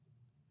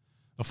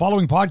The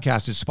following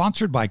podcast is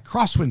sponsored by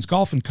Crosswinds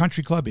Golf and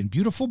Country Club in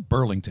beautiful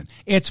Burlington.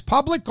 It's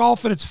public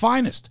golf at its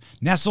finest.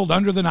 Nestled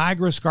under the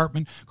Niagara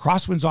Escarpment,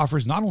 Crosswinds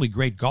offers not only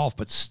great golf,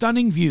 but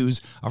stunning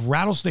views of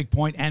Rattlesnake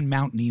Point and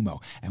Mount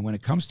Nemo. And when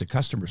it comes to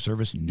customer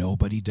service,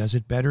 nobody does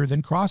it better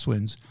than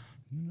Crosswinds.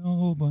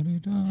 Nobody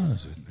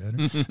does it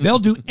better. They'll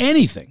do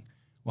anything,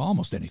 well,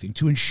 almost anything,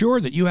 to ensure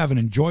that you have an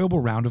enjoyable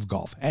round of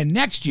golf. And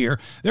next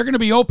year, they're going to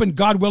be open,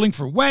 God willing,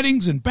 for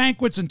weddings and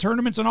banquets and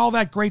tournaments and all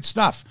that great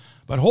stuff.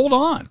 But hold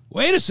on.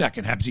 Wait a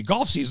second, Hebsy.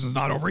 Golf season's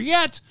not over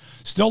yet.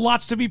 Still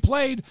lots to be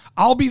played.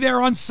 I'll be there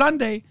on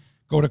Sunday.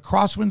 Go to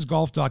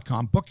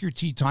crosswindsgolf.com. Book your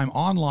tee time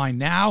online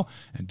now.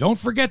 And don't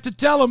forget to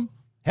tell them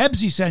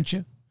Hebsy sent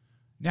you.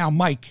 Now,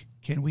 Mike,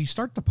 can we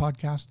start the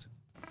podcast?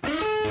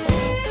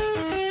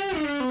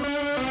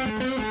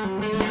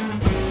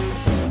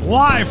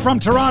 Live from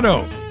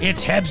Toronto,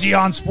 it's Hebsy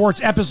on Sports,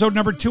 episode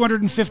number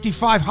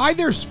 255. Hi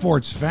there,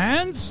 sports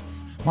fans.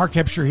 Mark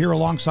Hebscher here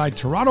alongside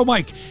Toronto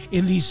Mike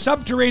in the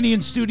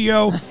subterranean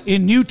studio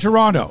in New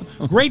Toronto.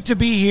 Great to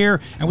be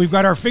here, and we've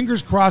got our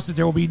fingers crossed that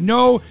there will be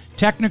no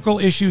technical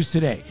issues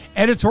today.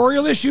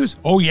 Editorial issues?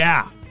 Oh,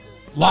 yeah.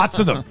 Lots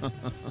of them,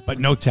 but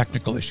no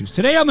technical issues.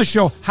 Today on the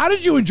show, how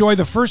did you enjoy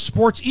the first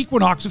sports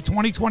equinox of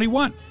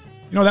 2021?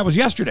 You know, that was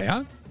yesterday,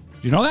 huh?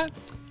 Did you know that?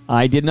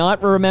 I did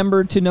not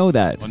remember to know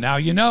that. Well, now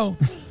you know.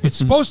 It's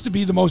supposed to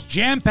be the most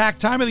jam-packed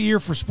time of the year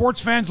for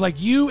sports fans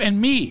like you and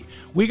me.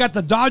 We got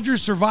the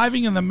Dodgers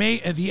surviving in the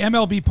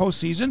MLB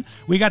postseason.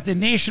 We got the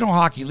National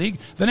Hockey League,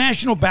 the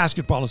National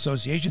Basketball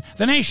Association,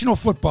 the National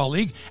Football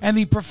League, and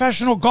the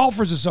Professional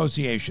Golfers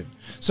Association.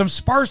 Some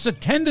sparse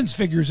attendance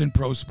figures in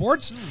pro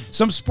sports,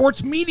 some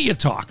sports media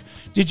talk.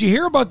 Did you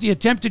hear about the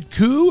attempted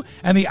coup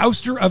and the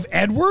ouster of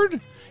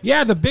Edward?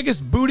 Yeah, the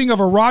biggest booting of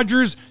a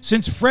Rogers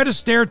since Fred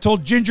Astaire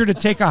told Ginger to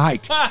take a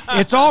hike.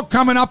 It's all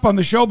coming up on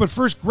the show, but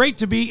first, great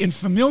to be in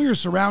familiar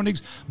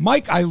surroundings.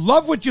 Mike, I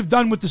love what you've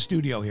done with the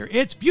studio here.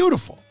 It's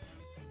beautiful.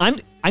 I'm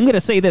going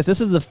to say this.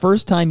 This is the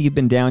first time you've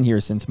been down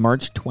here since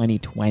March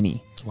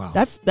 2020. Wow.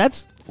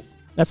 That's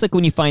like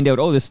when you find out,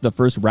 oh, this is the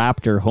first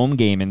Raptor home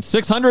game in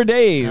 600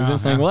 days.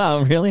 It's like,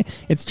 wow, really?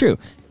 It's true.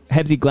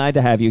 Hebsy, glad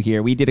to have you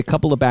here. We did a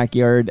couple of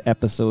backyard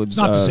episodes. It's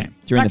not the same.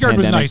 During Backyard the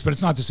was pandemic. nice, but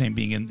it's not the same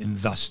being in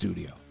the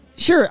studio.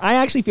 Sure, I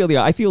actually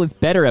I feel it's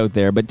better out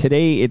there, but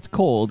today it's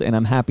cold, and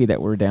I'm happy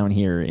that we're down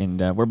here,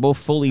 and we're both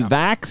fully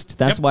vaxxed.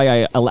 That's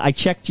why I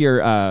checked your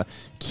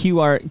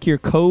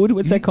QR code.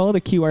 What's that called? A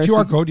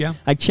QR code, yeah.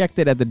 I checked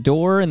it at the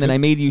door, and then I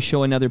made you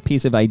show another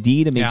piece of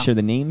ID to make sure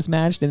the names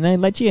matched, and then I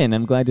let you in.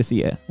 I'm glad to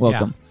see you.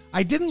 Welcome. Yeah.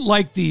 I didn't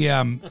like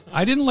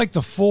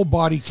the full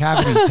body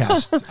cavity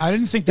test. I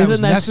didn't think that was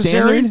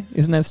necessary. Standard?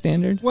 Isn't that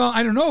standard? Well,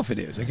 I don't know if it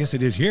is. I guess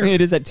it is here. It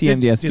is at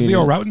TMDS. Did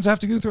Leo Routens have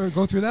to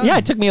go through that? Yeah,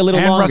 it took me a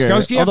little longer. And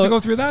Ruskowski have to go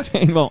through that?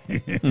 Well,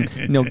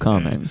 no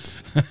comment.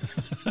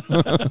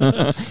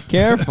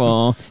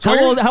 Careful.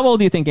 How old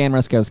do you think Ann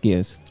Ruskowski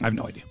is? I have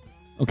no idea.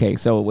 Okay,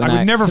 so when I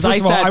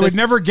would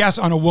never guess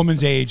on a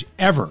woman's age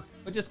ever.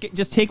 But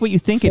just take what you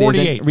think 48.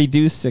 it is and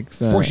reduce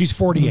 6. She's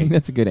 48.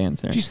 That's a good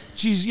answer.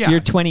 She's You're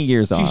 20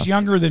 years off. She's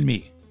younger than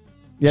me.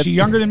 Is she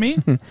younger than me?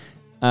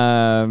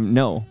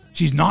 No.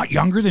 She's not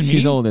younger than me?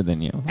 She's older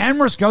than you. Ann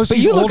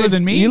Ruskowski's older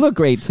than me? You look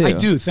great, too. I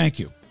do, thank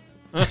you.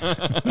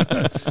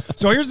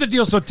 So here's the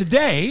deal. So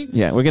today...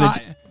 Yeah, we're going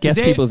to guess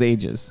people's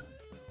ages.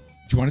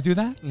 Do you want to do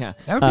that? Yeah.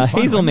 That would be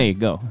fun. Hazel May,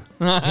 go.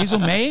 Hazel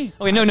May?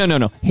 Oh, wait,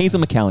 no. Hazel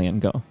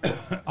McCallion, go.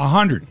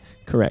 100.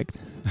 Correct.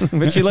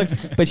 But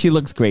she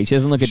looks great. She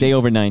doesn't look a day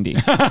over 90.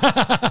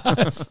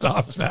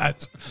 Stop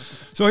that.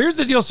 So here's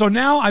the deal. So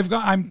now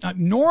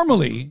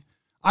normally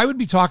I would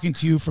be talking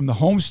to you from the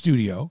home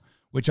studio,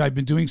 which I've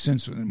been doing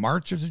since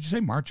March. Did you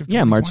say March of 2020?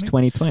 Yeah, March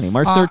 2020.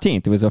 March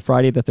 13th. It was a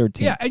Friday the 13th.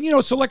 Yeah,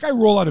 and so like I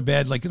roll out of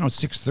bed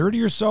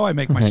 6:30 or so. I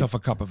make myself a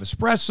cup of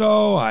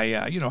espresso.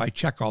 I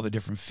check all the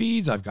different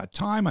feeds. I've got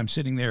time. I'm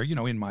sitting there,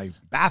 in my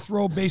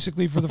bathrobe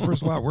basically for the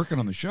first while working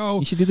on the show.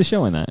 You should do the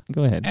show in that.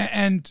 Go ahead.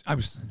 And I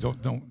was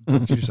don't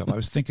kid yourself. I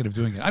was thinking of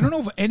doing it. I don't know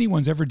if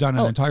anyone's ever done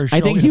an entire show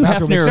I think in Hugh a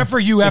bathrobe, Hefner, except for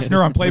Hugh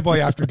Hefner on Playboy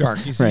After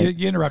Dark. You see, right.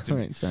 you interrupted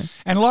me. Right, sorry.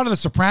 And a lot of the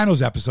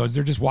Sopranos episodes,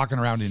 they're just walking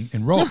around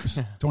in robes.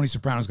 Tony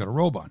Soprano's got a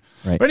robe on.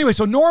 Right. But anyway,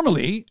 so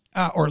normally,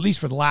 or at least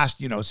for the last,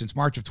 since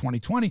March of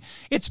 2020,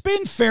 it's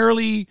been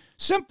fairly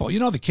simple.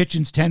 The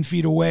kitchen's 10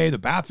 feet away, the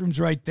bathroom's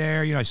right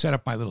there. I set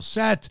up my little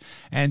set,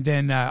 and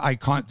then I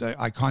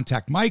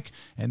contact Mike,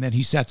 and then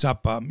he sets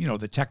up,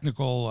 the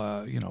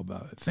technical,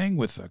 thing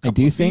with a couple I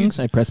do of things. feeds.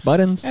 I press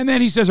buttons. And then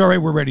he says, all right,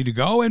 we're ready to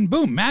go, and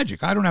boom,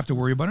 magic. I don't have to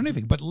worry about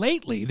anything. But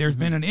lately, there's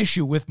been an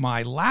issue with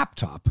my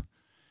laptop.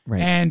 Right.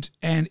 And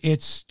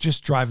it's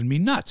just driving me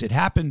nuts. It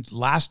happened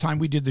last time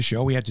we did the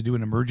show. We had to do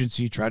an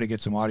emergency, try to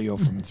get some audio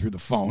from through the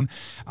phone.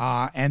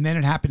 And then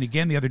it happened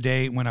again the other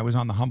day when I was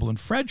on the Humble and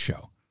Fred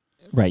show.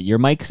 Right. Your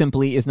mic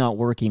simply is not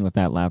working with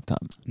that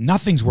laptop.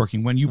 Nothing's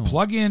working. When you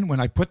plug in, when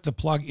I put the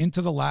plug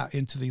into the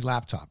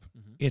laptop,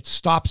 it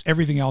stops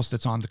everything else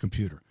that's on the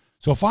computer.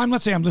 So if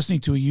let's say I'm listening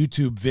to a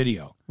YouTube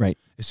video. Right.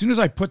 As soon as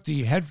I put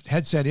the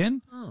headset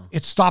in,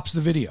 it stops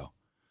the video.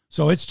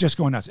 So it's just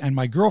going nuts. And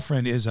my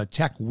girlfriend is a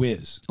tech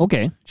whiz.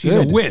 Okay. She's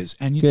good. a whiz.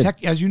 And Good.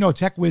 as you know,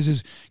 tech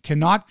whizzes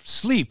cannot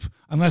sleep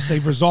unless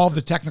they've resolved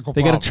the technical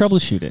They problems. got to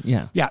troubleshoot it.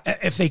 Yeah. Yeah,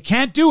 if they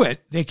can't do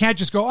it, they can't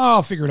just go,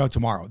 I'll figure it out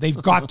tomorrow. They've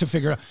got to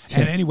figure it out.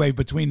 And anyway,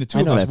 between the two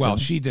I of know us, that well, feeling.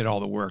 she did all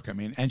the work. I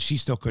mean, and she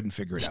still couldn't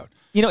figure it out.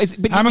 You know,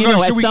 but I'm you gonna-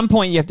 know, should at we- some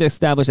point you have to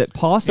establish that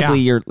possibly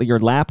your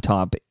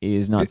laptop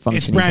is not It's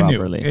functioning brand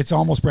properly. new. It's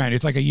almost brand new.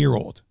 It's like a year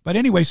old. But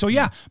anyway, so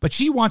yeah, but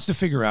she wants to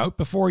figure out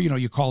before,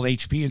 you call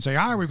HP and say,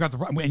 we've got the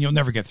problem. And you'll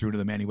never get through to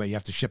them anyway. You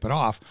have to ship it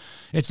off.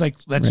 It's like,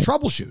 let's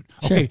troubleshoot.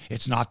 Okay,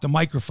 it's not the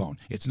microphone.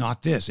 It's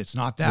not this. It's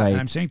not that. Right. And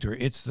I'm saying to her,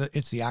 it's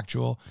the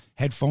actual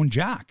headphone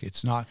jack.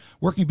 It's not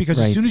working because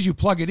Right. as soon as you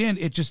plug it in,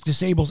 it just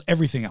disables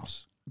everything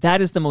else.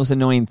 That is the most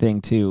annoying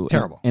thing too.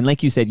 Terrible. And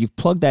like you said, you've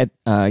plugged that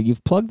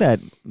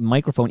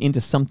microphone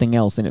into something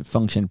else and it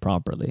functioned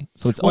properly.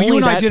 So it's Well, only you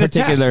and that I did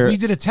particular. a test. We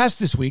did a test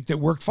this week that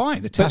worked fine.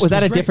 The But test was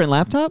that a great. different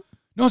laptop?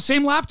 No,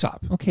 same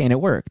laptop. Okay, and it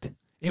worked.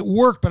 It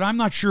worked, but I'm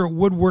not sure it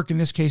would work in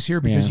this case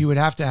here because Yeah. you would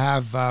have to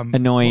have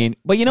Annoying.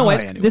 But you know what?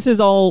 anyway. This is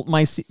all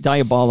my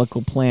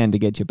diabolical plan to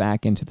get you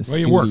back into the Well,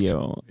 it worked.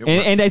 studio. It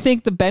worked. And I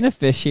think the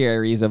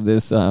beneficiaries of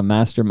this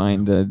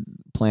mastermind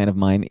plan of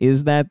mine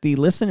is that the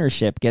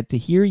listenership get to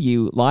hear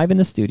you live in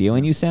the studio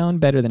and you sound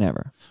better than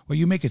ever. Well,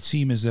 you make it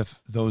seem as if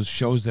those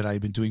shows that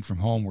I've been doing from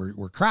home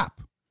were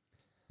crap.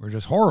 Were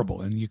just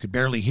horrible and you could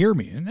barely hear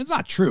me. And it's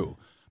not true.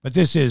 But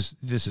this is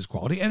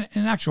quality. And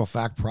in actual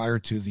fact, prior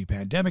to the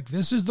pandemic,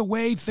 this is the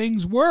way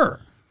things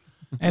were.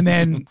 And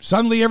then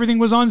suddenly everything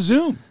was on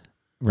Zoom.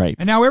 Right.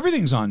 And now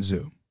everything's on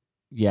Zoom.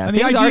 Yeah. And the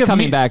Things idea are of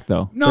coming me- back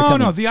though. They're No, coming,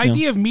 no. The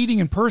idea of meeting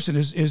in person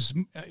is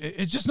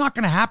it's just not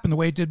going to happen the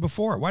way it did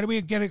before. Why do we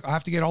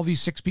have to get all these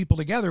 6 people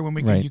together when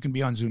we can? Right. You can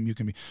be on Zoom. You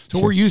can be. So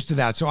we're used to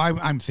that. So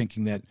I'm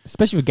thinking that.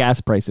 Especially with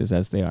gas prices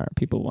as they are.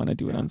 People want to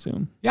do it on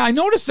Zoom. Yeah, I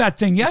noticed that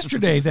thing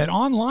yesterday that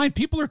online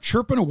people are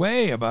chirping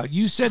away about.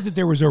 You said that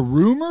there was a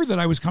rumor that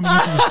I was coming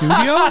into the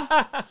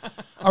studio.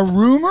 A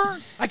rumor?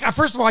 Like,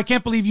 first of all, I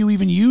can't believe you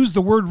even used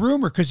the word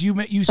rumor because you're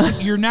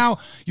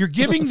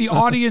giving the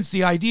audience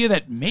the idea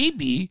that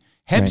maybe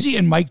Hebsy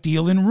and Mike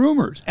deal in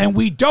rumors, and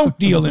we don't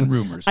deal in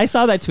rumors. I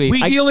saw that tweet.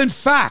 We deal in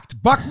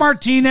fact. Buck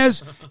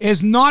Martinez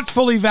is not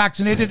fully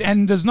vaccinated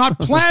and does not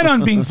plan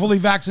on being fully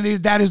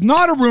vaccinated. That is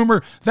not a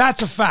rumor.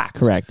 That's a fact.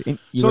 Correct. You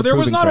So were there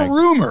was proven not correct. a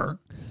rumor.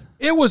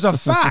 It was a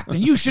fact.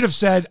 And you should have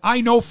said,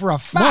 I know for a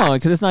fact No,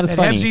 'cause it's not as that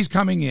funny. Hebsy's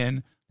coming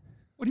in.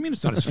 What do you mean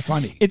it's not as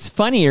funny? It's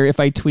funnier if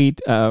I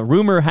tweet,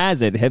 rumor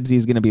has it,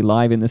 Hebsy's going to be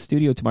live in the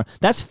studio tomorrow.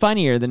 That's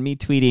funnier than me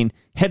tweeting,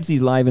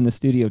 Hebsy's live in the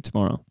studio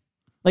tomorrow.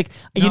 Like,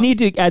 you need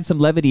to add some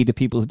levity to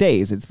people's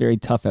days. It's very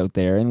tough out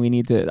there, and we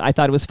need to... I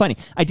thought it was funny.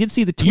 I did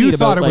see the tweet You about...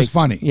 thought it was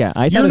funny. Yeah,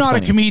 I thought You're it was not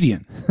funny. a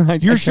comedian.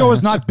 Your show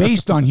is not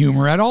based on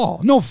humor at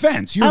all. No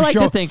offense. Your I like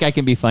show, to think I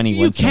can be funny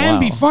you once in a can while.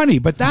 be funny,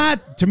 but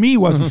that to me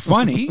wasn't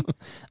funny.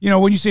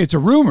 When you say it's a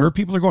rumor,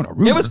 people are going, a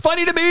rumor? It was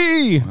funny to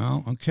me!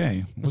 Well,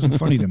 okay. It wasn't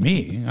funny to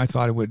me. I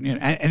thought it would.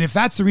 And if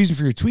that's the reason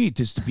for your tweet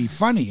is to be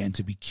funny and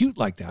to be cute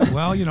like that,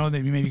 well, then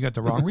maybe you got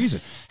the wrong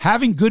reason.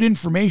 Having good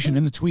information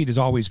in the tweet is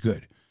always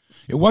good.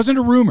 It wasn't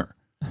a rumor.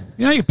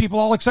 You have people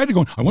all excited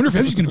going, I wonder if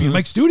Hebsy's going to be in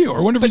Mike's studio. Or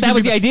I wonder if But he's that gonna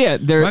was be the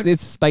idea. What?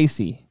 It's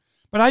spicy.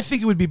 But I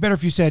think it would be better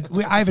if you said,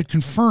 I have it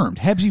confirmed.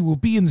 Hebsy will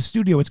be in the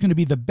studio. It's going to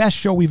be the best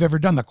show we've ever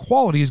done. The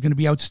quality is going to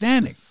be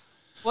outstanding.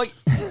 Well,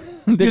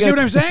 You see what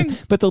I'm saying?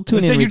 But they'll tune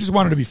Instead, in. you just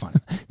wanted to be funny.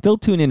 They'll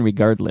tune in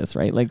regardless,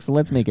 right? Like, so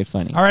let's make it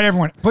funny. All right,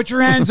 everyone, put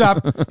your hands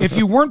up if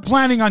you weren't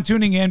planning on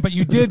tuning in, but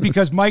you did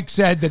because Mike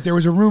said that there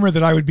was a rumor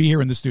that I would be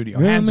here in the studio.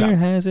 Hands Rumor up.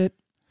 has it.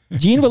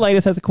 Gene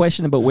Velitis has a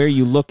question about where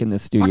you look in the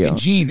studio. Fucking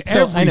Gene, So,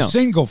 I every know.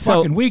 single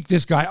fucking week,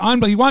 this guy,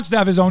 he wants to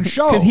have his own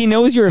show. Because he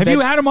knows you're a Have you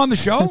vet- had him on the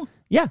show?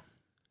 Yeah.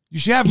 You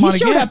should have him He on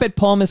showed again. up at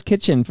Palma's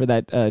Kitchen for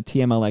that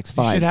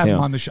TMLX5. You should have too. him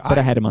on the show. But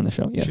I had him on the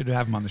show, You yes. should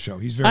have him on the show.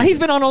 He's very He's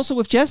good. been on also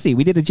with Jesse.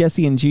 We did a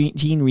Jesse and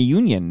Gene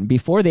reunion.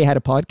 Before they had a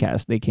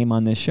podcast, they came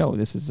on this show.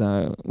 This is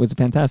was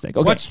fantastic.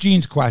 Okay. What's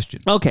Gene's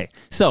question? Okay,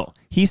 so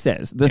he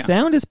says, the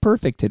sound is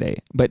perfect today,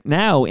 but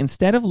now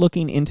instead of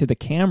looking into the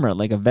camera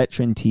like a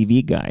veteran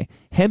TV guy,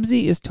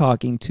 Hebsy is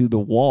talking to the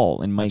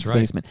wall in Mike's right.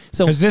 basement.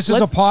 So Because this is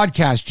a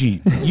podcast,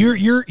 Gene.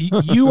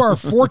 You are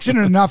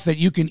fortunate enough that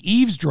you can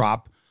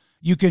eavesdrop.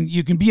 You can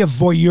be a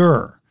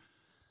voyeur.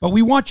 But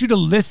we want you to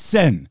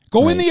listen.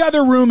 Go in the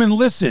other room and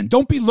listen.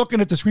 Don't be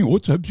looking at the screen.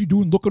 What's Hebsy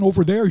doing looking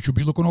over there? You should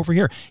be looking over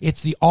here.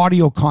 It's the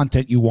audio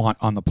content you want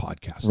on the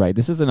podcast. Right,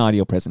 this is an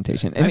audio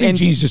presentation. I think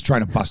Gene's just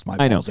trying to bust my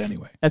I know. balls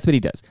anyway. That's what he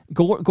does.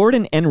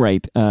 Gordon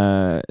Enright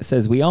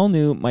says, we all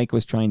knew Mike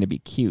was trying to be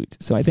cute.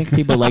 So I think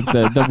people like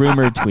the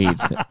rumor tweet.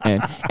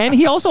 And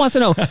he also wants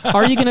to know,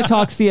 are you going to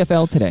talk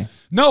CFL today?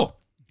 No.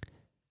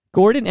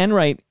 Gordon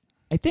Enright,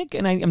 I think,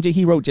 and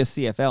he wrote just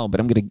CFL,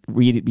 but I'm going to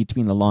read it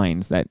between the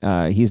lines, that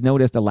he's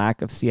noticed a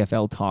lack of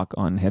CFL talk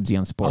on Hebsy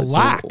on Sports. A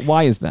lack? So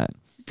why is that?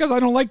 Because I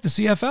don't like the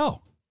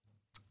CFL.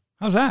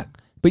 How's that?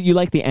 But you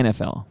like the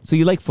NFL. So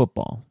you like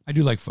football. I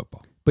do like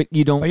football. But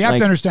you don't. But you have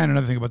to understand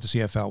another thing about the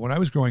CFL. When I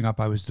was growing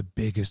up, I was the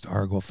biggest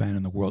Argo fan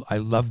in the world. I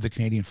loved the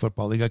Canadian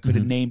Football League. I could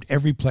have named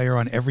every player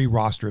on every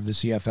roster of the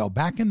CFL.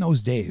 Back in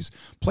those days,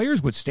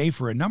 players would stay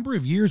for a number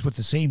of years with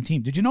the same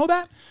team. Did you know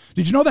that?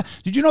 Did you know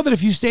that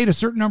if you stayed a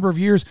certain number of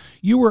years,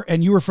 you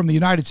were from the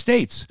United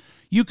States,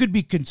 you could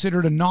be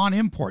considered a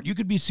non-import. You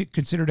could be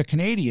considered a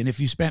Canadian if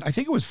you spent, I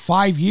think it was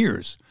 5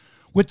 years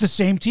with the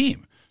same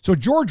team. So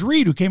George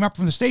Reed, who came up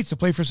from the States to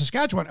play for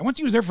Saskatchewan, once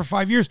he was there for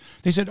 5 years,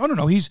 they said, oh,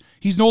 no, he's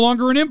no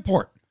longer an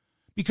import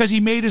because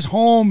he made his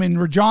home in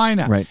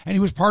Regina, right, and he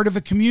was part of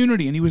a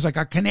community, and he was like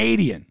a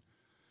Canadian.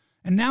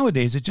 And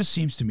nowadays, it just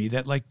seems to me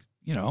that, like,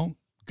 you know,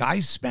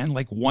 guys spend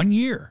like 1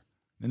 year,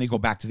 then they go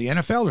back to the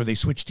NFL or they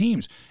switch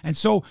teams. And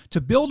so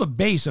to build a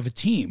base of a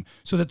team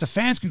so that the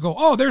fans can go,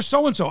 oh, there's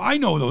so-and-so. I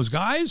know those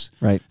guys.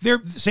 Right. They're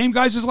the same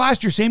guys as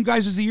last year, same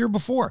guys as the year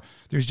before.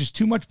 There's just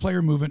too much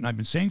player movement. And I've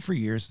been saying for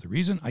years, the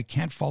reason I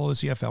can't follow the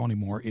CFL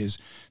anymore is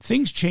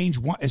things change.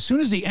 As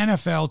soon as the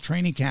NFL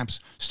training camps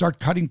start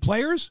cutting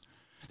players,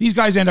 these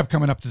guys end up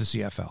coming up to the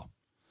CFL.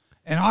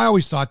 And I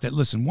always thought that,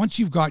 listen, once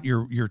you've got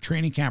your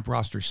training camp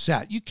roster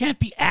set, you can't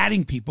be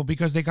adding people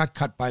because they got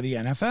cut by the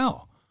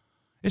NFL.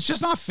 It's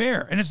just not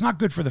fair, and it's not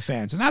good for the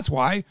fans. And that's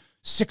why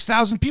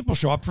 6,000 people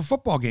show up for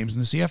football games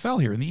in the CFL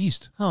here in the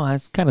East. Oh,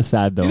 that's kind of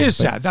sad, though. It is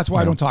sad. That's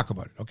why I don't talk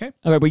about it, okay?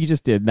 Okay, but you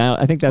just did. Now,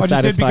 I think that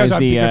satisfies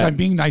because I'm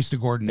being nice to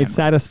Gordon It Enright.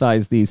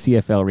 Satisfies the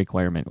CFL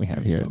requirement we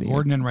have here.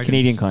 Gordon Enright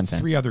Canadian and content.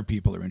 3 other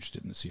people are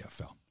interested in the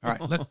CFL. All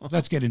right,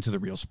 let's get into the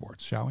real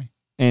sports, shall we?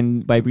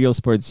 And by real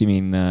sports, you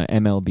mean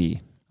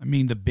MLB? I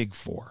mean the Big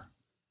Four.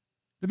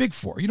 The Big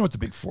Four. You know what the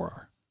Big Four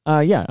are?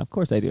 Yeah, of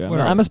course I do. I'm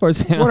a they?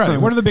 sports fan. What are they?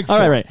 What are the Big Four?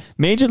 All right.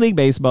 Major League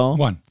Baseball.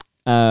 1.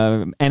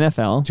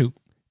 NFL. 2.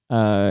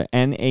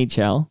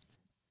 NHL.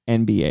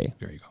 NBA.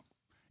 There you go.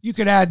 You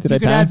could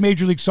add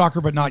Major League Soccer,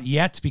 but not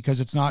yet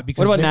because it's not.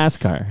 Because what about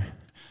NASCAR?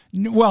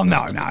 Well,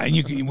 no, and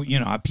you can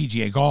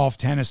PGA golf,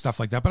 tennis, stuff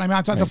like that. But I'm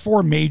talking the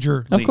 4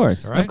 major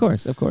leagues. Of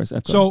course.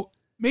 So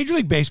Major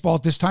League Baseball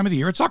at this time of the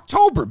year, it's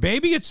October,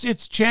 baby. It's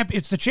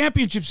the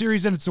championship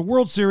series and it's the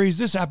World Series.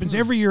 This happens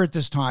every year at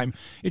this time.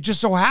 It just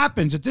so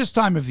happens at this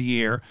time of the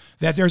year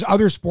that there's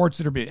other sports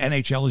that are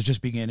NHL is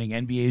just beginning,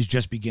 NBA is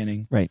just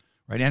beginning. Right.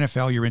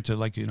 NFL, you're into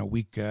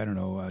week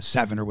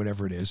 7 or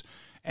whatever it is,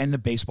 and the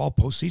baseball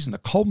postseason, the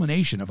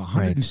culmination of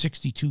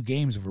 162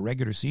 games of a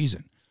regular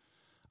season.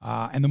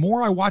 And the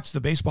more I watch the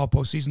baseball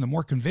postseason, the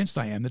more convinced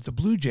I am that the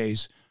Blue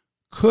Jays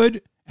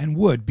could and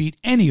would beat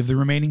any of the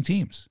remaining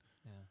teams.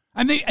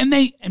 And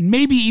they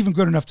maybe even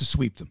good enough to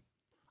sweep them.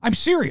 I'm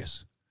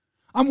serious.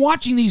 I'm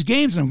watching these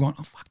games and I'm going,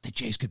 oh, fuck, the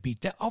Jays could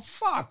beat them. Oh,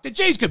 fuck, the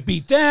Jays could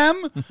beat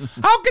them.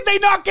 How could they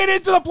not get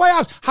into the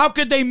playoffs? How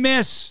could they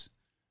miss?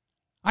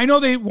 I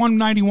know they won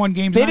 91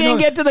 games. They didn't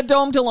get to the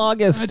Dome till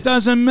August. It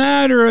doesn't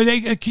matter.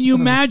 Can you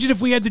imagine if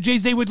we had the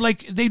Jays?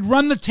 They'd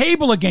run the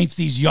table against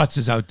these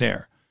yutzes out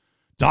there.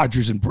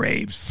 Dodgers and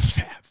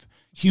Braves,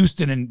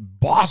 Houston and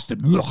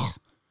Boston. Ugh.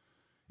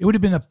 It would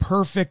have been a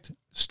perfect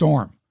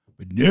storm.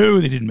 But no,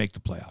 they didn't make the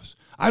playoffs.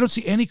 I don't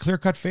see any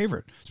clear-cut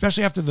favorite,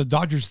 especially after the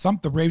Dodgers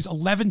thumped the Braves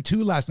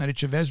 11-2 last night at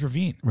Chavez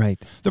Ravine. Right.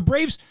 The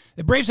Braves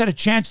had a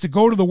chance to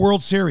go to the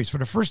World Series for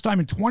the first time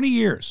in 20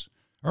 years.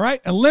 All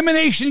right?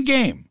 Elimination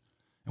game.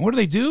 And what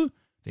do?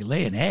 They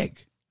lay an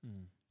egg.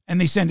 And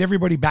they send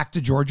everybody back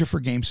to Georgia for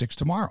Game 6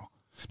 tomorrow.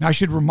 Now, I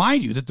should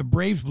remind you that the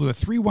Braves blew a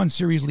 3-1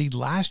 series lead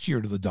last year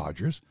to the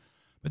Dodgers.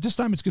 But this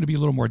time it's going to be a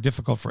little more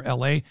difficult for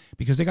L.A.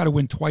 because they got to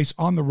win twice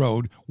on the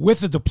road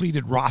with a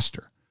depleted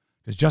roster.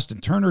 Because Justin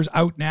Turner's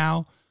out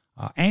now.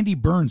 Andy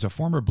Burns, a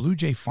former Blue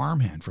Jay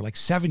farmhand for like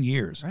 7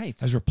 years,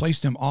 has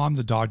replaced him on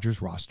the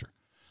Dodgers roster.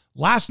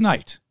 Last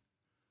night,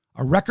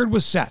 a record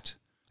was set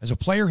as a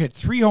player hit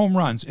 3 home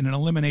runs in an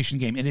elimination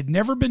game. It had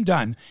never been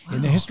done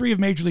in the history of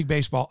Major League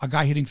Baseball, a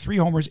guy hitting 3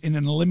 homers in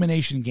an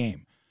elimination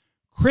game.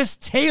 Chris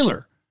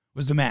Taylor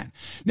was the man.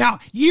 Now,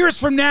 years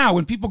from now,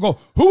 when people go,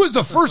 who was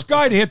the first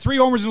guy to hit 3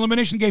 homers in an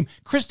elimination game?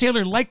 Chris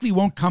Taylor likely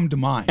won't come to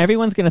mind.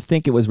 Everyone's going to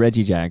think it was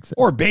Reggie Jackson.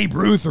 Or Babe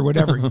Ruth or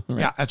whatever. Right.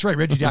 Yeah, that's right.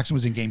 Reggie Jackson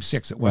was in Game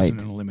 6. It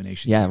wasn't an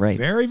elimination game. Right.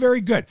 Very,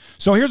 very good.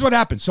 So here's what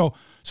happened. So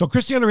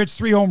Chris Taylor hits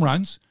 3 home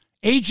runs.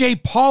 A.J.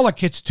 Pollock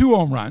hits 2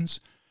 home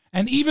runs.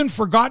 And even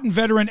forgotten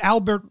veteran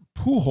Albert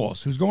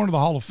Pujols, who's going to the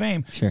Hall of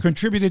Fame,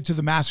 contributed to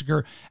the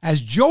massacre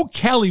as Joe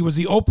Kelly was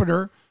the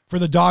opener for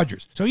the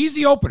Dodgers. So he's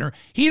the opener.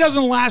 He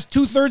doesn't last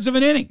 2/3 of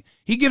an inning.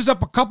 He gives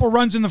up a couple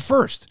runs in the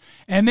first.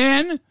 And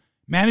then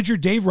manager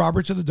Dave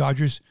Roberts of the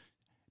Dodgers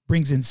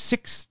brings in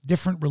 6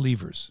 different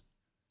relievers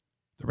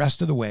the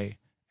rest of the way,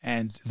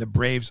 and the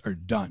Braves are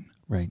done.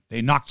 Right.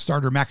 They knocked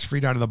starter Max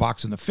Fried out of the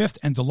box in the 5th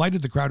and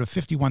delighted the crowd of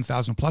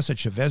 51,000 plus at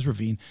Chavez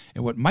Ravine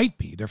in what might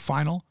be their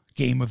final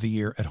game of the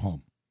year at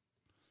home.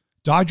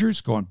 Dodgers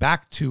going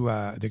back to,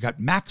 they got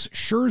Max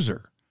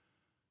Scherzer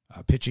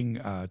pitching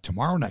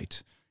tomorrow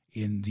night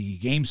in the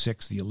Game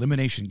 6, the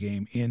elimination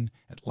game in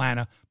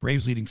Atlanta.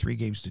 Braves leading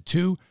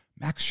 3-2.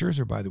 Max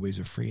Scherzer, by the way, is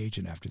a free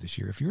agent after this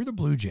year. If you're the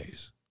Blue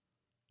Jays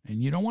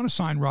and you don't want to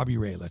sign Robbie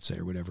Ray, let's say,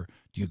 or whatever,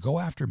 do you go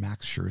after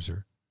Max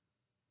Scherzer?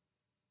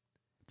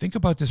 Think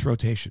about this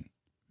rotation.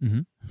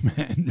 and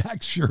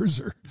Max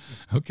Scherzer.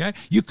 Okay,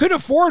 you could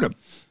afford him.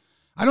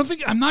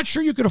 I'm not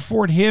sure you could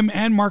afford him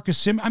and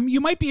Marcus Semien. I mean,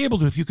 you might be able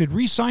to if you could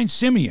re-sign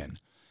Semien,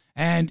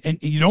 and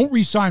you don't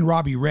re-sign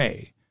Robbie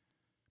Ray.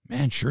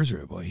 Man,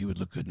 Scherzer, boy, he would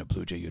look good in a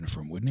Blue Jay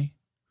uniform, wouldn't he?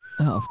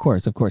 Oh, of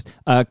course.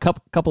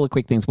 Couple of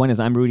quick things. One is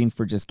I'm rooting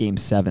for just Game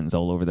 7s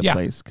all over the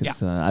place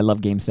because I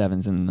love Game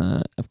 7s,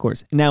 and of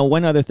course. Now,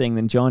 one other thing,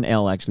 then John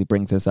L. actually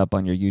brings this up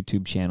on your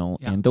YouTube channel,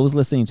 and those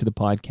listening to the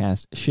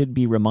podcast should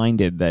be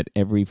reminded that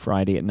every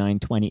Friday at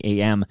 9:20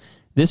 a.m.,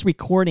 this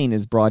recording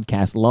is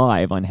broadcast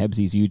live on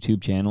Hebsy's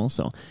YouTube channel,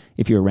 so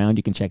if you're around,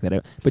 you can check that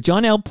out. But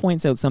John L.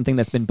 points out something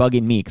that's been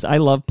bugging me, because I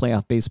love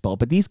playoff baseball,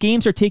 but these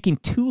games are taking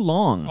too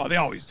long. Oh, they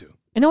always do.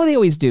 I know they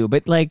always do,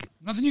 but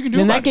nothing you can do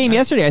in about that game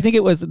yesterday, I think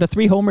it was the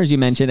 3 homers you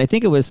mentioned. I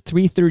think it was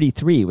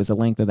 3:33 was the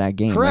length of that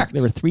game. Correct.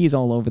 There were threes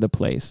all over the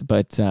place.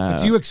 But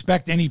do you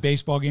expect any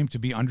baseball game to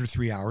be under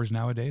 3 hours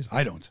nowadays?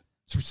 I don't.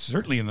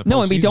 Certainly in the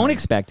No, and we don't postseason.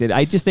 expect it.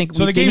 I just think So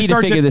they the game need to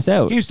figure this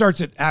out. The game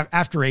starts at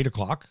after 8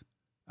 o'clock.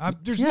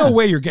 There's no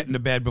way you're getting to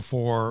bed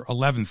before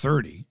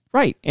 11:30.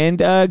 Right. And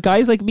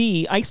guys like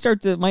me,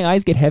 my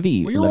eyes get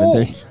heavy. Well, you're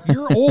old.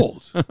 You're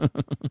old.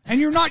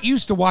 And you're not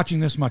used to watching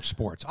this much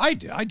sports. I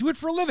do. I do it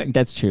for a living.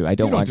 That's true. I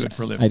don't you don't watch do it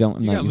for a living. I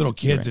don't. You got little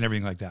kids and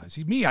everything like that.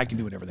 See, me, I can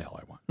do whatever the hell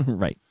I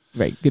want.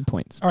 Right. Good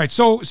points. All right.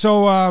 So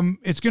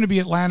it's going to be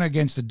Atlanta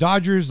against the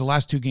Dodgers. The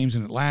last 2 games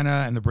in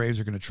Atlanta, and the Braves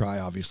are going to try,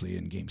 obviously,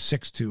 in Game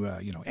 6 to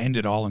end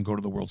it all and go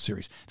to the World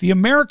Series. The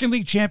American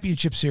League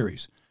Championship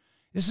Series.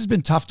 This has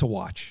been tough to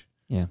watch.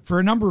 Yeah. For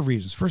a number of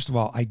reasons. First of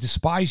all, I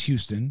despise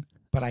Houston,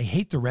 but I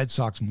hate the Red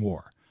Sox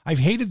more. I've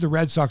hated the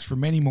Red Sox for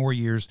many more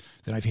years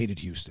than I've hated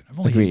Houston. I've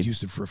only hated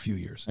Houston for a few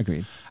years.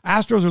 Agreed.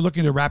 Astros are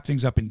looking to wrap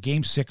things up in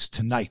Game 6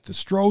 tonight. The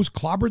Stros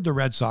clobbered the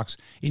Red Sox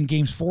in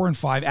Games 4 and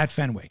 5 at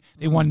Fenway.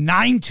 They won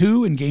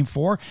 9-2 in Game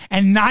 4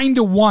 and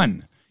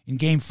 9-1 in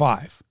Game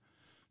 5.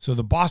 So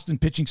the Boston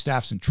pitching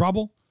staff's in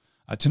trouble.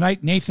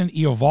 Tonight, Nathan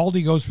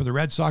Eovaldi goes for the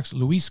Red Sox.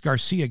 Luis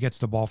Garcia gets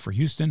the ball for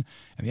Houston.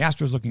 And the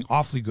Astros looking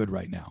awfully good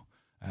right now.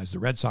 As the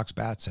Red Sox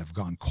bats have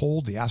gone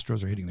cold, the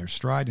Astros are hitting their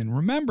stride. And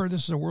remember,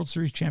 this is a World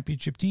Series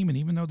championship team, and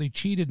even though they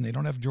cheated and they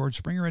don't have George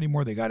Springer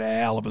anymore, they got a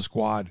hell of a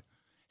squad.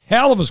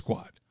 Hell of a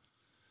squad.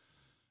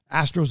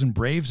 Astros and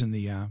Braves in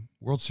the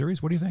World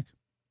Series, what do you think?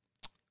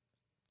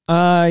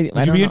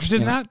 Would you be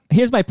interested in that?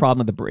 Here's my problem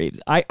with the Braves.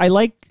 I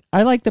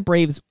like the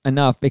Braves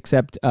enough,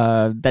 except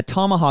that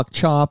tomahawk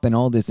chop and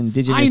all this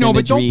indigenous I know,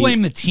 imagery. but don't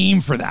blame the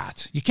team for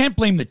that. You can't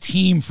blame the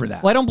team for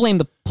that. Well, I don't blame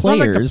the players.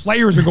 It's not like the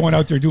players are going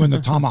out there doing the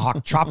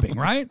tomahawk chopping,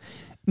 right?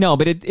 No,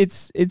 but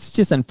it's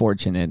just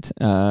unfortunate.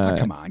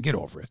 Come on, get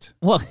over it.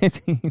 Well,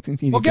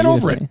 get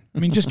over it. I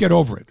mean, just get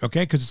over it,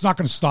 okay? Because it's not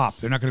going to stop.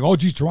 They're not going to go, oh,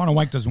 geez, Toronto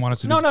Mike doesn't want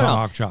us to do the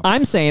tomahawk chop.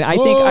 I'm saying, I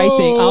think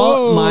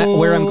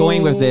where I'm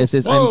going with this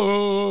is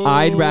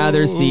I'd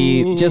rather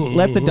see, just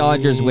let the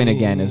Dodgers win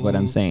again is what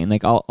I'm saying.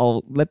 Like,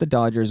 I'll let the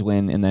Dodgers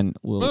win, and then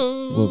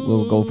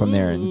we'll go from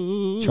there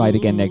and try it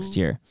again next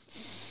year.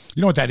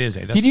 You know what that is,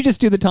 eh? Did you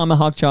just do the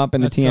tomahawk chop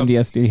in the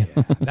TMDS studio?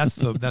 Yeah, that's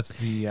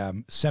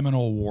the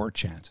Seminole war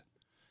chant.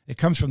 It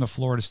comes from the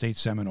Florida State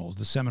Seminoles,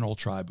 the Seminole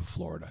tribe of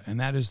Florida, and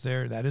that is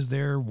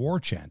their war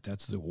chant.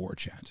 That's the war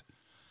chant,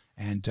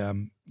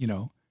 and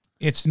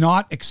it's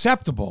not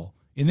acceptable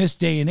in this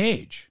day and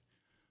age,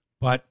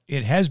 but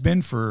it has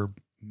been for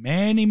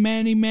many,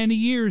 many, many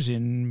years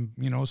in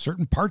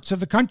certain parts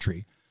of the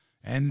country,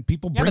 and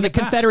people bring but the it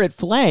back. Confederate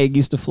flag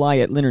used to fly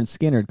at Lynyrd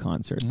Skynyrd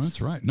concerts.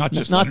 That's right. Not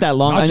that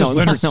long. Not just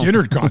Lynyrd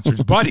Skynyrd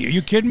concerts, buddy. Are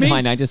you kidding me?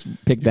 Mine, I just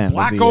picked them.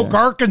 Black Oak,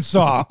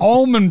 Arkansas,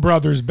 Allman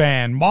Brothers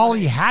Band,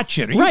 Molly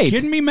Hatchet. Are you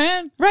kidding me,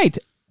 man? Right.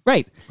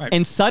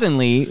 And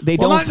suddenly they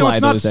don't fly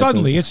it's not those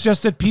suddenly. It's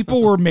just that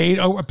people were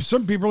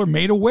some people are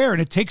made aware,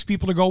 and it takes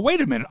people to go, wait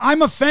a minute,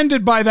 I'm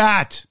offended by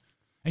that,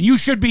 and you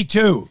should be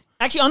too.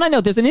 Actually, on that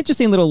note, there's an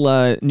interesting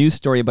little news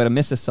story about a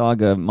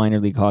Mississauga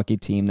minor league hockey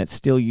team that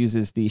still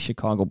uses the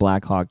Chicago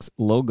Blackhawks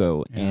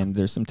logo, and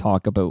there's some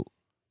talk about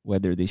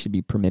whether they should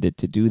be permitted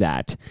to do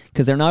that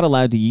because they're not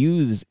allowed to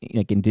use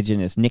like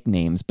indigenous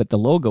nicknames, but the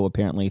logo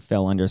apparently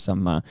fell under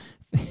some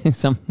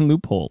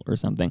loophole or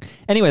something.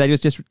 Anyway, I was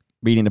just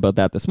reading about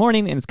that this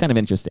morning, and it's kind of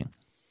interesting.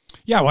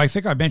 Yeah, well, I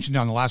think I mentioned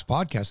on the last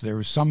podcast there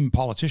was some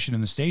politician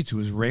in the States who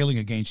was railing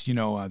against,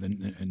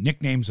 the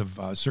nicknames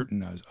of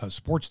certain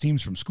sports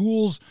teams from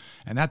schools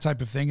and that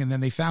type of thing. And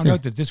then they found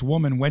out that this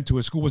woman went to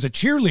a school, was a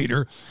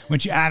cheerleader when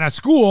she at a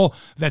school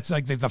that's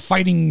like the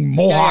Fighting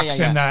Mohawks,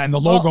 and the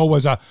logo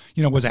was a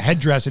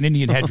headdress, an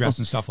Indian headdress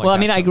and stuff like that. Well, I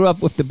mean, I grew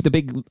up with the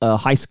big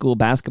high school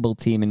basketball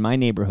team in my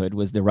neighborhood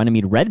was the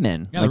Runnymede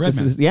Redmen. Yeah, the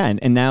Redmen.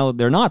 And now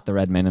they're not the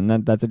Redmen,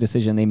 and that's a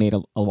decision they made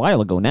a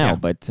while ago now. Yeah.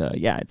 But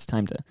it's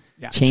time to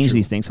change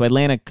these things. So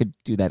Atlanta could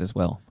do that as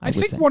well. I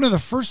think one of the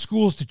first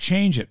schools to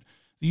change it,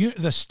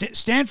 the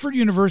Stanford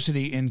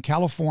University in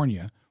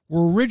California,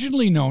 were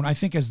originally known, I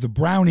think, as the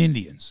Brown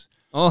Indians.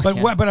 Oh, but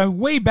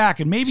way back,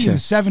 and maybe in the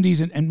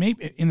 70s, and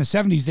maybe in the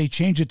 70s they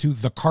changed it to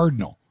the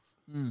Cardinal,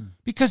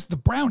 because the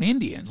Brown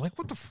Indians, like,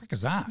 what the frick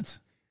is that?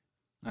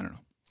 I don't know.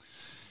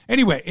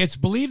 Anyway, it's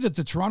believed that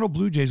the Toronto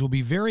Blue Jays will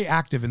be very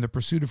active in the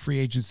pursuit of free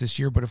agents this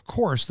year, but of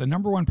course, the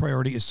number one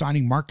priority is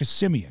signing Marcus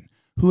Semien,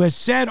 who has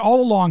said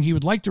all along he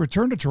would like to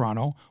return to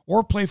Toronto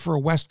or play for a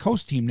West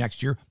Coast team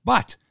next year,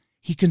 but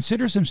he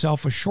considers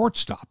himself a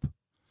shortstop.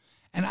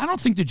 And I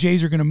don't think the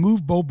Jays are going to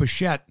move Bo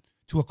Bichette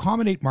to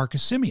accommodate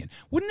Marcus Semien.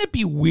 Wouldn't it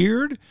be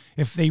weird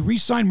if they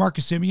re-signed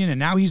Marcus Semien and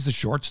now he's the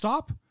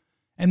shortstop?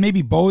 And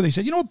maybe Bo, they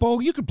said, you know what, Bo,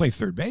 you could play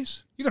third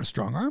base. You got a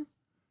strong arm.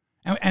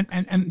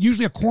 And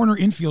usually a corner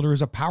infielder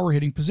is a power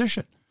hitting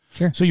position.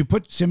 Sure. So you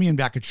put Semien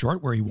back at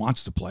short where he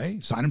wants to play,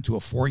 sign him to a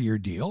 4-year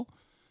deal.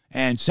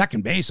 And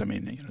second base, I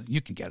mean,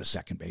 you can get a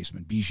second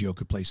baseman. Biggio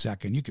could play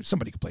second.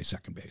 Somebody could play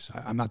second base.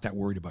 I'm not that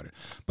worried about it.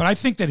 But I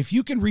think that if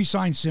you can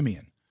re-sign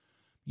Semien,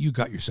 you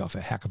got yourself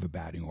a heck of a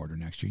batting order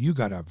next year. You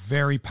got a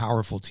very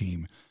powerful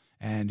team.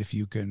 And if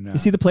you can... you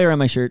see the player on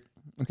my shirt?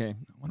 Okay.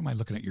 What am I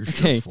looking at your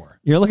shirt for?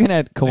 You're looking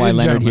at Kawhi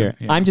Leonard here.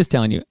 Yeah. I'm just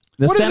telling you.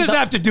 What does this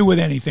have to do with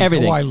anything,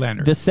 everything. Kawhi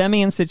Leonard? The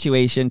Semien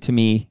situation to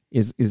me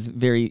is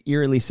very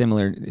eerily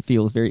similar. It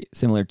feels very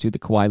similar to the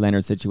Kawhi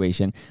Leonard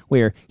situation,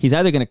 where he's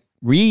either going to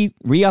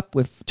re-up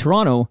with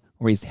Toronto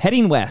or he's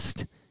heading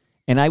west.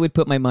 And I would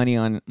put my money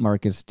on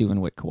Marcus doing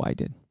what Kawhi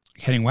did.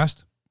 Heading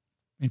west?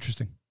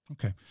 Interesting.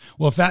 Okay.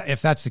 Well,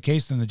 if that's the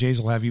case, then the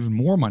Jays will have even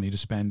more money to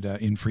spend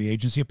in free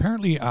agency.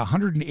 Apparently,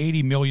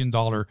 $180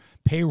 million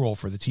payroll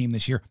for the team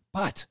this year.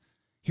 But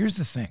here's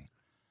the thing.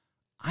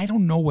 I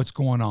don't know what's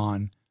going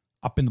on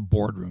up in the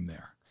boardroom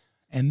there.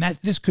 And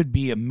that this could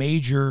be a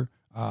major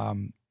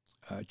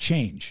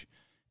change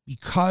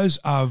because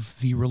of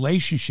the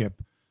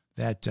relationship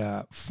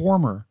that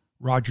former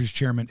Rogers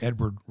chairman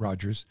Edward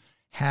Rogers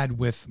had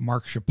with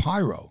Mark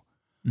Shapiro.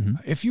 Mm-hmm.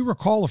 If you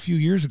recall a few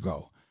years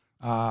ago,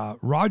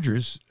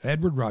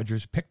 Edward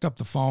Rogers picked up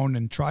the phone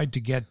and tried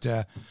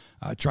to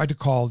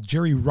call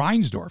Jerry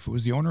Reinsdorf, who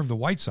was the owner of the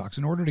White Sox,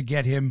 in order to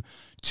get him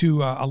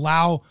to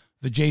allow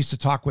the Jays to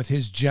talk with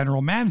his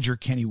general manager,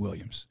 Kenny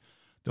Williams.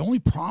 The only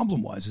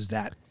problem is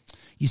that,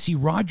 you see,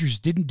 Rogers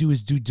didn't do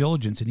his due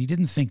diligence, and he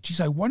didn't think,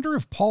 geez, I wonder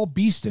if Paul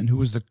Beeston, who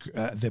was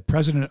the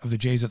president of the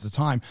Jays at the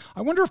time,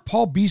 I wonder if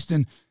Paul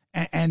Beeston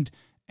and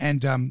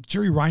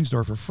Jerry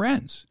Reinsdorf are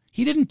friends.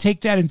 He didn't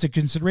take that into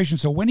consideration.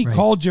 So when he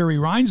called Jerry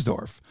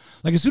Reinsdorf,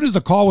 like as soon as the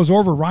call was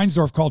over,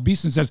 Reinsdorf called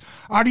Beeston and says,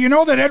 do you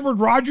know that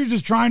Edward Rogers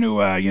is trying to,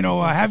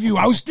 have you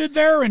ousted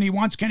there and he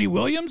wants Kenny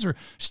Williams or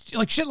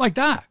like shit like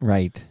that.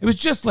 Right. It was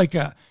just like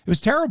it was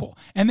terrible.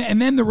 And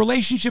then the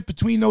relationship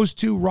between those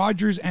two,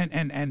 Rogers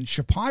and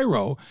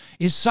Shapiro,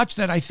 is such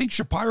that I think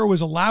Shapiro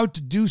was allowed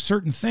to do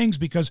certain things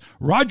because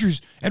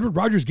Edward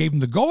Rogers gave him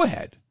the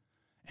go-ahead.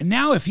 And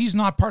now if he's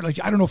not part, like,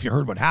 I don't know if you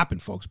heard what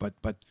happened, folks,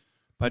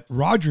 but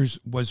Rogers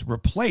was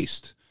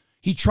replaced.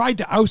 He tried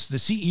to oust the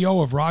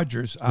CEO of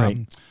Rogers,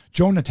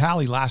 Joe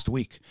Natale, last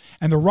week.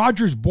 And the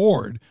Rogers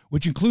board,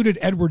 which included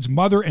Edward's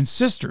mother and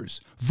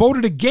sisters,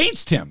 voted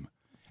against him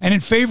and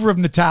in favor of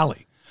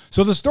Natale.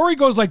 So the story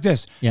goes like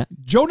this. Yeah.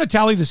 Joe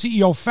Natale, the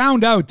CEO,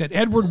 found out that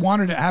Edward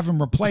wanted to have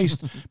him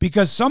replaced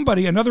because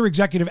another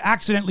executive,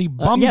 accidentally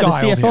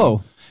bum-dialed the CFO.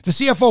 him. The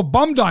CFO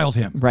bum-dialed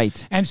him.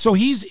 Right. And so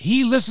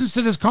he listens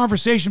to this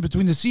conversation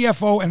between the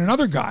CFO and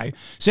another guy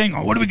saying,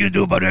 what are we going to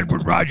do about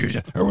Edward Rogers?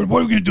 Or what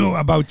are we going to do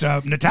about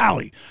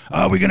Natale?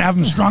 We're going to have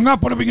him strung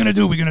up. What are we going to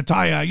do? We're going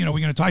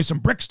to tie some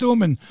bricks to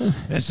him and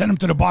send him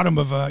to the bottom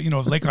of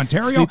Lake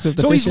Ontario.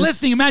 So he's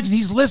listening. Imagine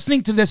he's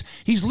listening to this.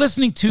 He's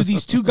listening to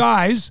these two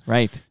guys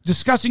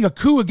discussing a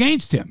coup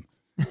against him.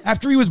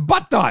 After he was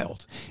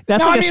butt-dialed.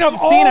 That's like a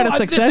scene out of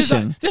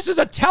Succession. This is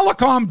a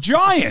telecom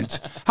giant.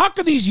 How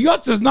could these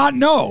yutzes not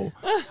know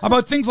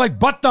about things like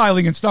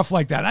butt-dialing and stuff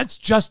like that? That's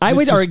just... I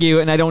would argue,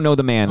 and I don't know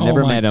the man,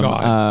 never met him.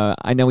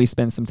 I know he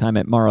spent some time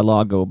at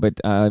Mar-a-Lago,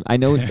 but I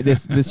know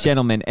this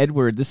gentleman,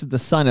 Edward, this is the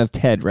son of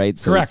Ted, right?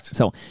 So, correct.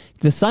 So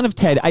the son of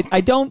Ted,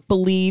 I don't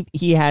believe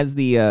he has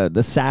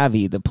the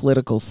savvy, the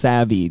political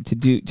savvy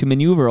to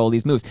maneuver all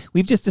these moves.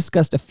 We've just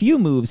discussed a few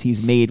moves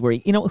he's made where,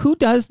 who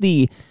does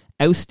the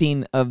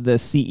ousting of the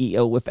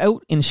CEO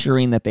without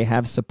ensuring that they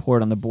have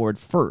support on the board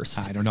first.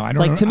 I don't know. I'm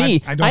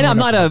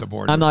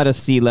not a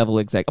C-level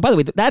exec. By the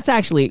way, that's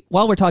actually,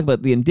 while we're talking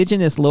about the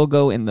Indigenous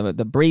logo and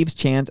the Braves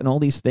chant and all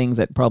these things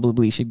that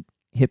probably should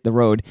hit the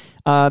road,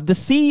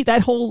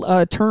 that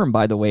whole term,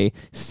 by the way,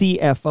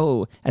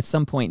 CFO, at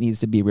some point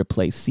needs to be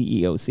replaced.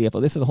 CEO, CFO.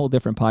 This is a whole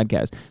different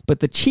podcast. But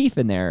the chief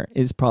in there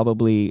is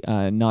probably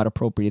not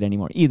appropriate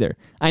anymore either.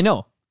 I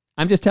know.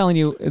 I'm just telling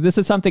you, this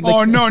is something... no.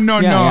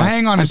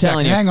 Hang on a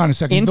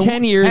second. In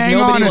 10 years,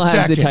 nobody will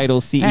have the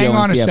title CEO and CFO. Hang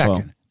on a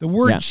second. The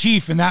word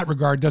chief in that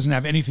regard doesn't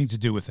have anything to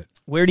do with it.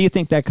 Where do you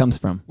think that comes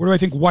from? Where do I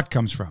think what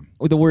comes from?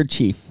 The word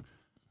chief.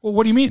 Well,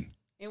 what do you mean?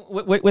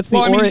 What's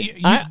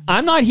the...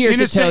 I'm not here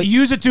to tell...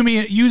 Use it to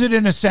me. Use it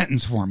in a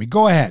sentence for me.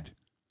 Go ahead.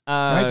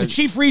 Right? The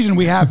chief reason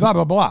we have blah,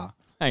 blah, blah.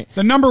 Right.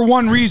 The number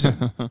one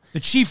reason, the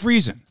chief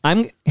reason.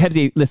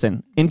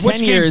 Listen, in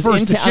 10 years, I'm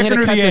going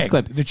to cut this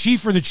clip. The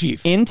chief or the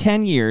chief? In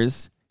 10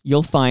 years,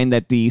 you'll find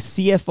that the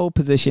CFO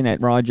position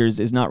at Rogers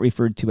is not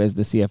referred to as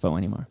the CFO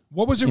anymore.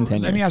 What was it?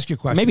 Let me ask you a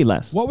question. Maybe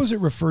less. What was it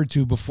referred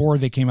to before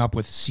they came up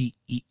with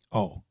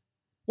CEO?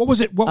 What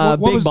was it? What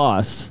Big was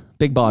Boss.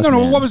 Big Boss. No,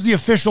 Man. what was the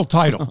official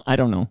title? I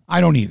don't know. I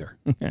don't either.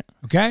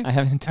 Okay? I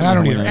haven't. And I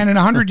don't either. And in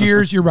 100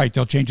 years, you're right.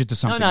 They'll change it to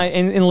something else.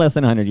 In less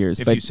than 100 years.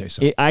 If but you say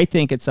so. I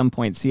think at some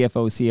point,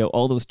 CFO, CEO,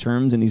 all those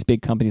terms in these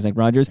big companies like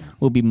Rogers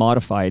will be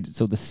modified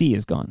so the C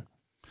is gone.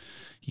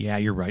 Yeah,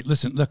 you're right.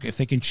 Listen, look, if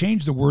they can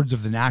change the words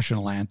of the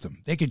national anthem,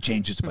 they could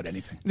change just about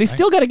anything. They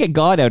still got to get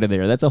God out of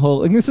there. That's a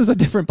whole. And this is a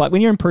different. But when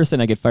you're in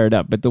person, I get fired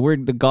up. But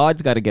the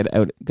God's got to get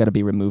out. Got to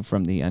be removed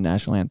from the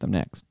national anthem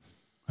next.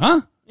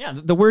 Huh? Yeah,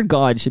 the word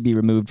God should be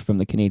removed from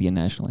the Canadian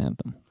national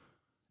anthem.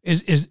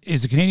 Is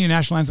the Canadian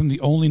national anthem the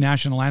only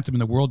national anthem in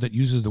the world that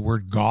uses the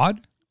word God?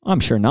 I'm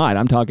sure not.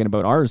 I'm talking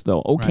about ours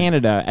though. Right.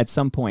 Canada at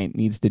some point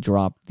needs to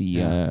drop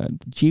the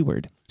G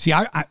word. See,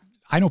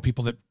 I know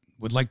people that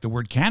would like the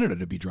word Canada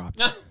to be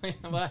dropped.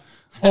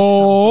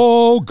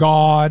 Oh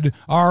God,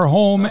 our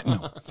home.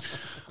 No.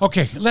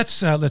 Okay,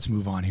 let's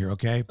move on here.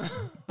 Okay,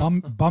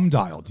 bum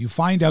dialed. You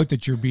find out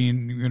that you're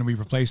going to be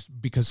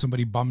replaced because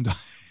somebody bum dialed.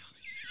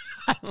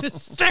 That's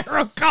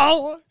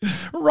hysterical,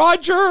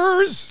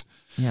 Rogers.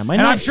 Yeah,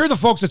 I'm sure the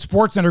folks at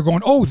Sportsnet are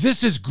going, "Oh,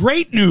 this is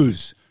great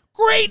news!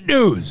 Great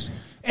news!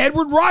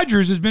 Edward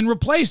Rogers has been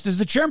replaced as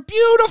the chairman.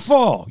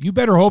 Beautiful! You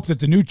better hope that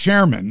the new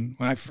chairman,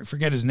 when I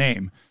forget his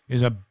name,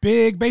 is a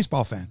big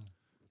baseball fan.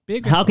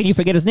 Big. How can you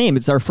forget his name?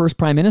 It's our first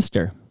prime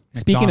minister.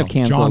 Speaking of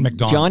canceled, John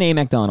McDonald. John A.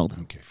 McDonald.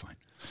 Okay, fine.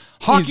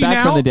 Hockey back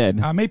now. from the dead.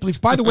 Maple Leafs.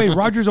 By the way,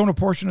 Rogers own a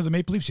portion of the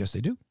Maple Leafs. Yes,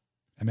 they do.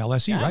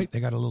 MLSE, right? They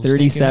got a little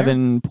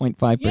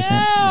 37.5%.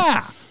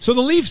 Yeah. So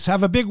the Leafs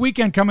have a big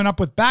weekend coming up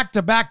with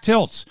back-to-back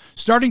tilts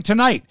starting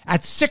tonight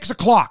at 6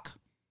 o'clock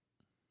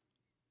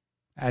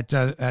at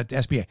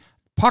SBA.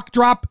 Puck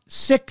drop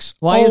 6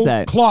 Why is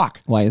that?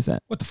 o'clock. Why is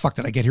that? What the fuck,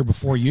 did I get here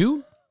before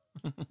you?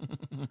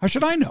 How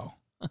should I know?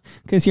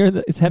 Because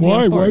it's heavy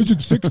on sports. Why is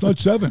it 6, not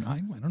 7? I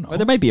don't know. Well,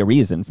 there might be a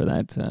reason for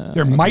that.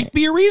 There might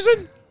be a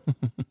reason?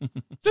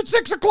 It's at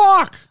 6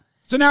 o'clock.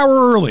 It's an hour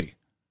early.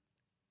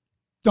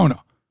 Don't know.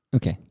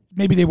 Okay.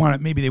 Maybe they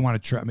want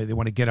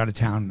to get out of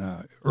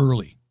town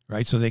early,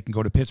 right? So they can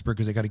go to Pittsburgh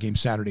because they got a game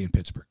Saturday in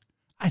Pittsburgh.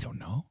 I don't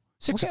know.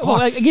 6 o'clock.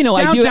 Well,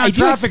 I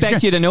do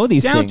expect you to know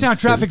these things. Downtown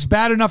traffic's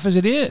bad enough as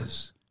it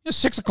is. It's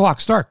 6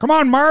 o'clock start. Come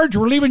on, Marge.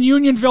 We're leaving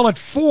Unionville at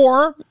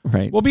 4.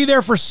 Right. We'll be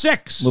there for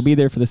 6. We'll be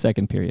there for the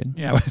second period.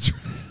 Yeah, that's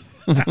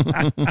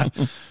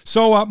right.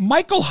 So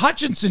Michael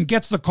Hutchinson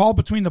gets the call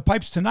between the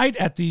pipes tonight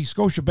at the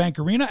Scotiabank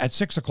Arena at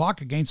 6 o'clock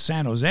against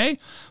San Jose.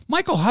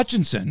 Michael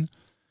Hutchinson,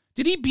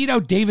 did he beat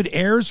out David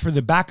Ayres for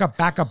the backup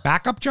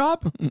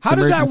job? How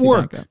does that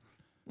work? Backup.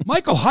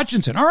 Michael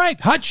Hutchinson. All right,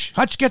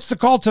 Hutch gets the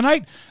call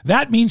tonight.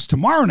 That means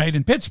tomorrow night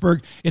in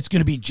Pittsburgh, it's going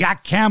to be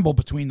Jack Campbell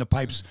between the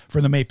pipes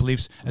for the Maple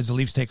Leafs as the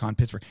Leafs take on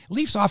Pittsburgh.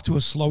 Leafs off to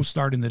a slow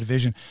start in the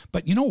division,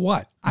 but you know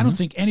what? I don't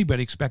think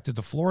anybody expected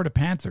the Florida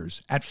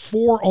Panthers at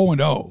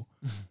 4-0-0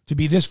 to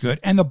be this good,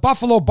 and the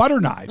Buffalo Butter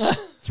Knives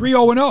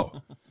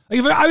 3-0-0.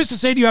 If I was to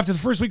say to you after the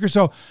first week or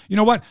so, you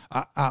know what?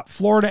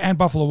 Florida and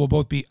Buffalo will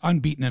both be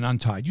unbeaten and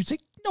untied. You'd say,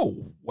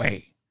 no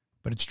way.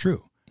 But it's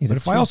true. But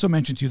if I also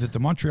mentioned to you that the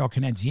Montreal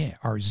Canadiens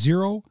are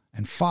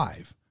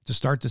 0-5 to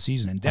start the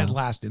season and dead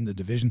last in the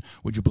division,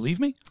 would you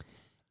believe me?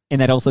 And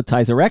that also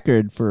ties a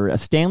record for a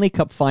Stanley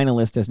Cup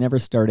finalist has never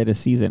started a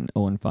season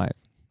 0-5.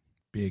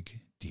 Big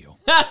deal.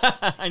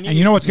 And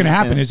you know what's going to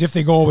happen is if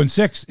they go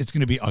 0-6, it's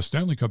going to be a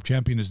Stanley Cup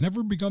champion has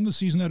never begun the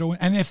season at 0.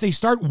 And if they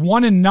start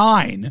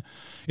 1-9,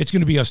 it's going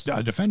to be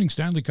a defending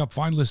Stanley Cup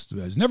finalist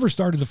has never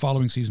started the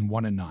following season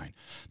 1-9.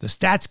 The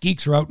stats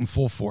geeks are out in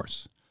full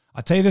force.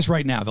 I'll tell you this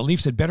right now. The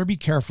Leafs had better be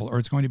careful or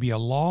it's going to be a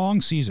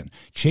long season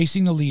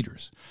chasing the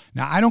leaders.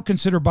 Now, I don't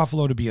consider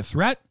Buffalo to be a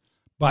threat,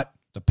 but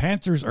the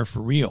Panthers are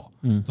for real.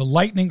 The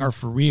Lightning are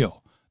for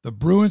real. The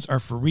Bruins are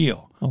for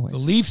real. The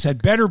Leafs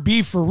had better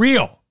be for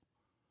real.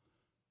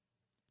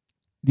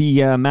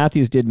 The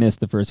Matthews did miss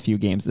the first few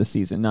games this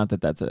season. Not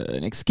that that's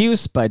an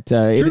excuse, but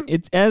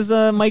it's as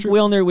Mike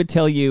Wilner would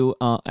tell you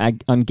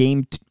on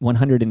game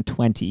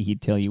 120,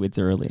 he'd tell you it's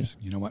early.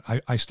 You know what?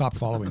 I stopped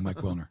following Mike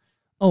Wilner.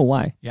 Oh,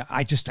 why? Yeah,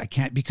 I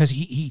can't because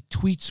he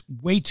tweets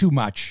way too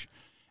much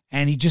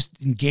and he just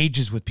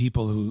engages with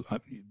people who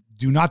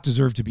do not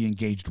deserve to be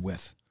engaged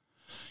with.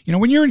 You know,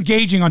 when you're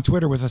engaging on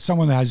Twitter with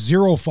someone that has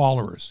 0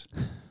 followers,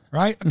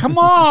 right? Come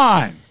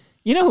on.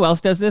 You know who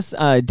else does this?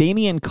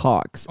 Damian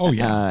Cox. Oh,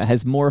 yeah.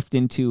 Has morphed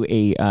into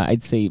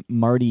I'd say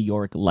Marty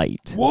York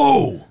light.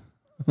 Whoa.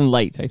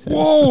 Light, I said.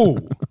 Whoa.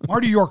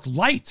 Marty York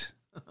light.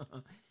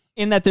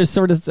 In that there's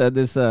sort of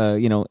this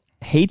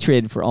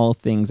hatred for all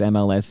things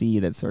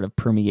MLSE that sort of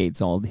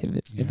permeates all of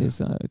his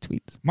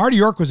tweets. Marty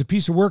York was a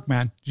piece of work,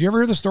 man. Did you ever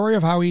hear the story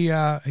of how he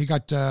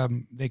got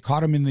they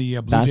caught him in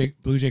the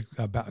Blue Jay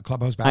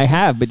clubhouse bathroom? I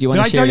have, but do you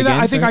want to share Did I tell you that?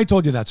 Again, I think I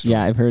told you that story.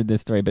 Yeah, I've heard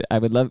this story, but I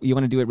would love. You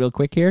want to do it real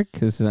quick here,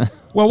 because.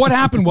 Well, what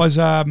happened was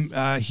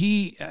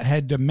he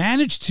had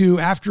managed to,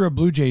 after a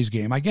Blue Jays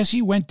game, I guess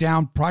he went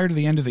down prior to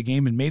the end of the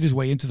game and made his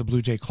way into the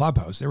Blue Jay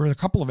clubhouse. There were a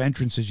couple of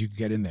entrances you could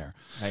get in there,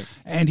 right.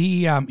 And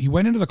he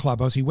went into the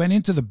clubhouse. He went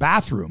into the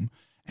bathroom.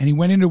 And he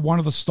went into one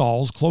of the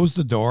stalls, closed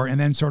the door, and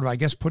then sort of, I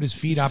guess, put his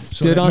feet up stood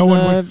so that on no one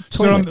the would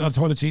stood on the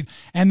toilet seat,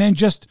 and then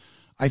just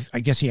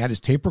I guess he had his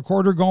tape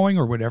recorder going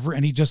or whatever,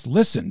 and he just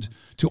listened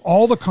to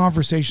all the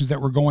conversations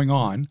that were going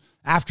on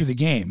after the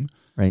game.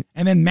 Right.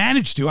 And then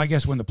managed to, I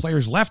guess, when the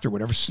players left or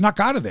whatever, snuck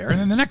out of there. And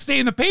then the next day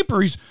in the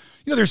paper, he's,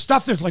 there's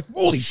stuff that's like,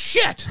 holy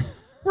shit,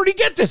 where'd he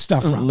get this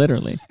stuff from?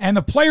 Literally. And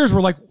the players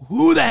were like,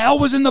 who the hell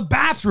was in the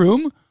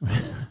bathroom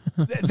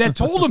that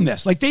told him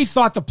this? Like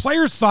the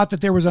players thought that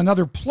there was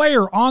another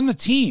player on the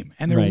team.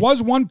 And there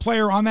was one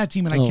player on that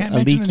team, and I can't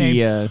mention the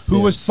name,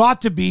 who was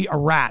thought to be a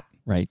rat.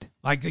 Right.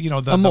 Like,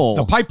 the mole.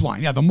 The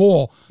pipeline. Yeah, the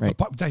mole. Right.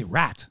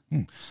 Rat.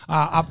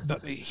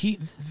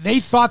 They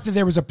thought that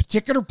there was a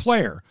particular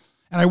player,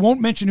 and I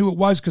won't mention who it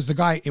was because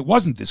it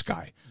wasn't this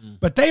guy.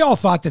 But they all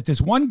thought that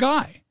this one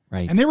guy,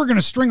 and they were going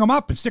to string him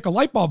up and stick a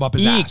light bulb up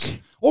his ass.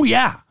 Oh,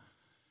 yeah.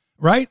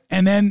 Right?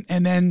 And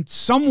then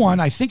someone,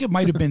 I think it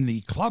might have been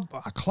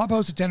a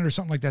clubhouse attendant or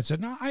something like that, said,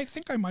 no, I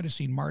think I might have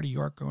seen Marty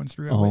York going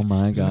through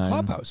my God. in the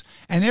clubhouse.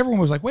 And everyone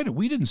was like, wait,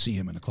 we didn't see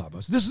him in the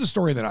clubhouse. This is the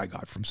story that I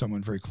got from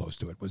someone very close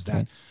to it, was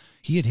that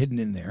he had hidden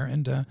in there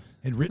and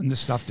had written this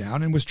stuff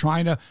down and was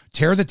trying to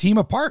tear the team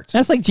apart.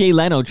 That's like Jay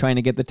Leno trying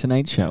to get the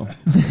Tonight Show.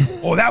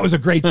 Oh, that was a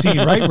great scene,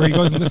 right? Where he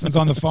goes and listens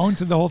on the phone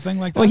to the whole thing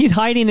like that. Well, he's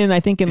hiding in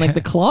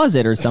the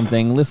closet or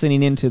something,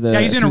 listening into the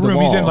he's in a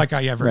room. He's in like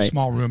a very right.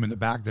 small room in the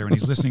back there, and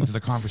he's listening to the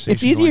conversation.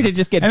 It's easier to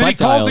just get and then he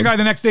calls dialed. the guy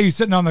the next day who's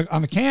sitting on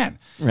the can.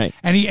 Right.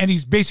 And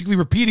he's basically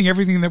repeating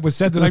everything that was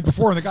said the night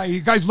before. And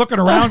the guy's looking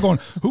around going,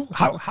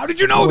 how did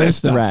you know this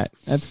stuff? The rat.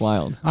 That's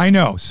wild. I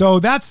know. So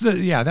that's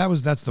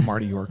the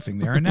Marty York thing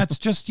there. And that's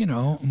just, you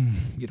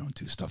don't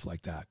do stuff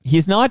like that.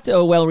 He's not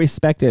well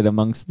respected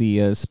amongst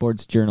the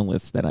sports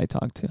journalists that I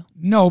talk to.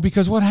 No,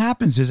 because what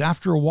happens is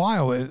after a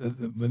while,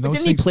 when those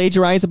didn't he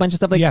plagiarize a bunch of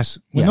stuff? Yes.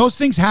 When those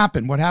things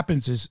happen, what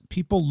happens is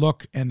people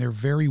look and they're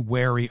very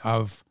wary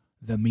of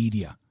the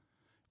media.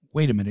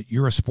 Wait a minute,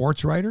 you're a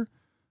sports writer?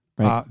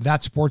 Right.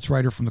 That sports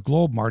writer from the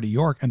Globe, Marty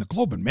York, and the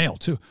Globe and Mail,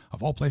 too,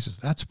 of all places.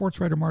 That sports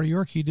writer, Marty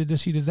York, he did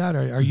this, he did that.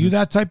 Are you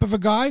that type of a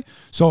guy?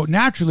 So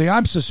naturally,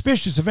 I'm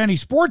suspicious of any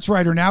sports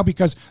writer now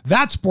because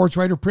that sports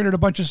writer printed a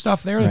bunch of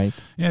stuff there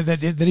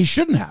that he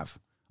shouldn't have.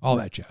 All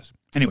that jazz.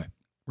 Anyway.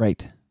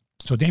 Right.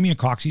 So Damian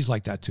Cox, he's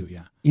like that, too,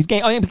 yeah. He's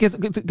gay. Oh, yeah, because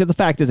the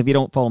fact is, if you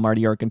don't follow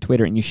Marty York on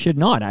Twitter, and you should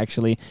not,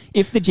 actually,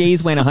 if the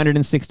Jays went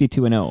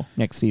 162-0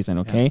 next season,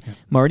 okay,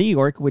 Marty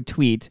York would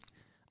tweet,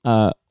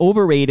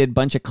 overrated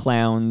bunch of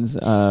clowns,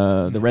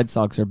 the Red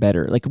Sox are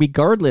better, like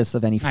regardless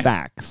of any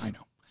facts. I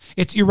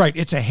know. You're right.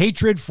 It's a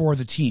hatred for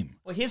the team.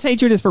 Well, his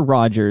hatred is for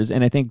Rogers,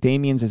 and I think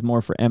Damian's is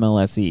more for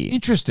MLSE.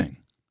 Interesting.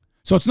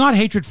 So it's not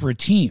hatred for a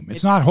team.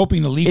 It's not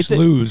hoping the Leafs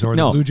lose or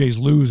the Blue Jays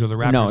lose or the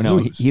Raptors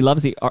lose. He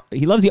loves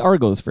the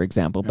Argos, for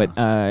example, but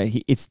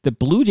it's the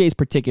Blue Jays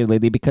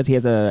particularly because he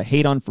has a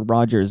hate on for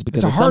Rogers.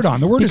 Because it's a hard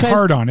on. The word is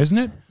hard on, isn't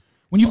it?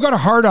 When you've got a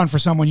hard on for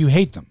someone, you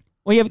hate them.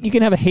 Well, you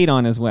can have a hate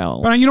on as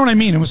well. But you know what I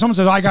mean? And when someone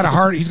says,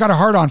 he's got a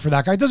hard on for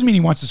that guy, it doesn't mean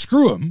he wants to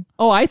screw him.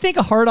 Oh, I think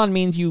a hard on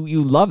means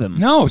you love him.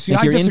 No, see,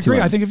 I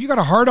disagree. I think if you got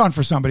a hard on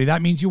for somebody,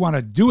 that means you want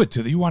to do it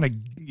to them. You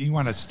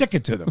want to stick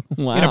it to them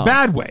in a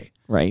bad way.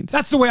 Right.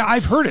 That's the way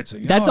I've heard it. So,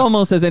 that's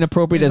almost as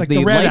inappropriate as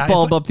the light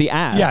bulb up the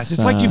ass. Yes,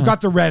 it's like you've got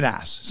the red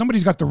ass.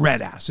 Somebody's got the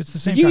red ass. It's the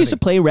same. Did you used to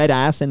play red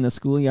ass in the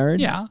schoolyard?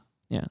 Yeah.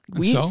 Yeah.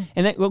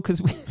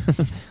 Because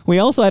we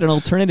also had an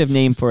alternative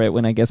name for it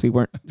when I guess we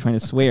weren't trying to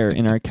swear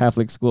in our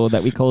Catholic school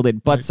that we called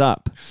it butts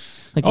up.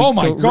 Like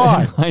my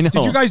God. I know.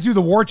 Did you guys do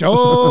the war?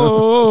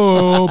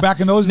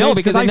 Back in those days? No,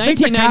 because in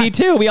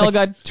 1992 we all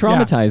got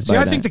traumatized by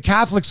that. I think the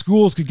Catholic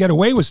schools could get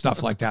away with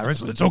stuff like that. Right?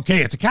 So it's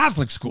okay. It's a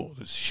Catholic school.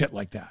 There's shit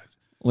like that.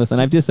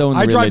 Listen, I've disowned the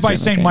religion. I drive by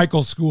St. Okay.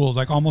 Michael's School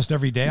like almost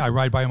every day. I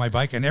ride by on my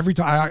bike, and every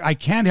time I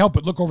can't help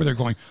but look over there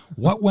going,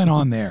 what went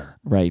on there?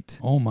 Right.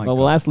 Oh, my God. Well,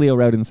 we'll ask Leo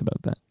Roudens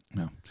about that.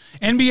 No.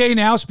 NBA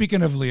now,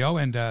 speaking of Leo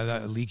and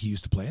the league he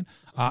used to play in.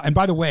 And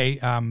by the way,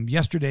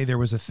 yesterday there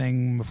was a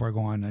thing, before I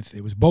go on,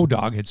 it was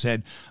Bodog had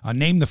said,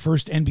 name the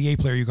first NBA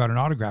player you got an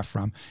autograph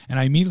from. And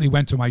I immediately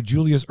went to my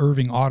Julius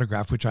Erving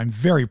autograph, which I'm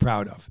very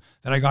proud of,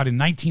 that I got in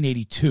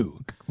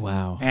 1982.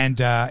 Wow. And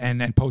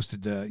then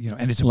posted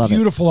and it's a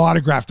beautiful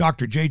autograph,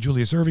 Dr. J.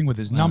 Julius Erving with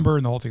his number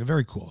and the whole thing.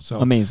 Very cool. So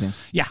amazing.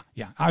 Yeah.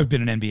 I've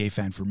been an NBA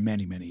fan for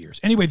many, many years.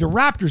 Anyway, the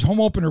Raptors home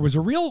opener was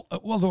a real,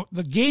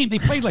 the game, they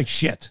played like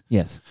shit.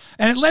 Yes.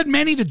 And it led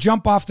many to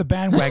jump off the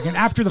bandwagon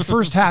after the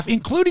first half,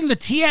 including the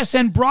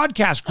TSN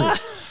broadcast crew.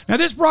 Now,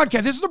 this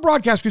is the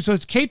broadcast crew, so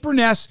it's Kate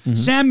Burness,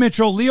 Sam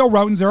Mitchell, Leo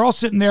Roudens. They're all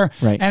sitting there.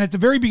 Right. And at the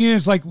very beginning,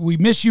 it's like, we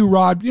miss you,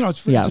 Rod.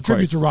 It's a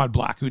tribute to course. Rod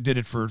Black, who did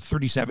it for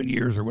 37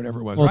 years or whatever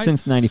it was, well, right?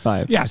 Since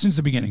 95. Yeah, since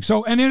the beginning.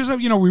 So, and there's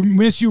we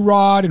miss you,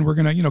 Rod, and we're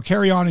going to,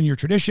 carry on in your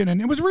tradition.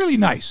 And it was really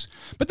nice.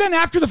 But then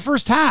after the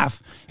first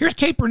half, here's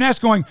Kate Burness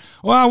going,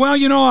 well,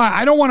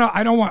 I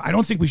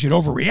don't think we should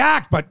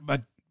overreact,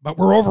 but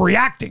we're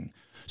overreacting.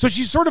 So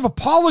she's sort of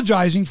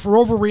apologizing for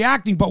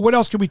overreacting, but what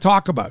else can we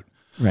talk about?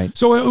 Right.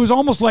 So it was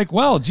almost like,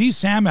 well, geez,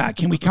 Sam,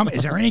 can we come?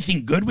 Is there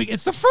anything good?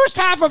 It's the first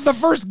half of the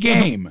first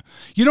game.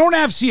 You don't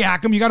have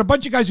Siakam. You got a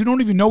bunch of guys who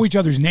don't even know each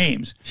other's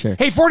names. Sure.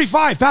 Hey,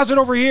 45, pass it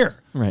over here.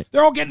 Right.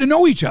 They're all getting to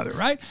know each other,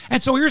 right?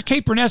 And so here's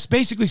Kate Burness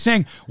basically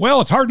saying,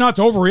 well, it's hard not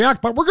to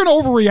overreact, but we're going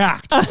to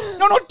overreact.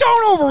 No,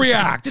 don't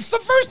overreact. It's the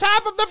first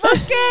half of the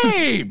first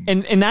game.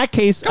 And in that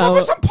case, Come up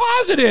with some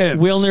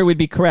positives. Wilner would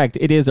be correct.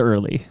 It is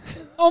early.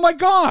 Oh, my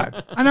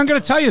God. And I'm going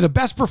to tell you, the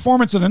best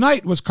performance of the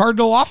night was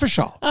Cardinal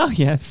Offishall. Oh,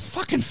 yes.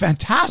 Fucking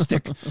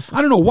fantastic.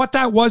 I don't know what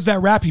that was,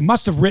 that rap. He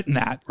must have written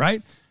that,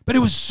 right? But it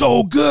was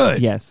so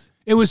good. Yes.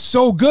 It was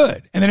so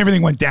good. And then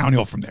everything went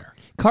downhill from there.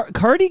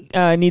 Cardi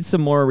needs some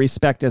more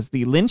respect as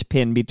the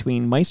linchpin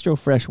between Maestro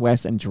Fresh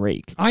West and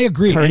Drake. I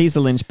agree. Cardi's the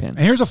linchpin. And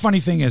here's a funny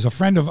thing is a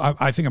friend of,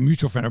 I think a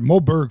mutual friend of Mo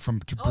Berg from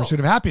Pursuit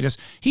of Happiness,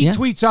 he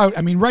tweets out,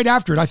 I mean, right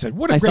after it, I said,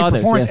 what a great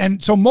performance. Yes.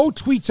 And so Mo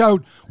tweets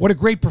out what a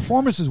great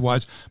performance it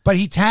was, but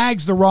he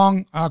tags the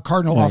wrong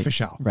Cardinal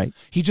Offishall. Right.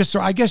 He just,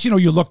 I guess,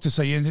 you look to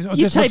say,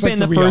 you type in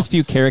the first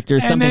few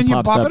characters, and then you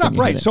pops pop up it up.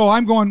 Right. It. So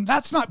I'm going,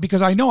 that's not,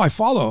 because I know I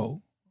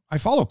follow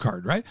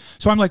Card, right?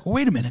 So I'm like,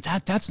 wait a minute,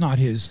 that's not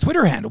his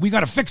Twitter handle. We got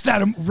to fix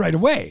that right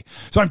away.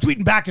 So I'm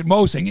tweeting back at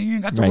Mo saying, you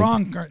got the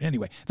wrong card.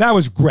 Anyway, that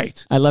was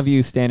great. I love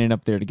you standing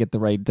up there to get the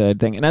right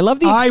thing. And I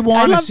love I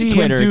want to see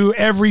him do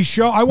every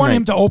show. I want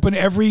him to open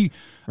every...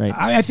 Right.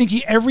 I think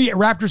every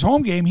Raptors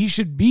home game, he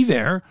should be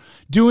there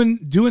doing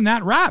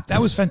that rap.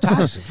 That was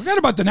fantastic. Forget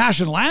about the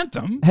national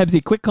anthem.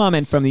 Hebsy, quick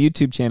comment from the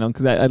YouTube channel,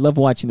 because I love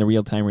watching the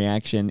real-time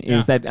reaction,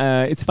 is that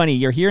it's funny.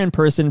 You're here in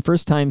person,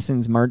 first time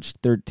since March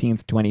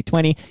 13th,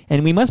 2020,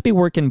 and we must be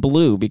working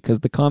blue,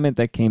 because the comment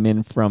that came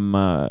in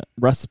from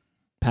Russ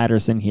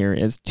Patterson here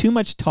is too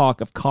much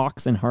talk of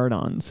cocks and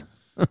hard-ons.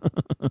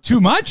 Too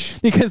much?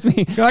 Because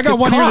I got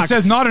one here that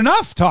says not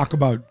enough talk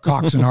about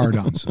cocks and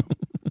hard-ons.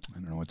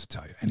 What to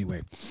tell you.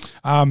 Anyway,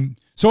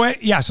 so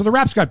the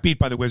Raps got beat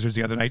by the Wizards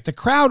the other night. The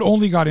crowd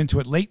only got into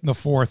it late in the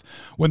fourth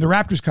when the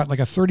Raptors cut like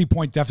a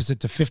 30-point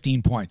deficit to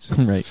 15 points.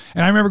 Right.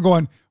 And I remember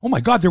going, oh my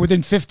God, they're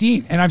within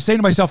 15. And I'm saying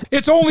to myself,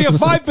 it's only a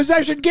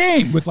 5-possession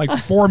game with like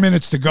 4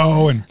 minutes to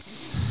go. And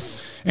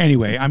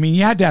anyway, I mean,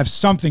 you had to have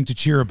something to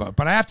cheer about.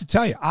 But I have to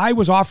tell you, I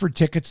was offered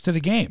tickets to the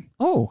game.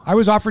 Oh. I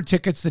was offered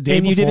tickets the day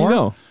before. And you didn't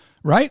go.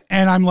 Right?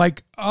 And I'm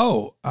like,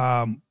 how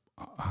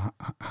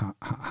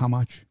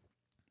much?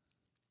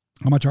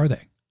 How much are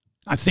they?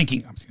 I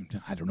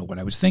don't know what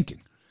I was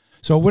thinking.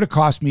 So it would have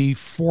cost me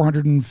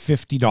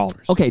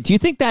 $450. Okay, do you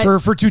think that...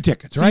 For 2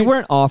 tickets, right? You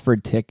weren't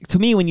offered tickets. To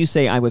me, when you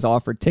say I was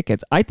offered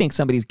tickets, I think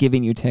somebody's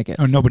giving you tickets.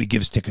 Oh, nobody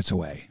gives tickets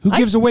away. Who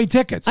gives away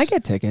tickets? I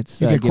get tickets.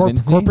 You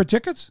get corporate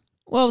tickets?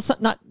 Well,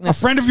 not... A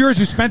friend of yours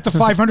who spent the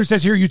 $500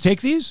 says, here, you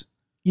take these?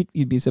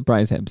 You'd be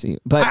surprised, Hebsy.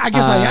 But I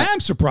guess I am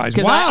surprised.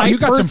 Wow, you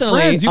got some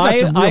friends. You got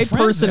some real friends. I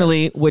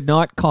personally would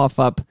not cough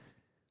up...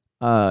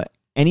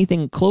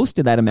 anything close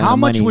to that amount How of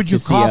money. How much would you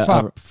cough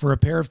up for a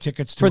pair of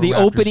tickets to the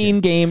opening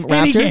game?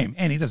 Any game.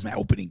 It doesn't matter.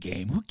 Opening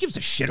game. Who gives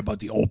a shit about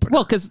the opener?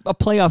 Well, because a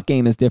playoff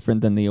game is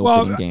different than the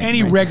opening game.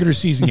 Any regular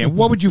season game.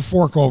 What would you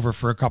fork over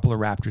for a couple of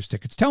Raptors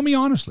tickets? Tell me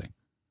honestly.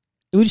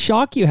 It would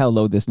shock you how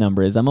low this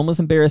number is. I'm almost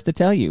embarrassed to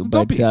tell you.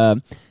 But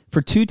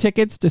for 2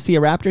 tickets to see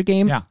a Raptor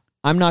game,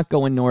 I'm not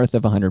going north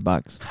of $100.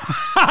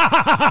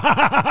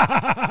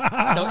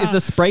 So is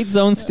the Sprite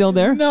Zone still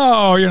there?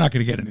 No, you're not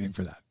going to get anything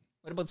for that.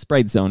 What about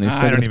Sprite Zone? Is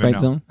I don't the Sprite even know.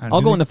 Zone?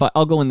 I'll go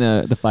in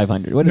the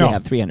 500. What do they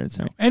have? 300.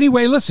 Sorry.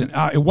 Anyway, listen,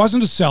 it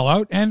wasn't a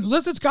sellout, and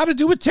listen, it's got to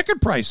do with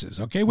ticket prices,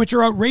 okay, which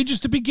are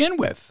outrageous to begin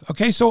with.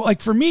 Okay, so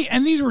like for me,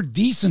 and these were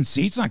decent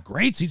seats, not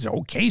great seats, they're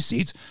okay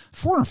seats.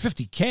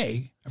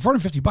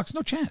 $450,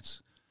 no chance.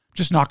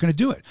 Just not going to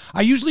do it.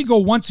 I usually go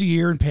once a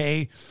year and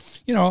pay,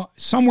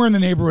 somewhere in the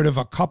neighborhood of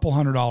a couple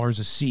 $100 a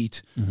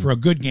seat for a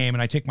good game,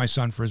 and I take my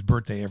son for his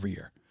birthday every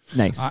year.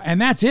 Nice. And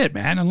that's it,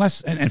 man. And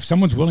if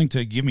someone's willing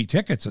to give me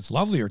tickets, that's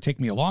lovely, or take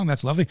me along,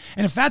 that's lovely.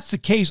 And if that's the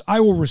case, I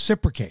will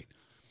reciprocate.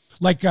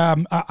 Like I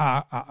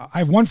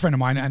have one friend of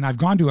mine, and I've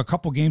gone to a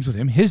couple games with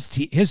him. His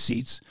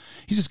seats.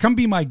 He says, "Come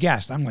be my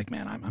guest." I'm like,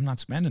 "Man, I'm not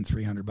spending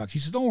 $300." He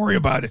says, "Don't worry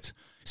about it."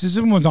 He says,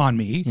 "This one's on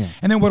me." Yeah.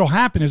 And then what'll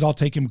happen is I'll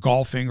take him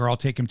golfing, or I'll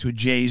take him to a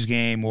Jays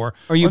game, or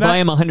you buy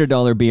him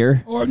 $100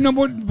 beer. Or no,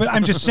 but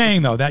I'm just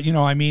saying though that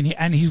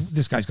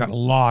this guy's got a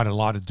lot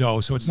of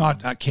dough, so it's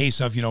not a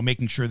case of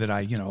making sure that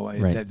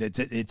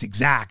that it's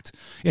exact.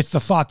 It's the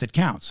thought that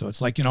counts. So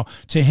it's like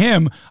to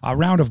him, a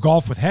round of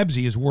golf with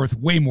Hebsy is worth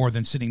way more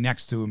than sitting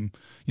next to him,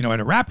 at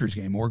a Raptors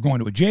game or going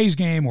to a Jays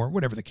game or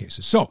whatever the case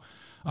is. So.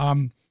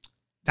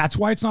 That's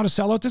why it's not a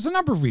sellout. There's a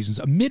number of reasons.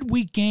 A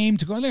midweek game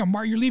to go,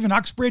 you're leaving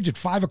Uxbridge at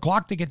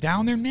 5:00 to get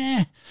down there?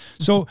 Nah.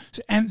 So,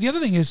 and the other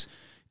thing is,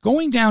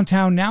 going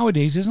downtown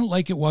nowadays isn't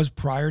like it was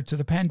prior to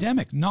the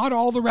pandemic. Not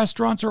all the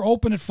restaurants are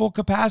open at full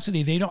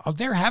capacity.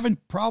 They're having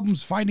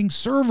problems finding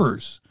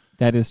servers.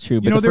 That is true.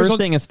 But the first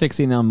thing is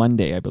fixing on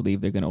Monday. I believe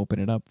they're going to open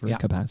it up for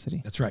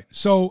capacity. That's right.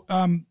 So,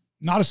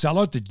 not a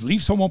sellout. The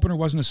Leafs home opener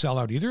wasn't a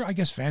sellout either. I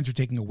guess fans are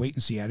taking a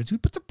wait-and-see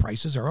attitude, but the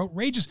prices are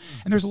outrageous.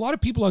 And there's a lot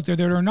of people out there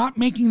that are not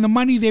making the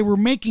money they were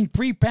making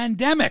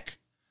pre-pandemic.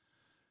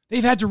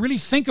 They've had to really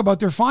think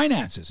about their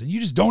finances, and you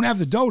just don't have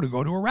the dough to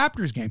go to a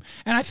Raptors game.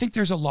 And I think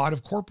there's a lot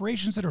of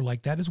corporations that are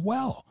like that as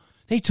well.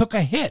 They took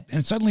a hit,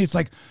 and suddenly it's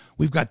like,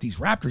 we've got these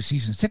Raptors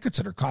season tickets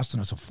that are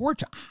costing us a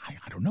fortune.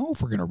 I don't know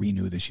if we're going to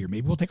renew this year.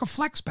 Maybe we'll take a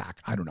flex back.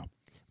 I don't know.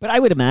 But I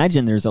would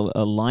imagine there's a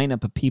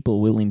lineup of people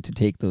willing to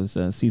take those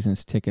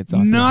season's tickets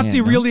off. Not your the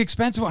hand, really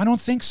expensive. I don't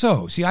think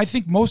so. See, I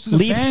think most of the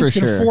Leafs fans for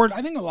can sure. afford.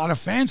 I think a lot of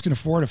fans can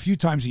afford a few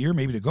times a year,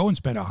 maybe to go and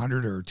spend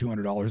 $100 or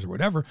 $200 or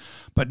whatever,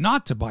 but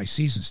not to buy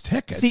season's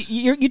tickets. See,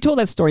 you told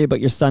that story about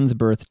your son's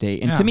birthday,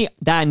 and to me,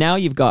 that now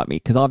you've got me,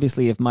 because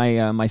obviously, if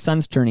my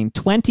son's turning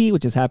 20,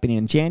 which is happening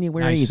in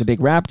January, Nice. he's a big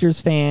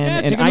Raptors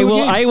fan, take and him to a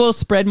game. I will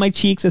spread my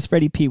cheeks, as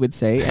Freddie P would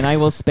say, and I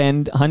will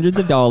spend hundreds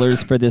of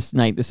dollars for this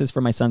night. This is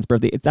for my son's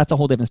birthday. That's a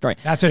whole different story.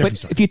 That's a different but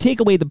story. If you take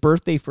away the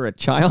birthday for a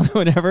child or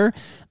whatever,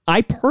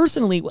 I'd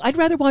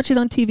rather watch it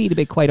on TV, to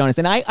be quite honest.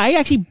 And I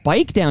actually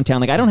bike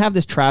downtown. Like, I don't have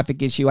this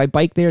traffic issue. I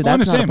bike there.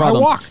 That's not a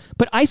problem. I walk.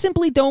 But I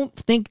simply don't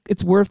think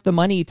it's worth the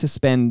money to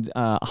spend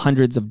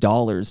hundreds of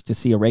dollars to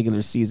see a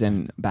regular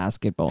season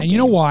basketball And game. you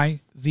know why?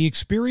 The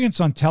experience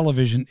on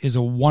television is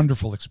a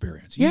wonderful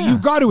experience. Yeah.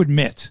 You've got to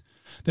admit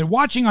that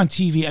watching on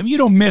TV, I mean, you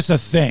don't miss a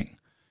thing.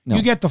 No.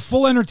 You get the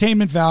full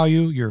entertainment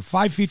value. You're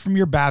 5 feet from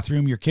your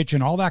bathroom, your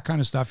kitchen, all that kind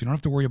of stuff. You don't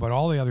have to worry about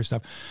all the other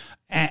stuff.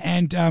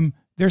 And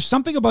there's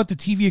something about the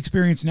TV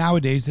experience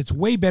nowadays that's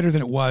way better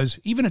than it was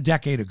even a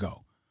decade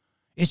ago.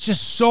 It's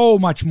just so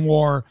much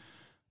more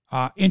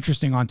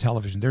interesting on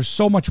television. There's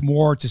so much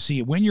more to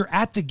see. When you're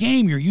at the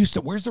game, you're used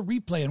to where's the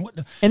replay and what.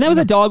 And that was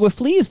a dog with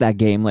fleas, that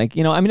game. Like,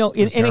 you know, I mean, no,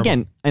 and terrible.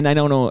 again, and I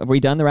don't know, have we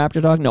done the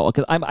Raptor dog? No,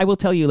 because I will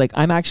tell you, like,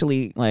 I'm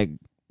actually, like,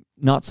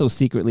 not so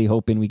secretly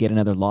hoping we get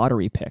another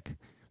lottery pick.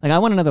 Like, I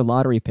want another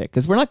lottery pick,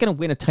 because we're not going to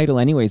win a title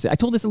anyways. I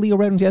told this to Leo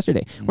Redmond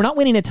yesterday. We're not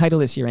winning a title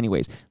this year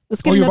anyways.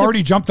 Let's get Oh, you've another-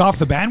 already jumped off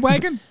the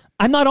bandwagon?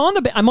 I'm on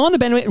the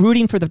bench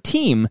rooting for the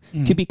team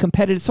to be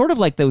competitive, sort of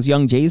like those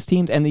young Jays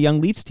teams and the young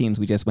Leafs teams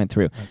we just went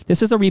through. Right.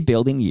 This is a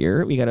rebuilding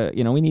year. We gotta,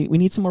 we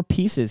need some more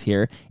pieces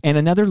here, and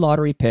another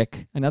lottery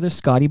pick, another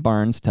Scotty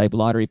Barnes type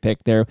lottery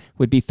pick there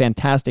would be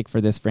fantastic for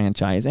this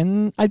franchise,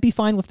 and I'd be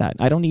fine with that.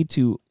 I don't need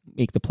to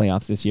make the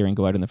playoffs this year and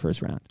go out in the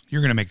first round.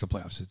 You're going to make the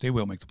playoffs. They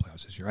will make the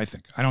playoffs this year, I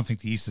think. I don't think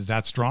the East is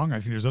that strong. I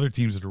think there's other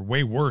teams that are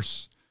way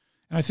worse,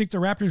 and I think the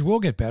Raptors will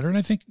get better, and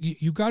I think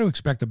you've got to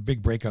expect a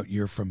big breakout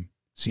year from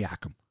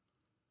Siakam.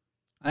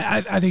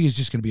 I think he's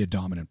just going to be a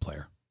dominant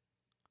player.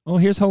 Well,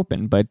 here's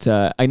hoping, but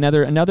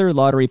another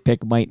lottery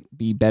pick might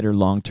be better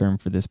long-term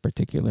for this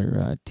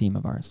particular team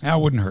of ours. That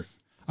wouldn't hurt.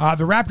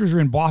 The Raptors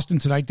are in Boston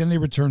tonight. Then they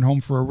return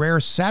home for a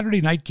rare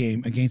Saturday night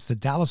game against the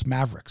Dallas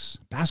Mavericks.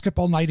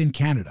 Basketball night in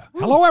Canada.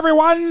 Hello,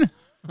 everyone.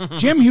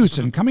 Jim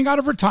Houston coming out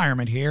of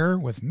retirement here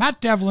with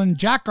Matt Devlin,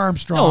 Jack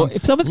Armstrong,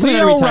 if someone's coming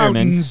out Leo of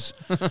retirement.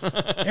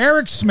 Routens,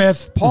 Eric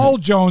Smith, Paul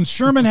Jones,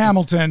 Sherman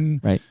Hamilton.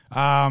 Right.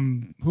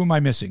 Who am I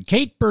missing?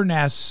 Kate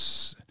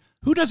Burness.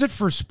 Who does it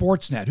for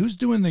Sportsnet? Who's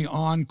doing the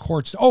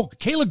on-court? Oh,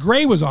 Kayla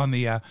Gray was on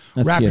the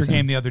Raptor TSN.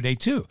 game the other day,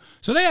 too.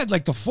 So they had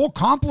like the full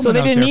complement. So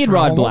they out didn't there need for the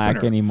Rod home Black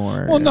opener.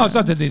 anymore. Well, no, it's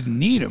not that they didn't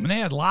need him. They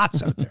had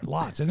lots out there,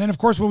 lots. And then, of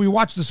course, when we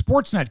watched the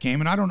Sportsnet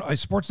game, and I don't know,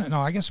 Sportsnet, no,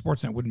 I guess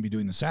Sportsnet wouldn't be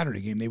doing the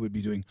Saturday game. They would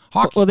be doing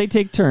hockey. Well, they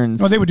take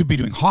turns. No, they would be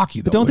doing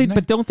hockey, though,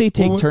 But don't they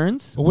take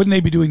turns? But wouldn't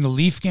they be doing the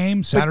Leaf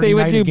game Saturday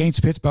would night do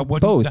against Pittsburgh?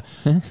 both.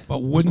 But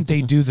wouldn't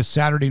they do the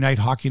Saturday night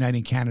Hockey Night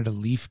in Canada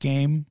Leaf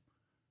game,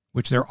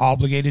 which they're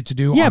obligated to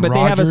do Yeah, on but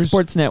Rogers? they have a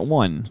Sportsnet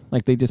 1.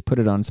 Like, they just put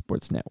it on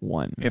Sportsnet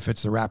 1. If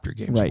it's the Raptor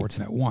game, Right.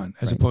 Sportsnet 1,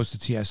 as Right. opposed to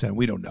TSN.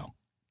 We don't know.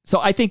 So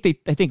I think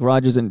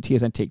Rogers and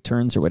TSN take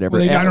turns or whatever.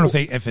 Well, I don't know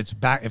if it's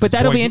back. But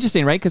that'll be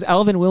interesting, right? Because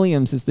Alvin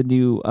Williams is the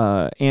new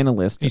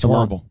analyst. He's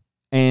horrible.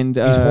 And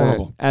He's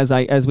horrible.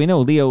 As we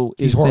know, Leo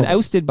He's is been horrible.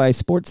 ousted by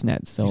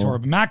Sportsnet. So He's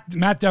horrible.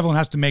 Matt Devlin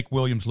has to make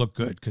Williams look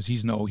good because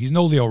he's no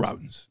Leo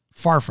Routens.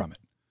 Far from it.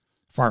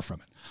 Far from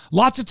it.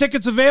 Lots of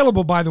tickets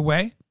available, by the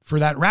way, for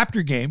that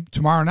Raptor game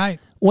tomorrow night.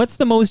 what's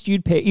the most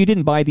you'd pay? You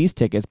didn't buy these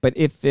tickets, but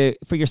if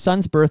for your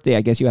son's birthday,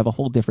 I guess you have a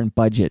whole different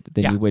budget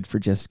than you would for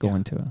just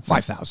going to a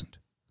 $5,000.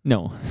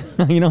 No,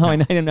 you know how I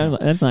didn't know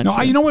that's not. No,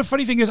 true. you know what?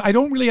 Funny thing is, I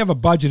don't really have a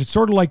budget. It's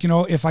sort of like,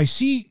 if I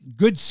see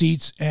good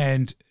seats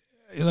and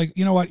like,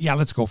 you know what? Yeah,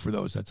 let's go for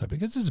those. That's because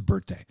this is a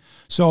birthday.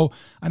 So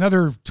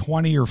another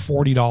 $20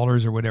 or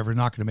 $40 or whatever,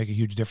 not going to make a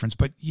huge difference.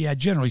 But yeah,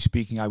 generally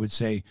speaking, I would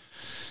say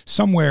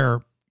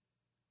somewhere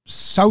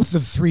south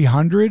of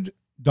 $300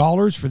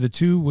 for the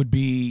two would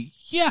be,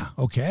 yeah,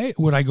 okay.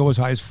 Would I go as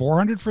high as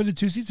 $400 for the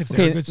two seats if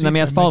they're Okay, good seats? let me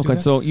ask follow-up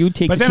question. So you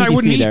take but the then TDC I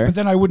wouldn't there. eat. But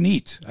then I wouldn't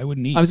eat. I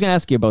wouldn't eat. I was going to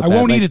ask you about I that.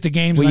 won't like, eat at the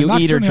games. Will and you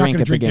I'm eat or certainly not drink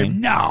gonna at the drink there.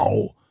 game?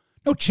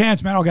 No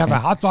chance, man. I'll have a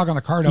hot dog on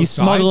the cart You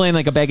outside. smuggle in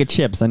like a bag of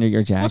chips under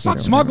your jacket. Well, it's or not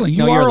whatever. smuggling.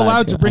 No, You you're are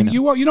allowed to I bring.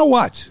 know. You know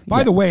what? By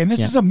Yeah. the way, and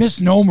this Yeah. is a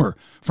misnomer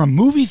from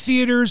movie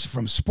theaters,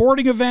 from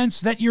sporting events,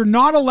 that you're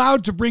not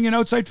allowed to bring in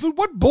outside food.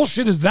 What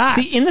bullshit is that?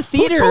 See, in the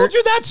theater- who told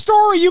you that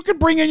story? You can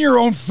bring in your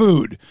own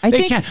food. I They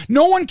think- can't.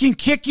 No one can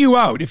kick you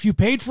out if you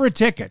paid for a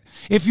ticket.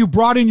 If you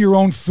brought in your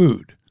own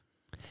food.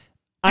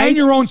 And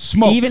your own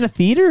smoke. Even a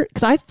theater?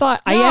 Because I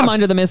thought I No. am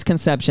under the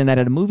misconception that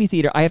at a movie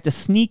theater I have to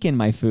sneak in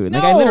my food.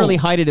 Like I No. literally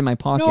hide it in my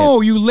pocket. No,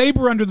 you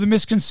labor under the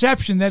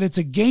misconception that it's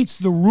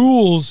against the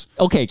rules.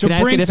 Okay, to can I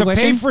ask a bring to different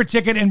pay question? for a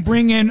ticket and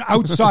bring in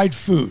outside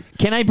food.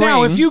 Can I now?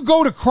 bring- If you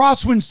go to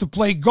Crosswinds to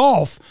play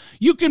golf,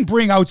 you can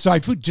bring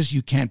outside food. Just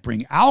you can't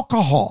bring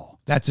alcohol.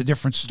 that's a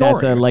different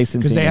story. That's a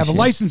licensing because they have a issue.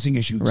 licensing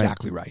issue.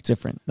 Exactly right.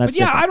 Different. That's But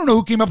yeah, different. I don't know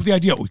who came up with the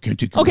idea. We can't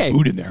take your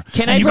food in there.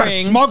 Can and I you got to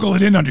bring- smuggle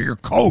it in under your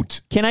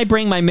coat. Can I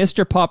bring my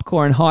Mr.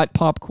 Popcorn hot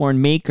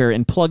popcorn maker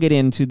and plug it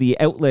into the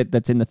outlet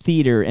that's in the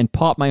theater and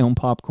pop my own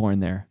popcorn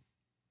there?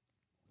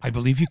 I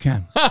believe you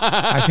can.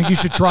 I think you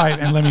should try it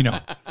and let me know.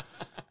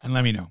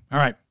 All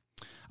right.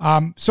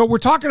 So we're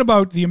talking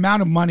about the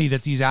amount of money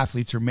that these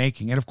athletes are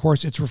making. And, of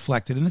course, it's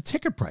reflected in the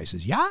ticket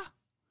prices. Yeah?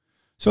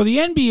 So the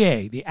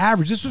NBA, the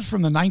average, this was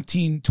from the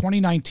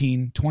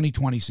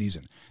 2019-2020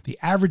 season. The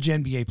average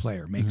NBA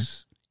player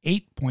makes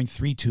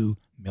 $8.32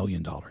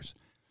 million.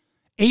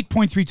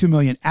 $8.32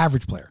 million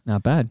average player.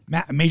 Not bad.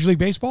 Major League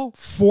Baseball,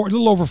 a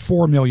little over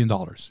 $4 million.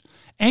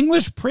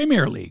 English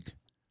Premier League,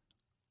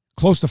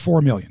 close to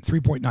 $4 million,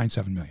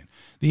 $3.97 million.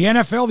 The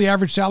NFL, the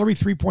average salary,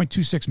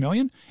 $3.26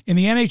 million. In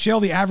the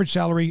NHL, the average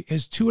salary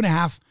is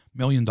 $2.5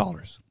 million.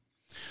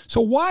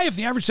 So why, if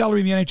the average salary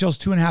in the NHL is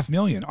 $2.5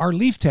 million, are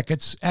Leaf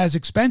tickets as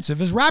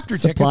expensive as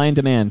Raptor tickets? Supply and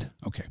demand.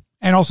 Okay.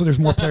 And also there's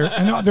more players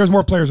and there's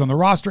more players on the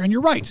roster, and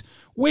you're right.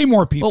 Way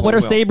more people. Well, what are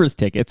will. Sabres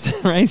tickets,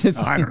 right? It's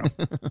I don't know.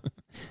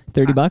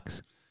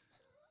 $30.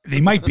 They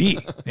might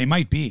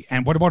be.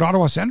 And what about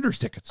Ottawa Senators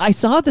tickets? I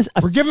saw this.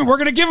 We're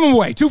going to give them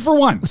away 2 for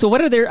 1. So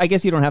what are there? I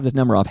guess you don't have this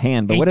number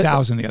offhand, but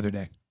 8,000 the other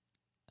day.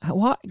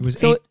 What? It was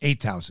so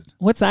 8,000.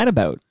 What's that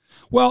about?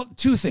 Well,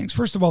 2 things.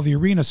 First of all, the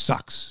arena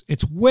sucks.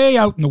 It's way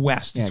out in the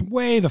west. It's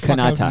way the fuck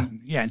out.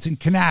 It's in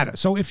Canada.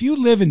 So if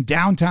you live in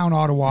downtown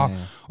Ottawa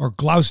or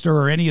Gloucester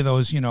or any of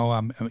those,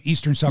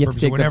 eastern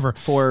suburbs or whatever,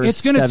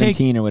 it's going to take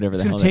or whatever.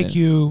 It's going to take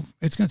you.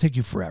 It's going to take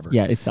you forever.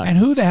 Yeah, it sucks. And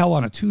who the hell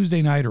on a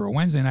Tuesday night or a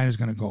Wednesday night is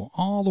going to go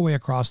all the way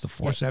across the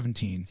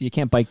 417? So you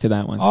can't bike to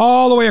that one.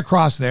 All the way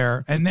across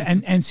there,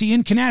 and see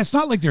in Canada, it's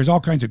not like there's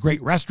all kinds of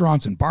great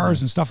restaurants and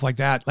bars and stuff like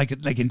that, like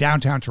in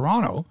downtown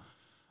Toronto.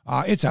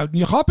 It's out in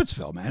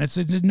Hoppinsville, man. It's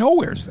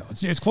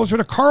Nowheresville. It's closer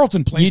to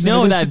Carleton Place than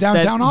it is to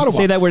downtown Ottawa.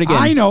 Say that word again.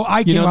 I know.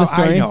 I know the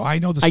story. I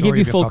know the story. I give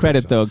you full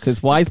credit though,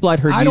 because Weisblatt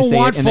heard you say it. I don't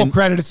want full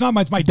credit. It's not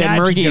my dad. Ben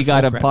Murgy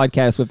got a credit.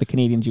 podcast with the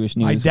Canadian Jewish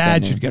News. My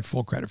dad should get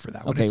full credit for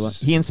that. Okay, well,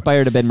 he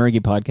inspired a Ben Murgy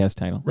podcast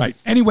title. Right.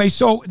 Anyway,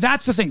 so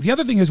that's the thing. The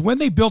other thing is when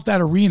they built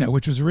that arena,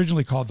 which was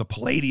originally called the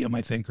Palladium,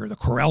 I think, or the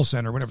Corel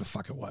Center, whatever the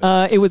fuck it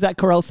was. It was at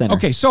Corel Center.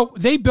 Okay, so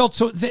they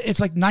built, it's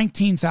like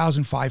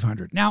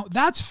 19,500. Now,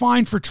 that's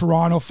fine for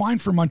Toronto, fine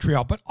for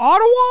Montreal, but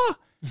Ottawa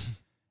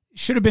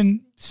should have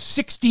been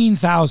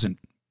 16,000,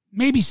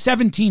 maybe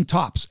 17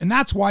 tops. And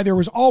that's why there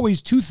was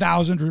always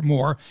 2,000 or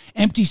more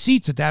empty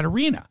seats at that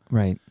arena.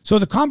 Right. So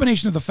the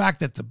combination of the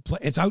fact that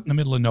it's out in the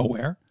middle of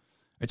nowhere,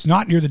 it's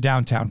not near the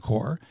downtown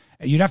core,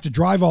 you'd have to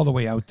drive all the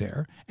way out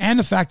there, and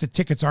the fact that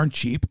tickets aren't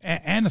cheap,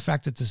 and the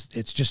fact that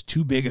it's just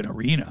too big an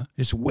arena.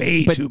 It's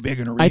way too big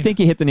an arena. I think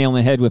you hit the nail on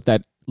the head with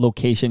that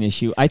location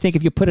issue. I think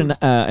if you put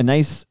a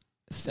nice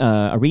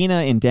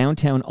arena in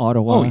downtown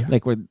Ottawa,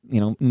 like we're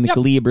in the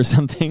Glebe or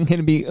something,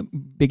 it'd be a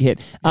big hit.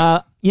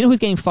 You know who's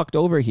getting fucked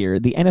over here?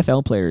 The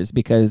NFL players,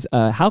 because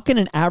how can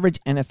an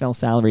average NFL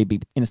salary be,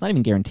 and it's not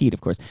even guaranteed,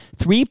 of course,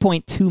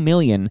 $3.2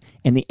 million,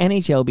 and the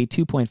NHL be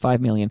 $2.5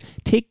 million?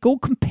 Go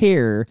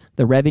compare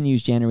the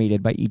revenues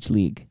generated by each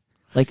league.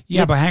 But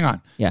hang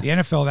on. Yeah. The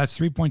NFL, that's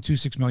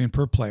 $3.26 million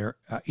per player.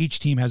 Each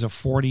team has a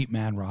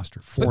 40-man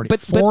roster. 40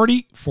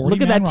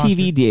 Look at that roster.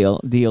 TV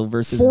deal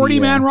versus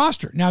 40-man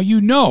roster. Now,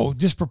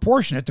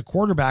 disproportionate, the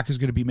quarterback is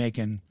going to be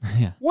making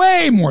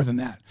way more than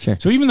that. Sure.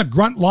 So even the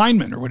grunt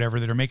linemen or whatever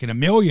that are making $1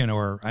 million,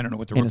 or I don't know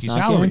what the rookie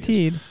salary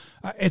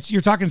is.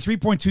 You're talking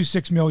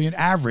 $3.26 million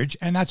average,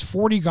 and that's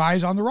 40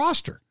 guys on the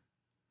roster,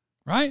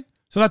 right?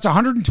 So that's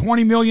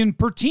 $120 million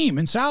per team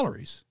in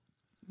salaries.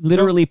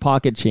 Literally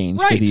pocket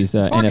change for these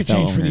NFL pocket change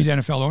owners. for these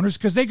NFL owners,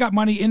 because they got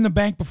money in the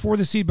bank before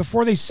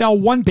they sell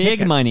one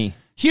ticket. Big money.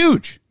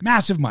 Huge,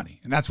 massive money.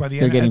 And that's why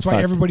fucked.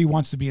 everybody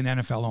wants to be an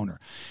NFL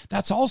owner.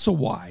 That's also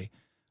why,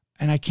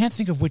 and I can't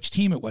think of which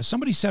team it was.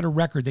 Somebody set a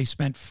record. They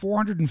spent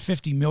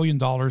 $450 million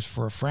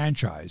for a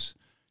franchise.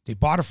 They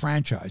bought a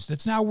franchise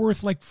that's now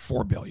worth like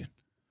 $4 billion.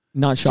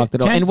 Not shocked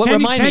at all. And what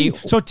remind me...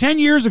 So 10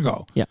 years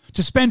ago,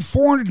 to spend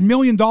 $400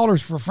 million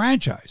for a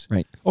franchise.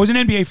 Right. It was an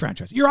NBA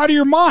franchise. You're out of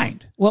your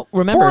mind. Well,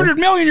 remember... $400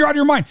 million, you're out of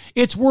your mind.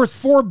 It's worth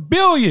 $4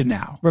 billion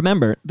now.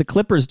 Remember, the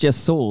Clippers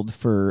just sold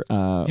for...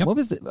 What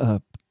was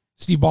the...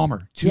 Steve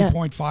Ballmer,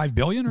 $2.5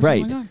 billion or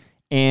something like that.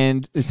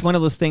 And it's one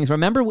of those things.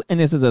 Remember, and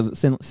this is a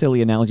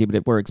silly analogy, but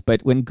it works.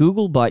 But when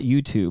Google bought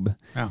YouTube...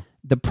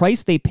 The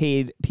price they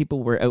paid,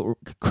 people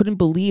couldn't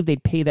believe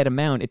they'd pay that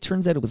amount. It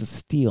turns out it was a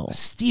steal. A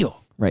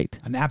steal. Right.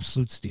 An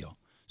absolute steal.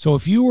 So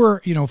if you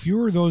were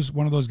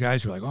one of those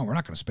guys who are like, oh, we're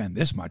not going to spend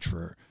this much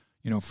for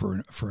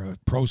a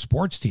pro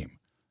sports team.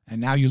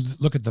 And now you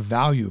look at the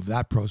value of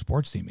that pro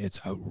sports team. It's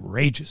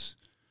outrageous.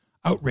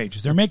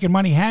 Outrageous. They're making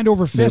money hand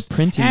over fist. They're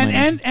printing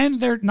money. And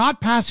they're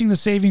not passing the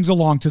savings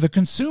along to the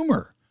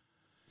consumer.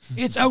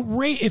 It's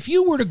outrageous. If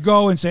you were to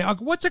go and say,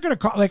 what's it going to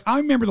cost? Like, I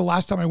remember the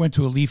last time I went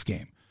to a Leaf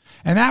game.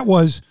 And that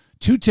was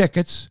 2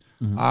 tickets.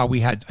 I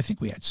think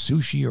we had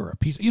sushi or a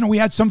pizza. We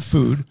had some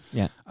food,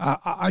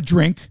 a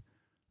drink,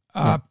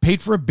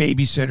 paid for a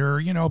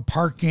babysitter,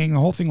 parking, the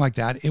whole thing like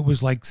that. It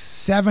was like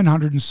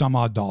 $700 and some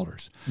odd.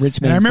 Rich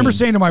And I remember game.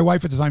 saying to my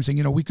wife at the time,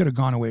 saying, we could have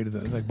gone away to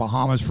the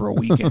Bahamas for a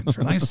weekend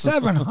for like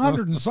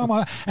 700 and some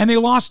odd, and they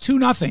lost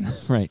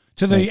 2-0 Right.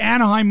 to the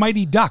Anaheim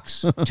Mighty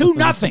Ducks.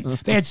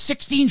 2-0. They had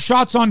 16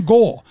 shots on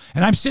goal,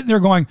 and I'm sitting there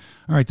going,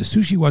 all right, the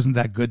sushi wasn't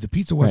that good, the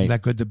pizza wasn't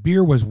that good, the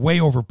beer was way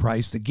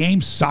overpriced, the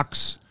game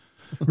sucks.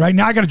 Right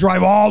now, I got to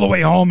drive all the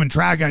way home and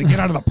try to get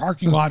out of the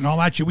parking lot and all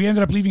that shit. We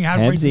ended up leaving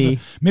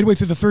midway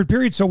through the third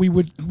period, so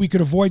we could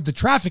avoid the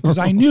traffic, because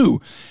I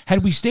knew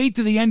had we stayed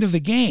to the end of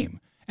the game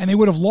and they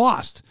would have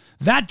lost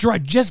that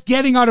drive, just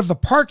getting out of the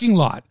parking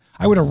lot,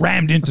 I would have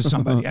rammed into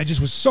somebody. I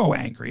just was so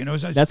angry.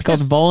 That's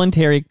called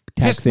voluntary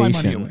taxation. Pissed my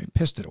money away.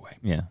 Pissed it away.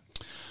 Yeah.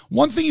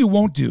 One thing you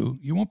won't do,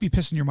 you won't be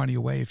pissing your money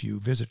away if you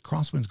visit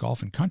Crosswinds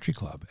Golf and Country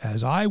Club,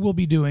 as I will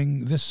be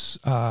doing this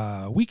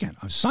weekend,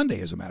 on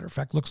Sunday, as a matter of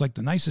fact. Looks like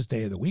the nicest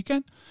day of the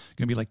weekend.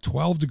 Going to be like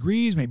 12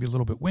 degrees, maybe a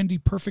little bit windy,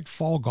 perfect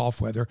fall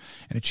golf weather,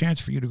 and a chance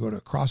for you to go to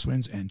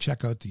Crosswinds and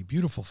check out the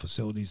beautiful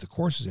facilities. The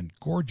course is in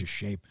gorgeous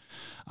shape,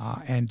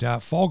 and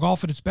fall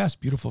golf at its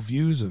best. Beautiful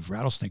views of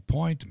Rattlesnake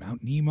Point,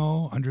 Mount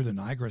Nemo, under the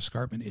Niagara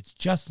Escarpment. It's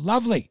just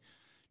lovely.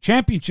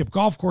 Championship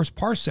Golf Course,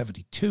 par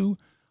 72.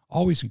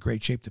 Always in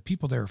great shape. The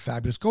people there are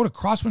fabulous. Go to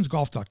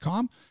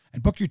crosswindsgolf.com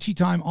and book your tee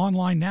time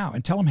online now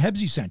and tell them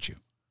Hebsy sent you.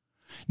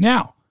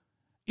 Now,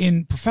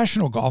 in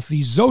professional golf,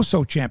 the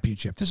Zoso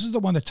Championship. This is the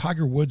one that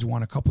Tiger Woods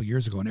won a couple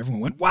years ago, and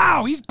everyone went,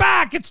 wow, he's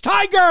back. It's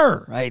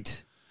Tiger.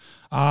 Right.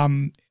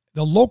 The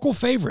local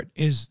favorite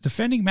is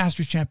defending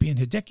Masters champion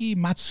Hideki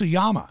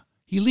Matsuyama.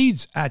 He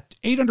leads at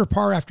 8 under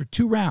par after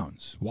 2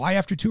 rounds. Why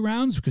after 2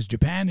 rounds? Because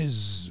Japan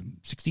is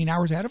 16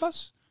 hours ahead of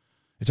us.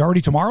 It's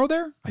already tomorrow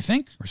there, I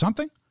think, or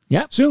something.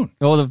 Yeah. Soon.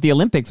 Well, the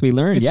Olympics we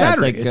learned. It's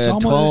Saturday. It's like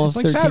 12, it's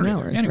 13 Saturday.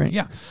 hours. Anyway,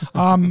 right.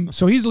 yeah.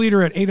 So he's the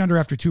leader at 8 under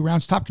after 2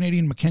 rounds. Top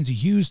Canadian Mackenzie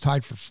Hughes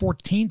tied for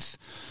 14th.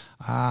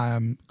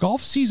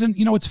 Golf season,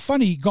 it's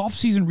funny. Golf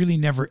season really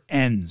never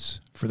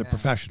ends for the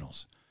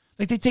professionals.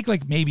 Like they take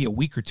like maybe a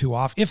week or 2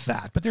 off, if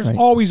that. But there's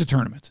always a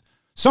tournament.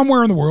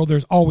 Somewhere in the world,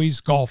 there's always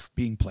golf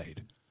being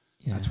played.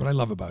 Yeah. That's what I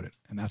love about it.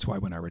 And that's why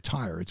when I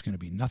retire, it's going to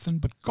be nothing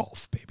but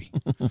golf, baby.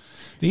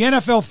 The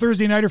NFL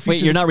Thursday Nighter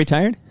features... Wait, you're not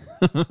retired?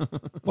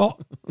 Well,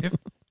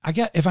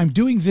 if I'm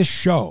doing this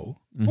show,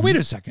 well, wait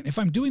a second. If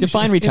I'm doing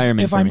define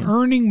retirement, if I'm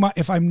earning,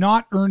 if I'm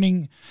not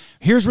earning,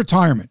 here's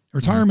retirement.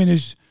 Retirement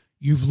is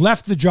you've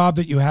left the job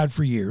that you had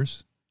for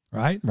years,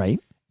 right? Right.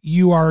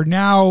 You are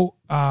now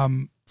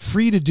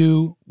free to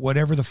do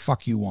whatever the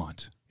fuck you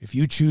want. If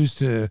you choose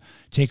to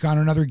take on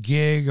another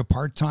gig, a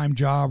part-time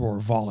job, or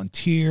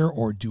volunteer,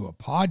 or do a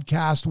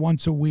podcast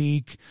once a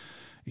week,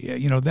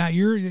 that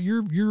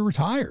you're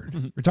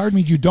retired. Retired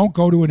means you don't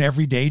go to an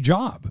everyday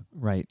job.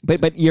 Right.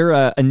 But you're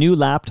a new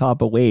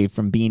laptop away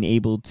from being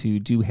able to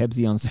do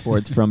Hebsy on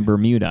Sports from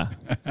Bermuda.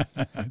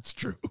 That's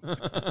true.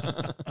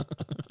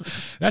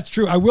 That's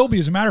true. I will be.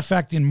 As a matter of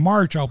fact, in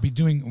March, I'll be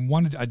doing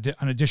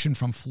an edition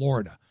from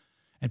Florida,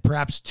 and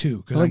perhaps 2,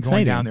 because I'm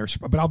going down there.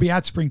 But I'll be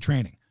at spring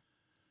training.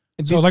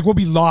 So we'll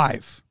be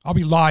live. I'll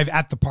be live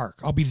at the park.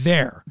 I'll be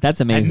there.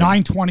 That's amazing. At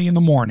 9:20 in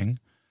the morning.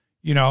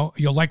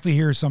 You'll likely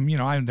hear some,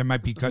 there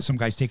might be some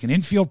guys taking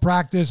infield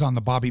practice on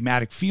the Bobby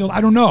Maddock field. I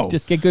don't know.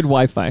 Just get good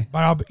Wi-Fi.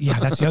 But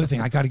that's the other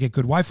thing. I got to get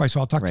good Wi-Fi. So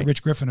I'll talk to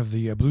Rich Griffin of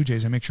the Blue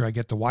Jays and make sure I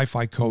get the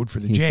Wi-Fi code for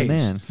the Jays. The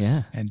man.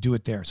 Yeah. And do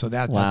it there. So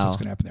that's what's going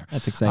to happen there.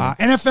 That's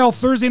exciting. NFL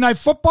Thursday Night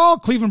Football.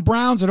 Cleveland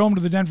Browns at home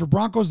to the Denver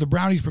Broncos. The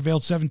Brownies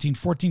prevailed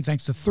 17-14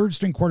 thanks to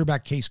third-string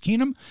quarterback Case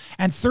Keenum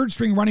and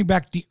third-string running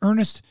back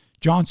D'Ernest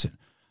Johnson.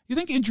 You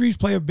think injuries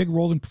play a big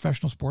role in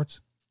professional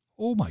sports?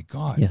 Oh, my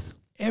God. Yes.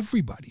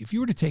 Everybody. If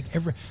you were to take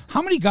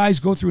how many guys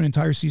go through an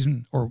entire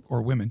season or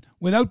women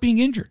without being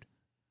injured?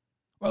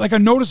 Or like a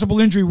noticeable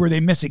injury where they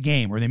miss a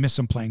game or they miss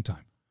some playing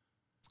time?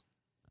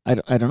 I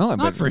don't know.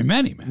 Not very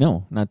many, man.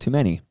 No, not too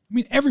many. I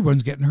mean,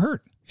 everyone's getting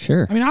hurt.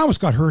 Sure. I mean, I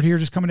almost got hurt here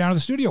just coming down to the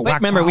studio.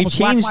 Remember, we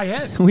changed. My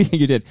head.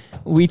 You did.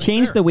 We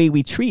changed the way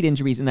we treat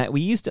injuries in that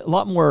we used to, a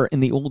lot more in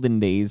the olden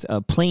days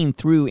playing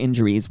through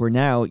injuries, where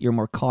now you're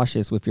more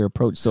cautious with your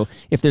approach. So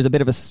if there's a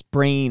bit of a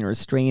sprain or a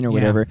strain or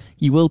whatever,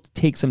 you will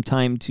take some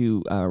time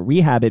to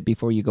rehab it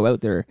before you go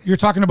out there. You're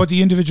talking about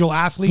the individual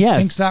athlete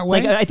thinks that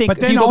way? Like, I think but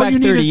if then you go back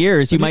 30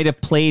 years, you but might have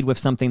played with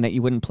something that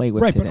you wouldn't play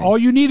with today. But all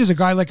you need is a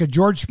guy like a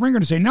George Springer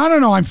to say,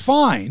 no, I'm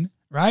fine.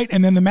 Right?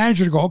 And then the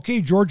manager to go,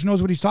 okay, George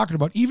knows what he's talking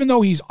about, even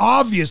though he's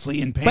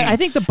obviously in pain. But I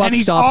think the buck and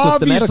he's stops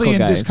with the medical obviously in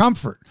guys.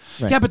 discomfort.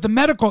 Right. Yeah, but the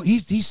medical,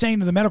 he's saying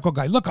to the medical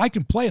guy, look, I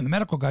can play. And the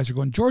medical guys are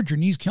going, George, your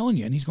knee's killing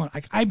you. And he's going,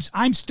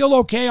 I'm still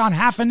okay on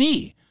half a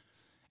knee.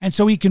 And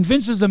so he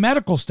convinces the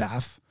medical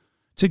staff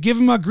to give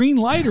him a green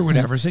light or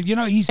whatever. Said,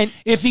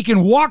 if he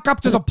can walk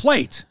up to the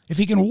plate, if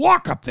he can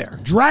walk up there,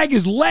 drag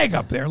his leg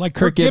up there like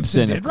Kirk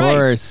Gibson did, of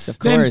course.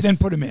 Then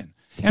put him in.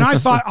 And I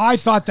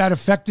thought that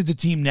affected the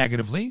team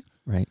negatively.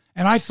 Right.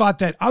 And I thought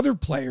that other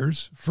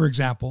players, for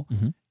example,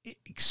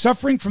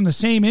 suffering from the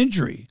same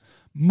injury,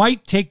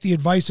 might take the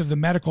advice of the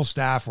medical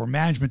staff or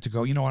management to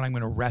go, you know what, I'm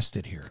going to rest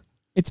it here.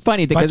 It's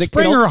funny But because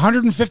Springer,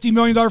 $150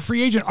 million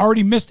free agent,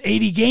 already missed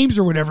 80 games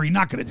or whatever. He's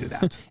not going to do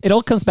that. it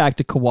all comes back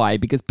to Kawhi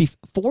because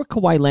before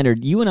Kawhi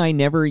Leonard, you and I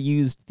never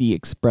used the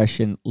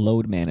expression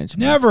load management.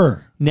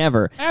 Never.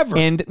 Ever.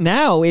 And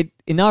now it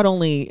not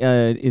only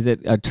is it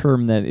a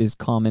term that is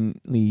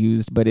commonly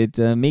used, but it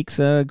makes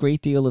a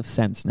great deal of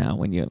sense now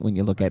when you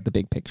look at the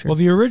big picture. Well,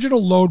 the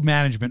original load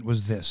management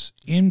was this.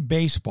 In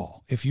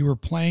baseball, if you were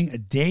playing a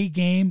day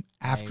game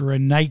after a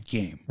night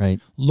game, right.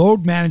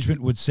 load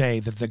management would say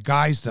that the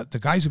guys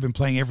who've been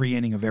playing every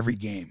inning of every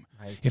game,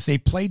 right. if they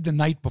played the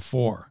night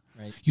before,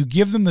 right. you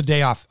give them the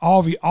day off,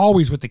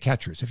 always with the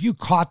catchers. If you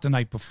caught the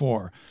night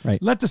before,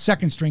 right. let the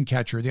second string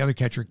catcher, the other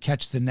catcher,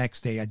 catch the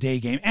next day, a day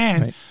game,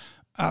 and right.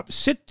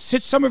 Sit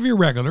some of your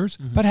regulars,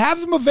 but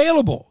have them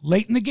available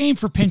late in the game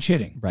for pinch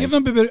hitting. Right. Give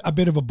them a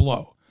bit of a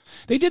blow.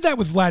 They did that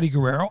with Vladdy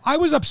Guerrero. I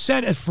was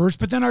upset at first,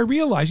 but then I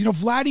realized,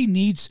 Vladdy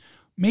needs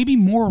maybe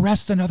more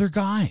rest than other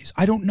guys.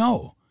 I don't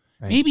know.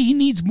 Right. Maybe he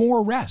needs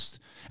more rest.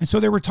 And so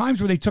there were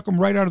times where they took him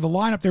right out of the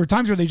lineup. There were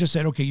times where they just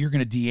said, okay, you're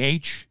going to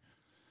DH.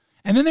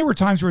 And then there were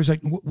times where it's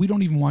like, we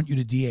don't even want you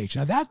to DH.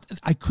 Now that,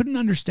 I couldn't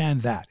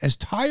understand that. As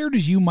tired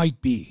as you might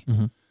be,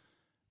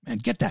 man,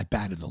 get that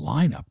bat in the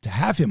lineup to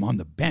have him on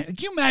the bench. Can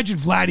you imagine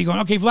Vladdy going,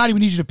 okay, Vladdy, we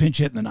need you to pinch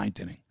hit in the ninth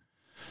inning.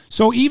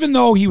 So even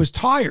though he was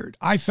tired,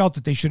 I felt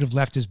that they should have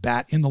left his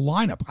bat in the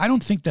lineup. I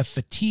don't think that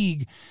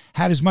fatigue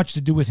had as much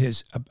to do with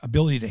his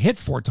ability to hit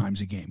 4 times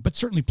a game, but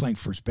certainly playing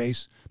first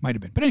base might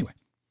have been. But anyway,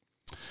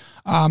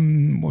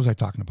 what was I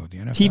talking about? The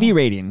NFL? TV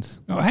ratings.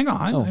 Oh, hang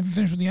on. I haven't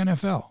finished with the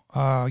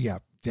NFL. Yeah,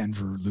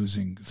 Denver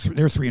losing.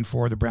 They're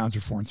 3-4. The Browns are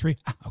 4-3.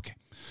 Okay.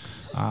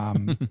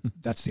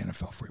 That's the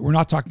NFL for you. We're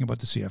not talking about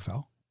the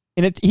CFL.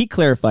 And he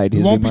clarified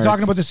his We won't remarks. be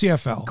talking about the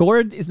CFL.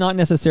 Gord is not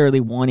necessarily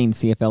wanting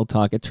CFL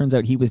talk. It turns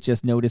out he was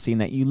just noticing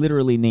that you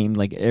literally named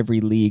like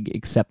every league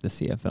except the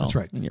CFL. That's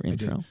right. In your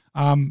intro.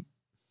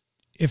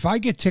 If I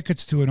get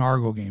tickets to an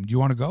Argo game, do you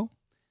want to go?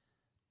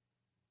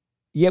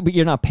 Yeah, but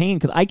you're not paying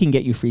because I can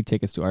get you free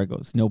tickets to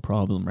Argos. No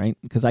problem, right?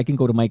 Because I can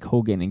go to Mike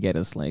Hogan and get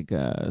us like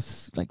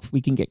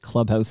we can get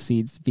clubhouse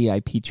seats,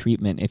 VIP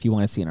treatment if you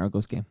want to see an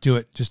Argos game. Do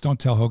it. Just don't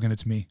tell Hogan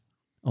it's me.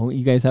 Oh,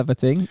 you guys have a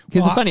thing?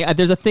 Because it's funny.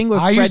 There's a thing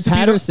with Fred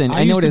Patterson.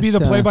 I used to be the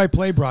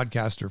play-by-play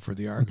broadcaster for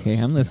the Argos. Okay,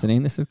 I'm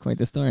listening. This is quite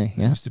the story.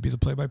 Yeah. I used to be the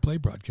play-by-play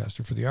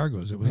broadcaster for the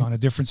Argos. It was on a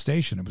different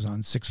station. It was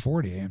on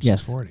 640, AM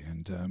Yes. 640.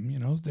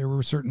 And, there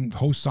were certain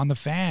hosts on The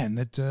Fan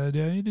that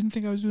didn't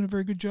think I was doing a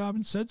very good job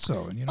and said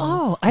so. And,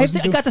 I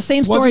got the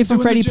same story from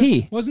Freddie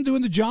P. Wasn't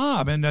doing the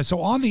job. And so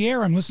on the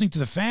air, I'm listening to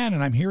The Fan,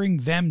 and I'm hearing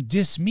them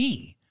diss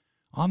me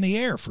on the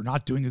air for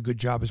not doing a good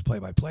job as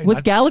play-by-play.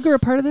 Was Gallagher a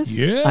part of this?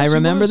 Yes, I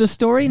remember the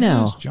story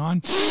now.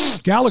 John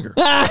Gallagher.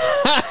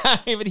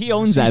 But he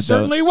owns that, though.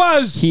 Certainly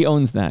was. He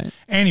owns that.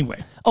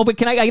 Anyway. Oh,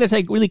 but I got to tell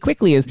you really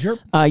quickly is, sure.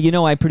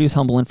 I produce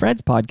Humble and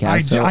Fred's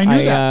podcast. I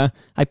knew that.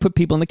 I put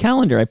people in the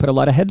calendar. I put a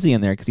lot of Hebsy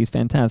in there because he's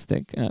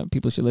fantastic.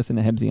 People should listen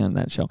to Hebsy on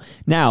that show.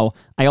 Now,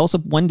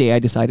 one day I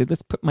decided,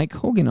 let's put Mike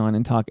Hogan on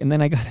and talk. And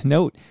then I got a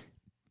note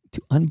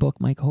to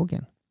unbook Mike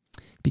Hogan.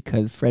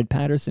 Because Fred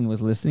Patterson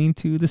was listening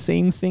to the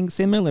same thing,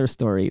 similar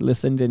story.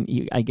 Listened,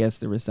 and I guess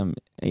there was some,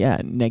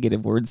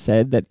 negative words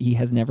said that he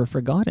has never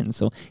forgotten.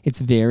 So it's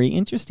very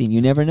interesting. You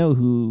never know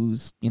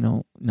who's,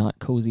 not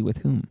cozy with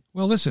whom.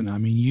 Well, listen,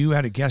 you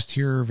had a guest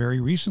here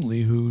very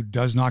recently who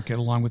does not get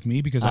along with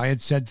me because I had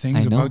said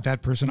things about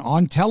that person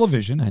on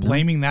television,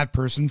 blaming that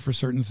person for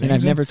certain things. And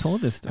I've never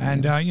told this story.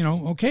 And,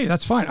 okay,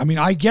 that's fine.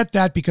 I get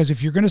that because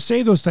if you're going to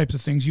say those types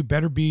of things, you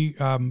better be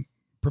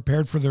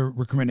prepared for the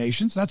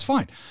recriminations. That's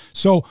fine.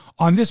 So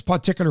on this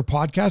particular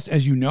podcast,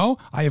 as you know,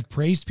 I have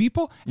praised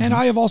people and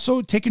I have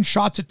also taken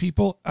shots at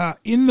people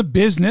in the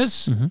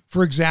business,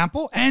 for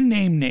example, and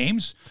named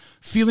names,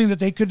 feeling that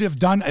they could have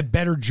done a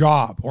better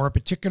job or a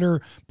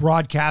particular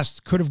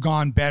broadcast could have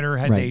gone better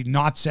had they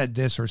not said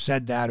this or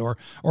said that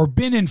or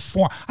been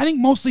informed. I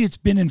think mostly it's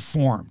been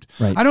informed.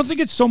 Right. I don't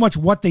think it's so much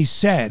what they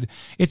said.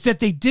 It's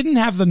that they didn't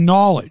have the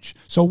knowledge.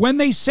 So when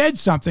they said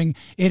something,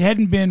 it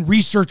hadn't been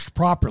researched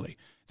properly.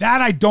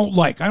 That I don't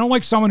like. I don't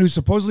like someone who's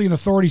supposedly an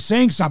authority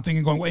saying something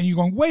and you're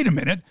going, wait a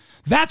minute,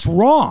 that's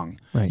wrong.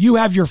 Right. You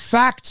have your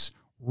facts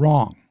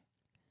wrong.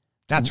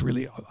 That's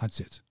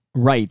it.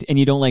 Right, and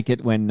you don't like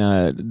it when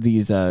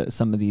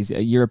some of these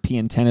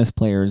European tennis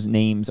players'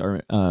 names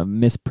are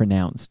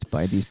mispronounced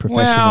by these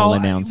professional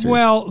announcers.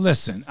 Well,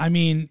 listen,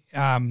 Gaël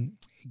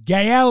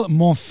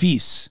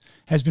Monfils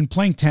has been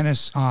playing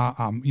tennis,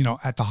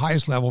 at the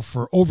highest level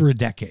for over a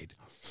decade.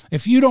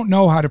 If you don't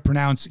know how to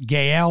pronounce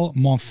Gaël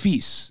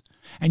Monfils,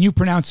 and you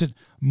pronounce it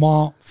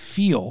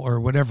Monfils or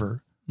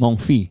whatever.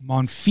 Monfils.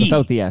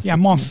 Without the S. Yeah,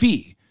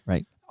 Monfils.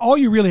 Right. All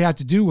you really had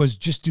to do was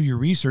just do your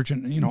research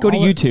and, go to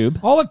YouTube.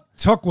 All it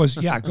took was,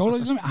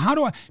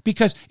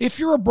 because if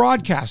you're a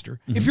broadcaster,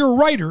 if you're a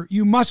writer,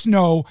 you must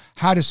know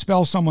how to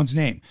spell someone's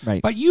name.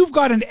 Right. But you've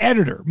got an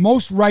editor.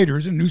 Most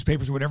writers in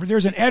newspapers or whatever,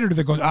 there's an editor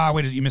that goes,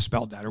 wait, you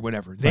misspelled that or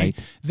whatever.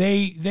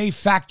 They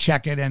fact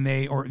check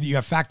it or you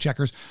have fact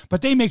checkers,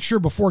 but they make sure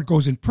before it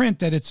goes in print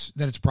that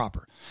it's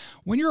proper.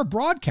 When you're a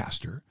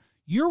broadcaster,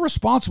 you're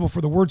responsible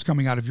for the words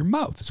coming out of your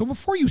mouth. So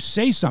before you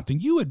say something,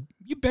 you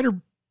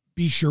better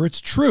be sure it's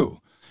true.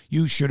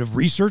 You should have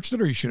researched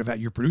it, or you should have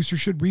had your producer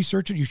should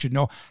research it. You should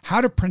know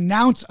how to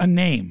pronounce a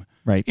name.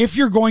 Right. If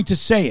you're going to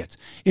say it.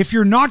 If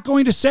you're not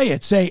going to say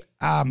it, say,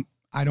 I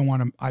don't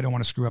want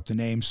to screw up the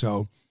name,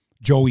 so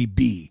Joey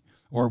B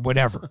or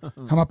whatever.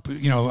 Come up,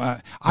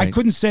 I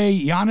couldn't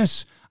say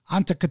Giannis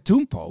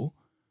Antetokounmpo,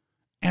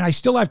 and I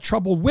still have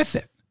trouble with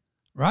it,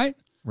 right?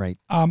 Right.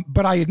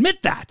 But I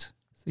admit that.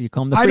 So you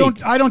call him the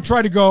freak. I don't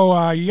try to go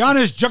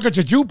Giannis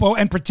Antetokounmpo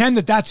and pretend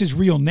that that's his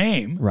real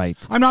name. Right.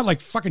 I'm not like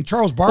fucking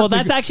Charles Barkley. Well,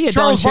 that's actually a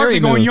Charles Don Cherry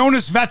Barkley move. going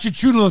Jonas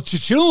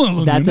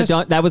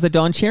Valanciunas. That was a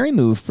Don Cherry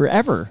move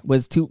forever,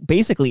 was to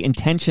basically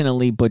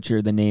intentionally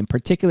butcher the name,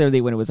 particularly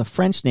when it was a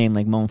French name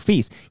like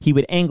Monfils. He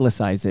would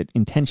anglicize it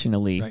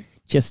intentionally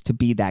just to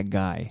be that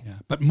guy. Yeah.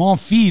 But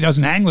Monfils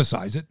doesn't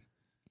anglicize it.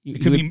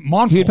 It could be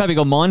Monfils. He would probably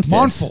go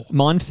Monfils.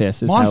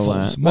 Monfils is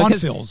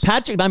Monfils.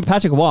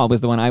 Patrick Waugh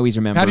was the one I always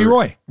remember. Patty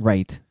Roy.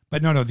 Right.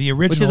 But no, the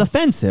original, which is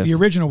offensive. The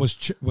original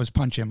was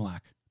Punch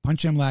Imlach.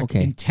 Punch Imlach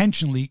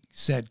intentionally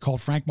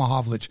called Frank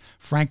Mahovlich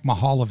Frank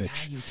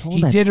Maholovich.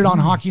 He did it on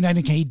Hockey Night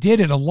in Canada. He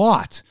did it a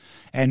lot.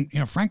 And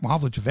Frank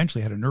Mahovlich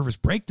eventually had a nervous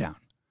breakdown,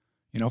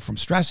 from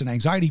stress and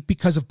anxiety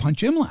because of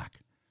Punch Imlach.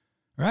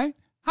 Right?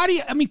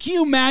 Can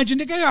you imagine?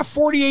 The guy got a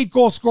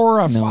 48-goal scorer,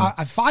 a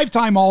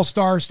 5-time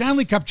All-Star,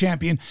 Stanley Cup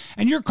champion,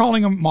 and you're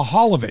calling him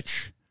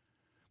Maholovich.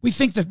 We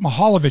think that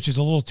Maholovich is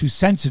a little too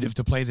sensitive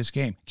to play this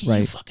game. Can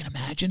you fucking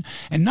imagine?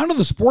 And none of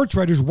the sports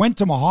writers went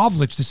to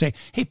Maholovich to say,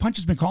 hey, Punch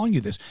has been calling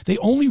you this. They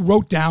only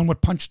wrote down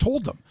what Punch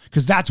told them,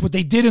 because that's what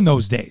they did in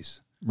those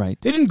days. Right.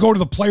 They didn't go to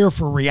the player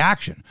for a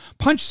reaction.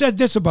 Punch said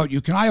this about you.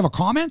 Can I have a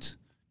comment?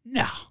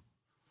 No.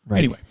 Right.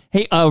 Anyway.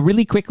 Hey,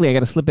 really quickly, I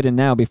got to slip it in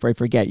now before I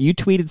forget. You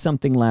tweeted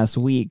something last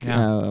week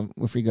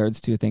with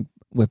regards to, I think,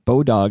 with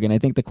Bodog, and I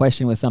think the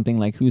question was something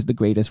like, who's the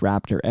greatest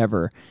Raptor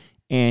ever?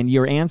 And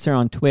your answer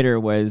on Twitter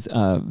was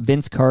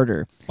Vince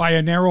Carter. By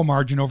a narrow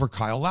margin over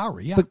Kyle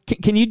Lowry, yeah. But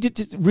can you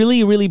just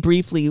really, really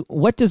briefly,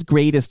 what does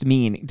greatest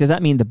mean? Does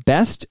that mean the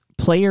best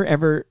player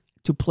ever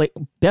to play,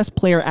 best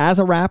player as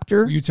a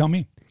Raptor? You tell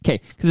me.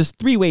 Okay, because there's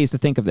 3 ways to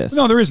think of this.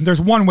 No, there isn't.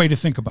 There's one way to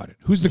think about it.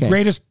 Who's the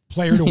greatest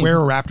player to wear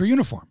a Raptor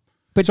uniform?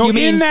 But so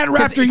in that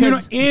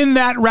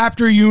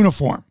Raptor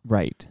uniform.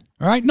 Right.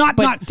 All right,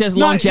 does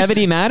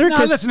longevity matter? No,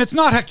 listen, it's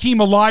not Hakeem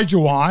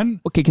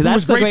Olajuwon. Okay, because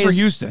that's was great for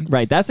Houston.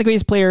 Right, that's the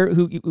greatest player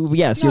who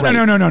yes, you're right.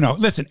 No.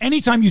 Listen,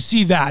 anytime you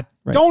see that,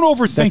 don't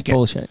overthink that's it.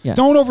 Bullshit. Yeah.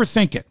 Don't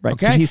overthink it. Right,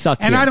 okay. He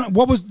sucked.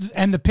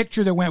 And the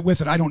picture that went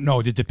with it, I don't know.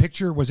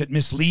 Was it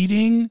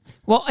misleading?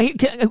 Well,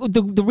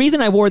 the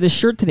reason I wore this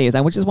shirt today is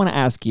I just want to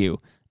ask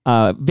you.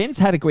 Vince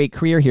had a great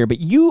career here, but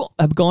you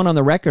have gone on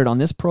the record on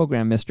this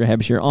program, Mr.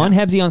 Hebsher, on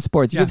Hebsy on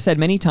Sports. You've said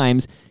many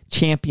times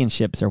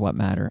championships are what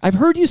matter. I've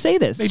heard you say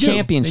this.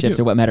 Championships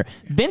are what matter.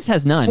 Vince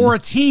has none. For a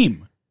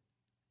team.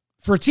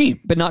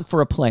 But not for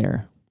a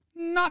player.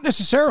 Not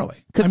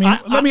necessarily.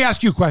 Let me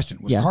ask you a question.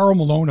 Was Karl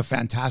Malone a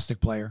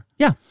fantastic player?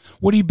 Yeah.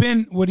 Would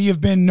he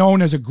have been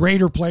known as a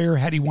greater player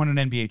had he won an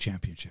NBA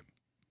championship?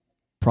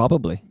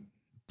 Probably.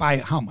 By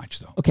how much,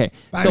 though? Okay.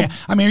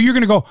 You're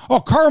going to go,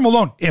 Karl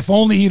Malone, if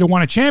only he'd have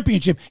won a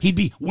championship, he'd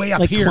be way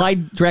up here.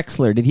 Clyde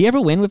Drexler. Did he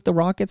ever win with the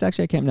Rockets?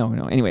 Actually, I can't. No.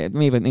 Anyway,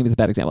 maybe it's a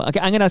bad example. Okay,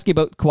 I'm going to ask you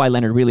about Kawhi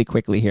Leonard really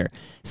quickly here.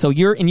 So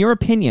in your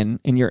opinion,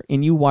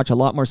 and you watch a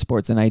lot more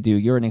sports than I do.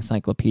 You're an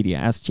encyclopedia.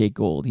 Ask Jake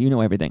Gold. You know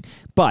everything.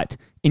 But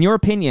in your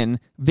opinion,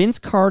 Vince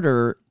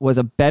Carter was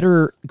a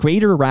greater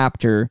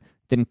Raptor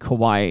than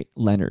Kawhi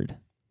Leonard.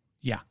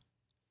 Yeah.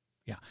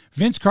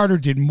 Vince Carter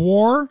did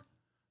more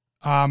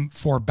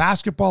for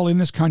basketball in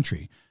this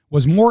country,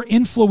 was more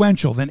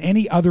influential than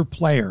any other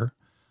player,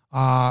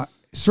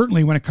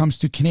 certainly when it comes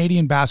to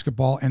Canadian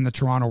basketball and the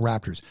Toronto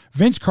Raptors.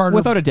 Vince Carter,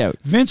 without a doubt.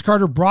 Vince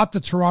Carter brought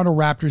the Toronto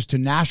Raptors to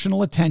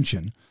national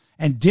attention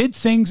and did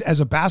things as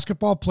a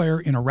basketball player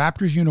in a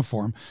Raptors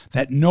uniform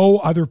that no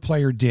other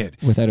player did.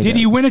 Did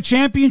he win a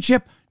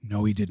championship?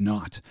 No, he did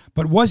not.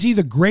 But was he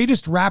the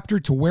greatest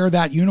Raptor to wear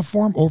that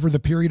uniform over the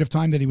period of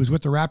time that he was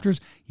with the Raptors?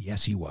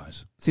 Yes, he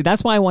was. See,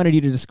 that's why I wanted you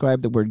to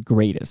describe the word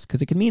greatest,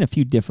 because it can mean a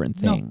few different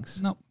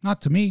things. No,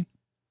 not to me.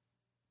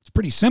 It's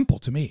pretty simple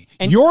to me.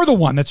 And you're the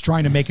one that's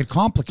trying to make it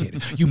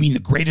complicated. You mean the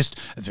greatest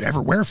to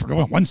ever wear for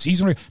one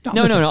season?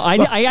 No.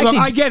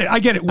 I get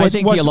it. Was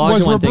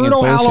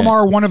Roberto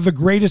Alomar one of the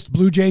greatest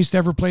Blue Jays to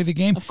ever play the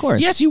game? Of course.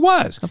 Yes, he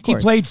was. Of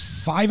course. He played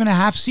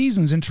 5.5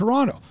 seasons in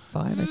Toronto.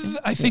 5, I think.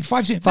 I think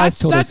 5 seasons. 5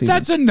 total seasons.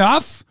 That's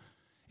enough.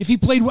 If he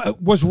played,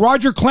 was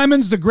Roger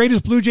Clemens the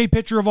greatest Blue Jay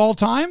pitcher of all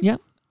time? Yeah.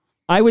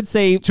 I would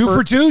say 2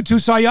 for 2, 2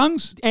 Cy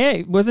Youngs.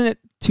 Hey, wasn't it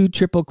 2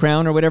 Triple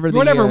Crown or whatever?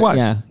 Whatever it was.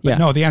 Yeah.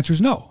 No, the answer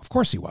is no. Of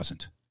course he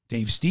wasn't.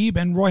 Dave Stieb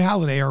and Roy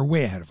Halladay are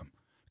way ahead of him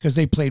because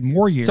they played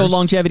more years. So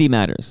longevity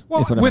matters.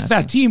 Well, with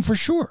that team for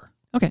sure.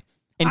 Okay.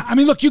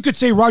 Look, you could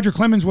say Roger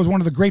Clemens was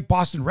one of the great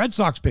Boston Red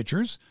Sox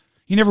pitchers.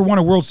 He never won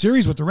a World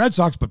Series with the Red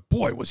Sox, but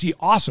boy, was he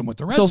awesome with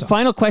the Red Sox. So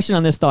final question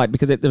on this thought,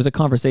 because there was a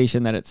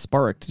conversation that it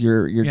sparked.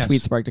 Your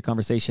tweet sparked a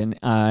conversation.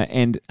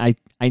 And I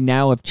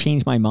now have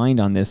changed my mind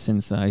on this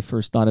since I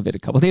first thought of it a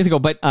couple of days ago.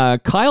 But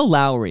Kyle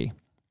Lowry,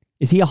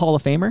 Is he a Hall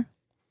of Famer?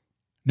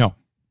 No.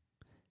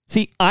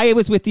 See, I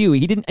was with you.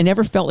 I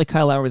never felt like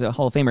Kyle Lowry was a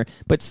Hall of Famer,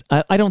 but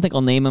I don't think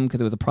I'll name him because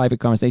it was a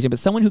private conversation, but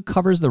someone who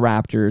covers the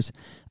Raptors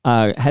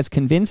has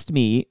convinced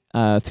me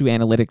through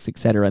analytics, et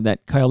cetera,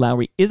 that Kyle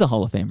Lowry is a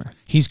Hall of Famer.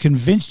 He's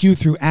convinced you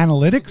through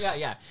analytics?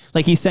 Yeah.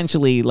 Like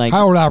essentially like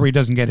Kyle Lowry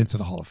doesn't get into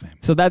the Hall of Fame.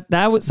 So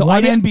that was so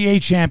one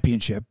NBA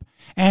championship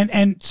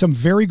and some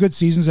very good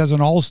seasons as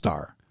an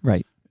all-star.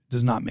 Right.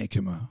 Does not make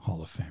him a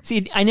Hall of Famer.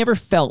 See, I never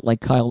felt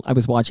like I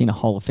was watching a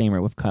Hall of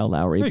Famer with Kyle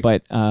Lowry,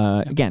 but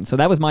again, so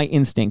that was my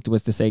instinct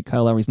was to say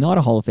Kyle Lowry's not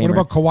a Hall of Famer.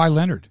 What about Kawhi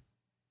Leonard?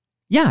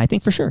 Yeah, I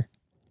think for sure.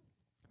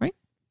 Right?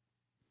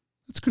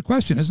 That's a good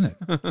question, isn't it?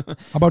 How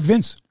about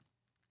Vince?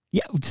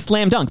 Yeah,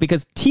 slam dunk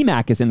because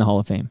T-Mac is in the Hall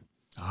of Fame.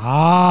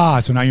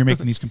 So now you're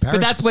making these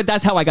comparisons. But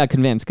that's how I got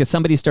convinced because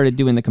somebody started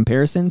doing the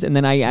comparisons, and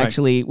then I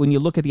actually, when you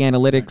look at the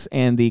analytics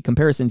and the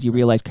comparisons, you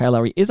realize Kyle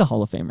Lowry is a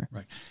Hall of Famer.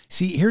 Right.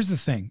 See, here's the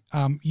thing: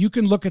 you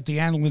can look at the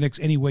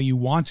analytics any way you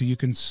want to. You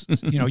can,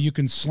 you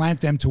can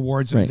slant them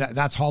towards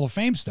that's Hall of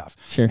Fame stuff,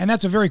 sure. And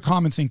that's a very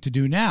common thing to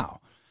do now.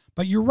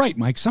 But you're right,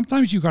 Mike.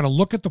 Sometimes you got to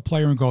look at the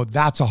player and go,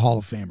 "That's a Hall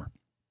of Famer,"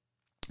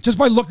 just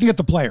by looking at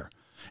the player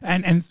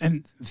and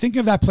thinking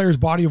of that player's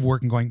body of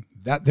work and going,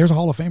 "That there's a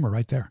Hall of Famer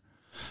right there."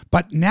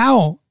 But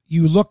now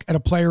you look at a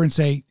player and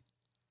say,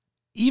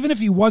 even if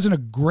he wasn't a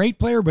great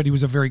player, but he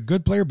was a very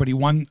good player, but he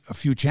won a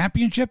few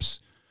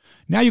championships,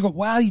 now you go,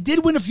 well, he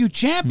did win a few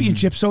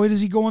championships, so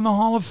does he go in the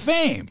Hall of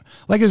Fame?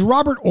 Like, is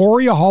Robert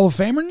Horry a Hall of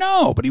Famer?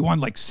 No, but he won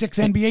like 6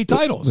 NBA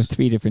titles. With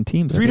 3 different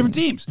teams.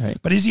 Right.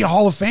 But is he a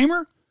Hall of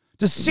Famer?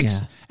 Does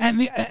 6,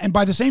 and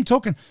by the same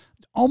token,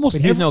 almost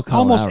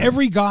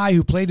every guy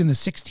who played in the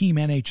 6-team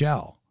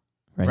NHL,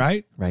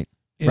 right?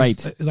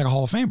 Is like a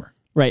Hall of Famer.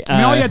 Right. I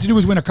mean, all you had to do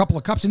was win a couple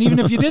of cups, and even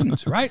if you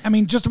didn't, right? I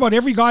mean, just about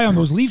every guy on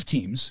those Leaf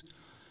teams,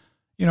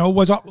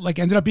 was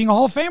ended up being a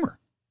Hall of Famer.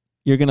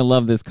 You're going to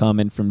love this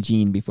comment from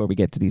Gene before we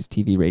get to these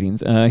TV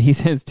ratings. He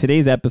says,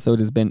 today's episode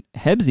has been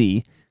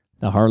Hebsy,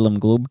 the Harlem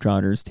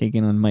Globetrotters,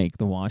 taking on Mike,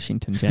 the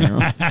Washington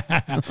General.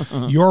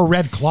 You're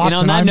Red Clots. And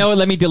on that note,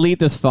 let me delete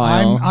this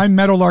file. I'm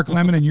Meadowlark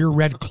Lemon, and you're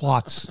Red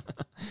Clots.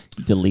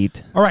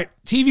 Delete. All right,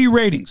 TV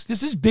ratings.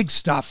 This is big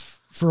stuff.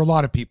 For a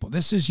lot of people,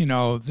 this is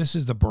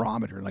the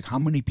barometer, like how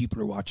many people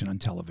are watching on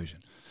television.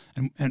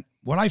 And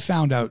what I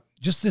found out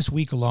just this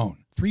week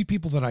alone, 3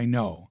 people that I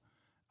know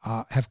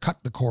have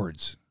cut the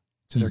cords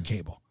to their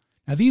cable.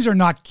 Now, these are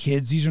not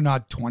kids. These are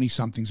not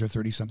 20-somethings or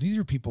 30-somethings. These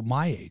are people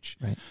my age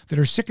that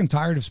are sick and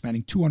tired of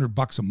spending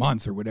 $200 a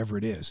month or whatever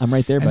it is. I'm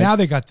right there, and now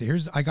they got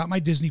I got my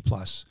Disney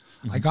Plus.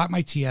 I got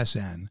my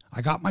TSN.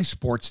 I got my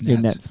Sportsnet. Your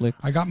Netflix.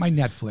 I got my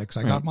Netflix.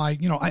 I got my,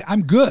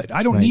 I'm good.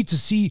 I don't need to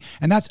see,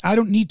 I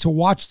don't need to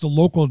watch the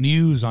local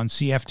news on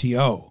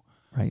CFTO.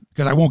 Right.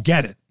 Because I won't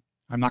get it.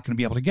 I'm not going to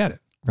be able to get it.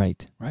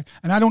 Right. Right.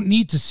 And I don't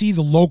need to see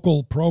the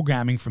local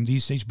programming from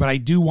these stations, but I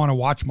do want to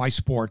watch my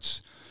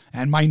sports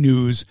and my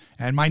news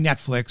and my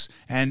Netflix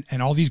and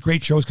all these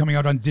great shows coming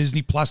out on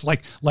Disney Plus,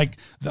 like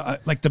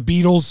the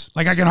Beatles.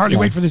 Like I can hardly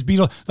wait for this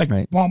Beatles,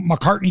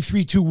 McCartney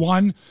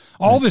 3-2-1,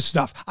 all this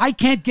stuff. I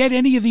can't get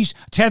any of these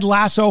Ted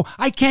Lasso.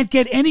 I can't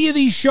get any of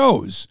these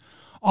shows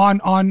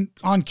on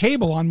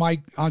cable on my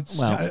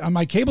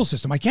cable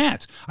system. I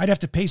can't. I'd have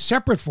to pay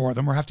separate for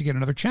them or have to get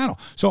another channel.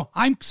 So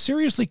I'm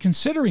seriously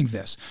considering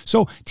this.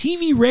 So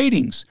TV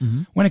ratings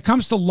when it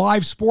comes to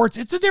live sports,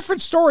 it's a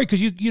different story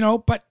because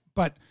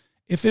but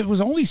if it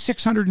was only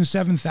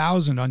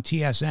 607,000 on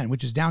TSN,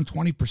 which is down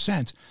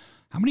 20%,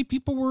 how many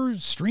people were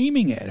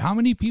streaming it? How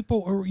many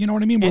people, or you know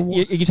what I mean?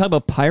 You talking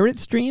about pirate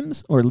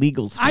streams or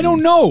legal streams? I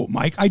don't know,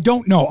 Mike. I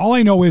don't know. All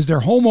I know is their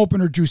home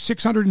opener drew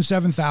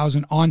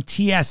 607,000 on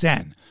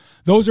TSN.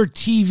 Those are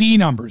TV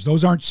numbers.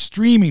 Those aren't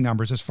streaming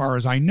numbers as far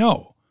as I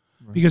know.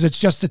 Because it's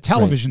just the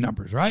television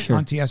numbers, right? Sure.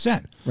 On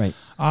TSN. Right.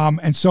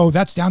 And so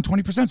that's down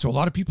 20%. So a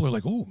lot of people are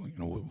like, oh,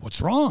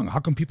 what's wrong? How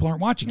come people aren't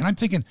watching? And I'm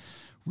thinking,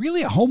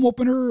 really, a home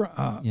opener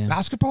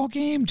basketball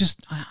game?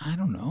 Just, I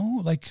don't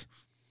know. Like,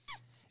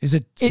 is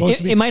it supposed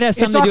to be? It might have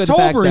something to do with the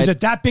fact October. Is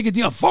it that big a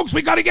deal? Folks,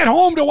 we got to get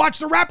home to watch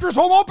the Raptors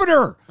home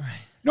opener. Right.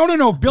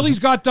 No. Billy's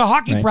got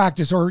hockey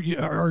practice or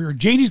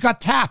Janie's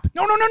got tap.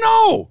 No.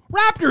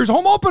 Raptors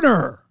home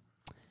opener.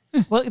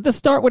 Well,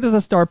 what is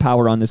the star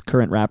power on this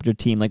current Raptor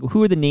team? Like,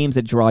 who are the names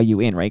that draw you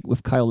in, right?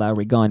 With Kyle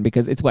Lowry gone,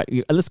 because it's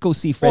let's go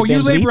see Fred.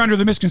 You labor under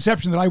the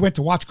misconception that I went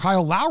to watch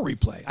Kyle Lowry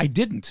play. I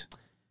didn't.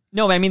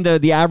 No, I mean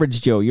the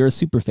average Joe. You're a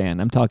super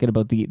fan. I'm talking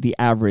about the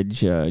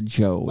average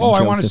Joe. Oh,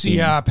 I want to see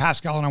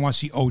Pascal and I want to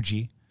see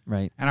OG.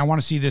 Right. And I want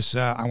to see this.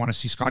 I want to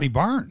see Scotty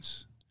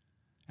Barnes.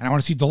 And I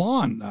want to see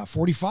DeLon,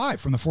 45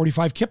 from the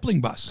 45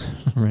 Kipling bus.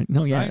 Right.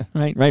 No, yeah.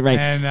 Right.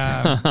 And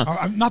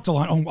not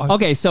DeLon.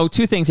 Okay, so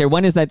 2 things here.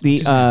 One is that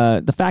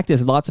the fact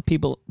is lots of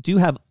people do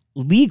have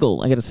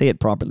legal, I got to say it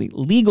properly,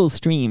 legal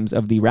streams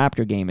of the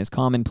Raptor game is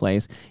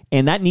commonplace,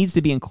 and that needs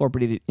to be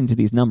incorporated into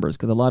these numbers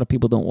because a lot of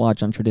people don't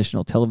watch on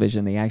traditional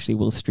television. They actually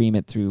will stream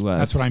it through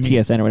That's what I mean.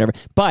 TSN or whatever.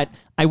 But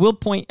I will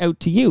point out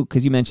to you,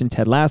 because you mentioned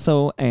Ted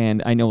Lasso,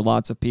 and I know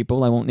lots of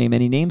people, I won't name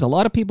any names, a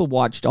lot of people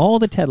watched all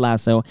the Ted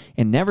Lasso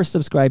and never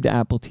subscribed to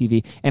Apple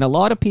TV, and a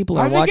lot of people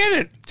are watching... How did they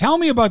get it? Tell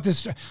me about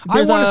this.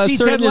 I want to see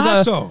Ted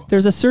Lasso.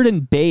 There's a certain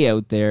bay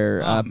out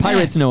there.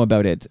 Pirates know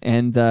about it,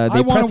 and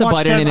they press a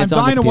button and it's on the computer.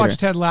 I'm dying to watch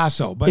Ted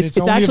Lasso, but it's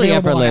only actually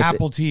available effortless. on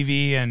Apple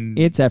TV. And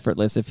it's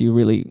effortless if you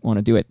really want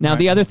to do it. Now,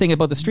 the other thing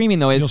about the streaming,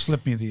 though, is you'll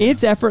slip me the,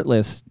 it's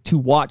effortless to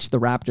watch the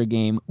Raptor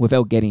game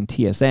without getting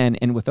TSN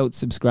and without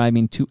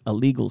subscribing to a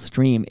legal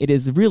stream. It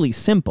is really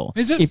simple.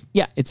 Is it?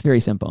 Yeah, it's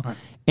very simple. Right.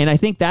 And I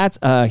think that's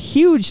a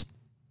huge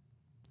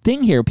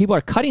thing here. People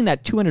are cutting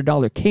that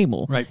 $200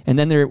 cable, right? And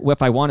then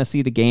if I want to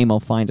see the game, I'll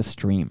find a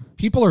stream.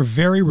 People are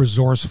very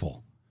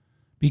resourceful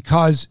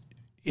because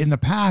in the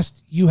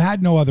past you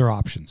had no other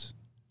options.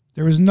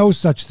 There was no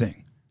such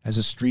thing as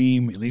a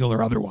stream, illegal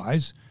or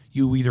otherwise.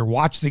 You either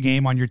watched the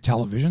game on your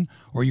television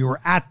or you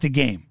were at the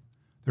game.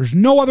 There's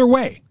no other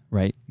way.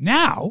 Right.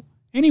 Now,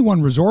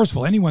 anyone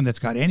resourceful, anyone that's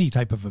got any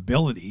type of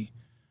ability,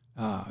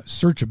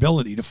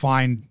 searchability to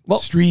find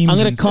streams, I'm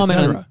going to comment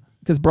on,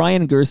 because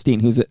Brian Gerstein,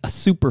 who's a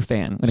super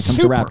fan when it comes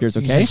to Raptors,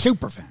 okay? He's a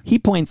super fan. He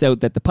points out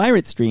that the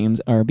Pirate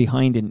streams are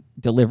behind in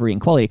delivery and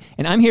quality.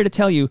 And I'm here to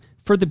tell you,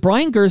 for the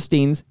Brian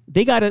Gersteins,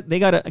 they gotta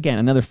again,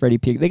 another Freddie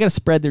P. They gotta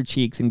spread their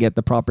cheeks and get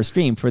the proper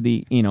stream for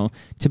the,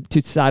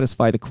 to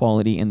satisfy the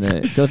quality in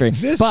the delivery.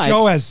 This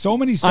show has so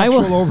many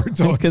sexual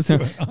overtones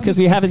because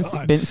we haven't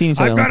seen each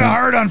other. I've got a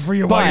hard on for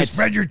you while you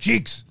spread your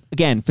cheeks.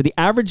 Again, for the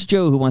average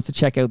Joe who wants to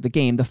check out the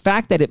game, the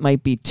fact that it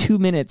might be 2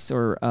 minutes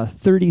or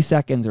 30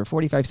 seconds or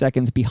 45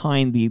 seconds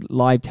behind the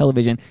live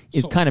television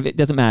is it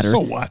doesn't matter. So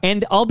what?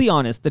 And I'll be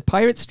honest, the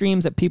Pirate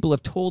streams that people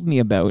have told me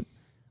about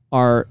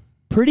are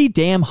pretty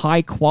damn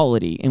high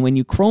quality. And when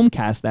you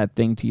Chromecast that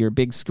thing to your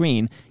big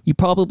screen, you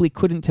probably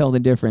couldn't tell the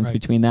difference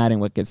between that and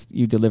what gets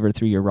you delivered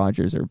through your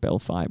Rogers or Bell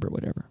Fibe or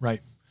whatever.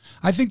 Right.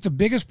 I think the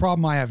biggest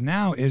problem I have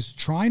now is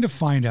trying to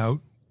find out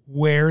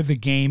where the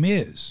game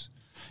is.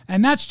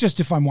 And that's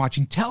just if I'm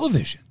watching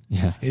television.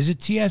 Yeah. Is it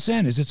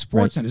TSN? Is it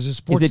Sportsnet? Right. Is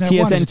it Sportsnet? Is it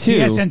TSN 2?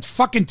 TSN,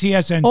 fucking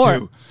TSN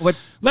 2. What?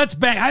 Let's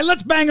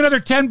bang another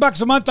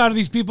 $10 a month out of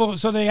these people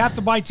so they have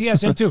to buy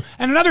TSN 2.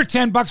 And another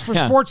 $10 for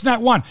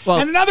Sportsnet 1.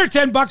 And another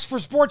 $10 for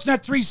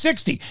Sportsnet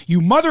 360. You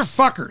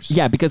motherfuckers.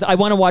 Yeah, because I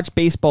want to watch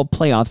baseball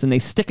playoffs and they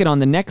stick it on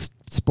the next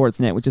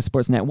Sportsnet, which is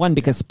Sportsnet 1,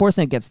 because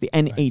Sportsnet gets the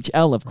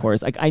NHL, of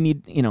course. Like I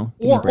need,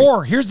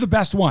 Or here's the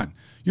best one.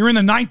 You're in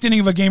the ninth inning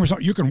of a game or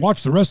something. You can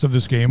watch the rest of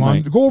this game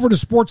on. Go over to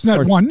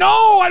Sportsnet 1.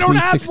 No, I don't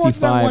have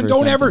Sportsnet 1.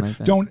 Don't ever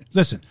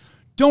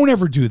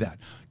do that.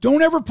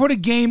 Don't ever put a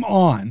game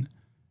on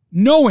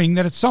knowing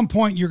that at some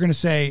point you're going to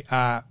say,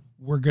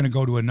 we're going to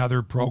go to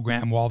another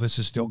program while this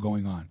is still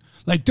going on.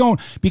 Like, don't,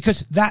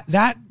 because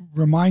that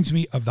reminds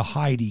me of the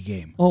Heidi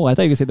game. Oh, I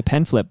thought you were going to say the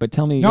pen flip, but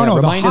tell me. No,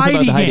 remind us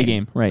about the Heidi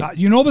game. Right.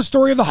 You know the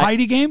story of the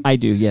Heidi game? I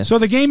do, yes. So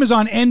the game is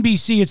on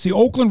NBC. It's the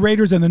Oakland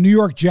Raiders and the New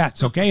York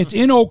Jets, okay? It's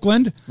in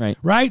Oakland,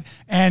 right?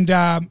 And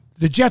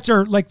the Jets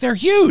are, they're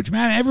huge,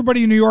 man.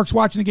 Everybody in New York's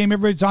watching the game.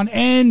 Everybody's on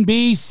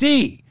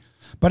NBC.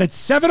 But at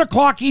 7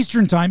 o'clock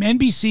Eastern time,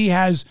 NBC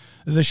has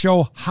the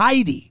show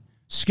Heidi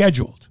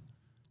scheduled.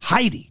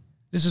 Heidi.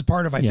 This is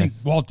part of, I think,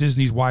 Walt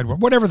Disney's Wide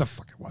World, whatever the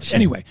fuck it was. Sure.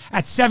 Anyway,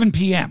 at 7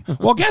 p.m.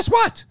 Well, guess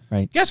what?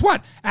 Guess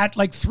what? At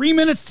 3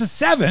 minutes to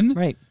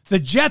 7, the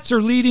Jets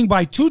are leading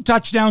by 2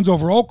 touchdowns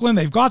over Oakland.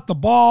 They've got the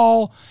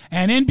ball,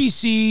 and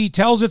NBC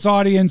tells its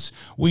audience,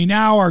 we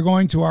now are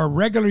going to our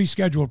regularly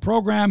scheduled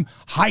program,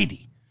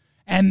 Heidi.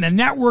 And the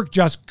network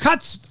just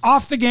cuts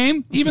off the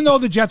game, even though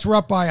the Jets were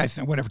up by, I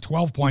think,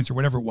 12 points or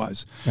whatever it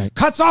was.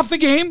 Cuts off the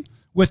game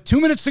with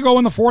 2 minutes to go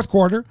in the fourth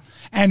quarter,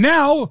 and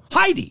now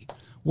Heidi.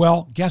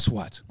 Well, guess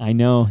what? I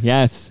know,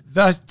 yes.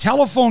 The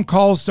telephone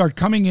calls start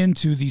coming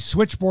into the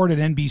switchboard at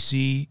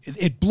NBC.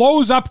 It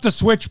blows up the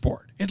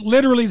switchboard.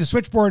 The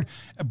switchboard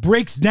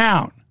breaks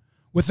down.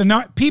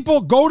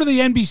 People go to the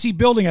NBC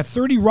building at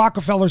 30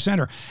 Rockefeller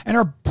Center and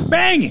are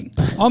banging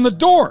on the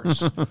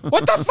doors.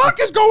 What the fuck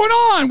is going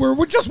on?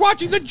 We're just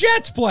watching the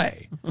Jets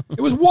play.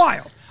 It was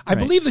wild. I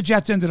believe the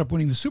Jets ended up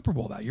winning the Super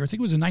Bowl that year. I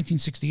think it was in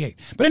 1968.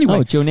 But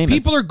anyway,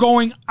 people are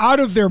going out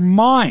of their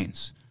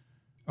minds.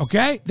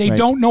 Okay? They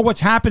don't know what's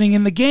happening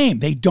in the game.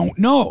 They don't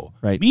know.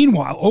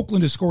 Meanwhile,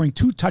 Oakland is scoring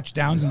 2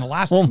 touchdowns in the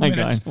last 2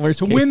 minutes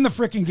to win the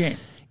freaking game.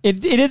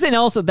 It isn't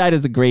also,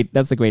 that's a great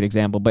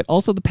example, but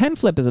also the pen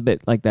flip is a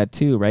bit like that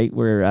too, right?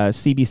 Where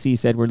CBC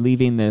said we're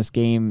leaving this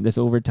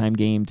overtime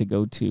game to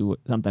go to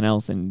something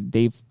else, and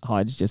Dave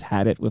Hodge just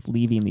had it with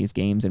leaving these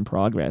games in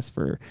progress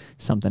for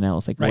something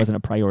else. It wasn't a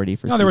priority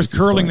for CBC. No, there was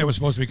curling Sports. that was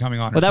supposed to be coming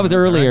on. Well, that was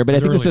earlier, but I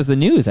think this was the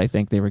news. I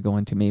think they were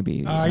going to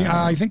maybe.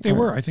 I think they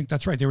were. I think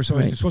that's right. They were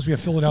supposed to be a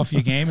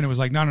Philadelphia game, and it was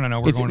like, no,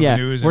 we're going to the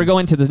news. We're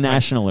going to the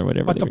national or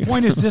whatever. But the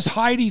point is,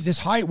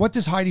 what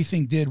this Heidi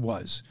thing did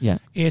was,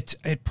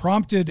 it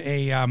prompted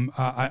adopted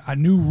a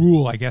new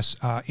rule, I guess,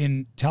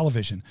 in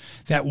television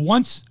that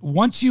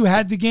once you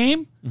had the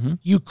game,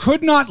 you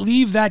could not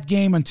leave that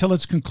game until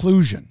its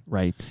conclusion.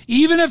 Right.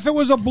 Even if it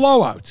was a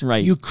blowout,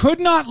 right. You could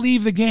not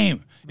leave the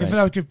game.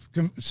 Right.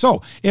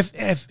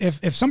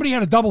 If somebody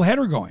had a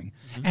doubleheader going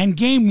and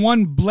game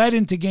one bled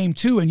into game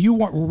two and you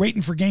were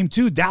waiting for game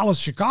two, Dallas,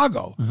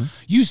 Chicago,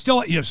 you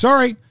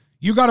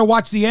got to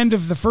watch the end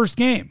of the first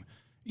game.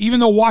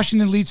 Even though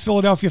Washington leads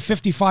Philadelphia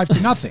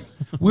 55-0,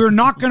 we're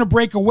not going to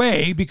break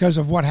away because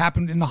of what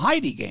happened in the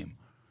Heidi game.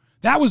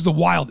 That was the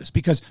wildest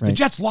because the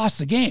Jets lost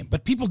the game,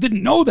 but people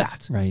didn't know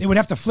that. Right. They would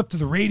have to flip to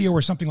the radio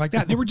or something like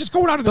that. They were just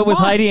going out of their But was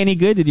minds. Heidi any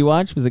good? Did you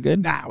watch? Was it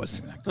good? Nah, it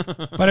wasn't that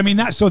good. But I mean,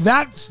 that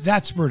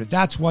spurred it.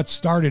 That's what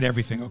started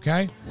everything,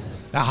 okay?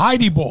 The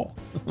Heidi Bowl.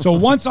 So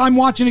once I'm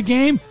watching a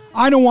game,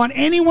 I don't want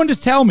anyone to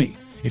tell me,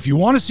 if you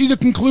want to see the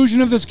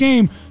conclusion of this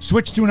game,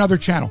 switch to another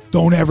channel.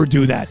 Don't ever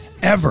do that.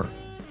 Ever.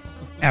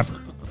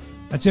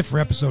 That's it for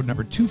episode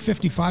number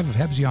 255 of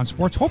Hebsy on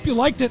Sports. Hope you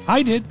liked it.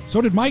 I did.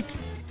 So did Mike.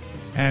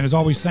 And as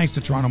always, thanks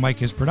to Toronto Mike.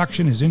 His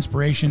production, his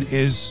inspiration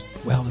is,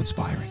 well,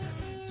 inspiring.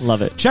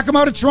 Love it. Check him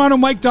out at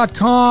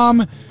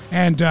torontomike.com.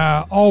 And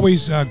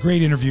always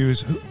great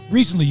interviews.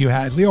 Recently you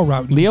had Leo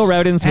Routens. Leo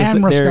Routens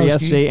was there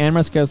yesterday. Anne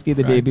Muskowski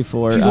the day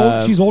before.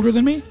 She's older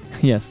than me?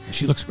 Yes.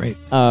 She looks great.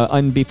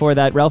 And before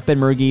that, Ralph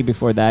Benmergui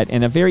before that.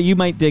 And you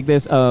might dig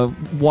this.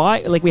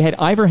 We had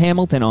Ivor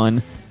Hamilton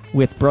on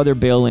with Brother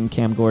Bill and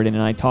Cam Gordon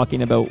and I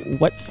talking about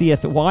why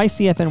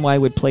CFNY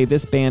would play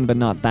this band but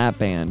not that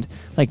band.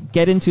 Like,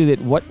 get into that.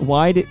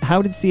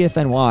 How did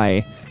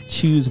CFNY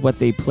choose what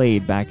they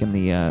played back in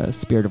the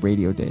Spirit of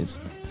Radio days?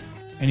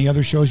 Any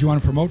other shows you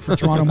want to promote for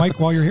Toronto Mike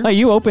while you're here? Oh,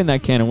 you opened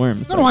that can of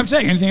worms. No, I'm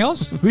saying anything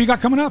else. Who you got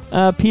coming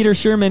up? Peter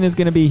Sherman is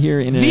going to be here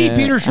in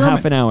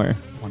half an hour.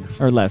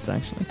 Wonderful. Or less,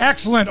 actually.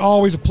 Excellent.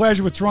 Always a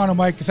pleasure with Toronto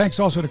Mike. Thanks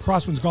also to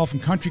Crosswinds Golf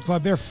and Country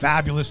Club. They're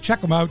fabulous. Check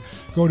them out.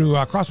 Go to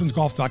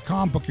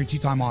crosswindsgolf.com. Book your tee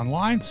time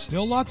online.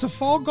 Still lots of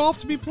fall golf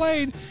to be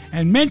played.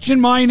 And mention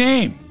my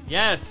name.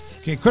 Yes.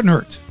 Okay, couldn't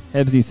hurt.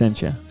 Hebsy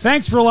sent you.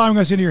 Thanks for allowing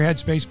us into your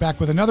headspace. Back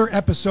with another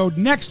episode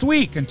next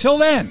week. Until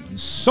then,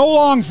 so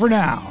long for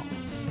now.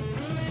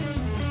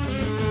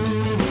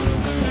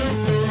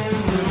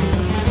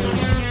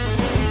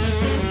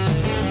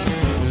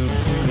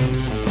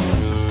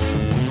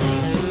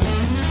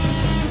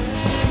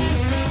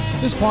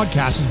 This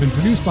podcast has been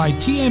produced by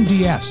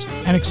TMDS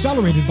and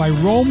accelerated by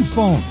Roam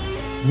Phone.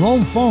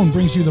 Roam Phone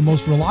brings you the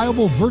most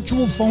reliable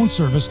virtual phone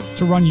service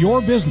to run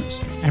your business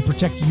and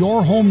protect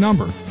your home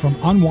number from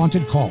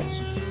unwanted calls.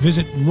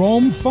 Visit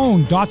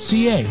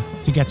roamphone.ca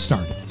to get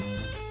started.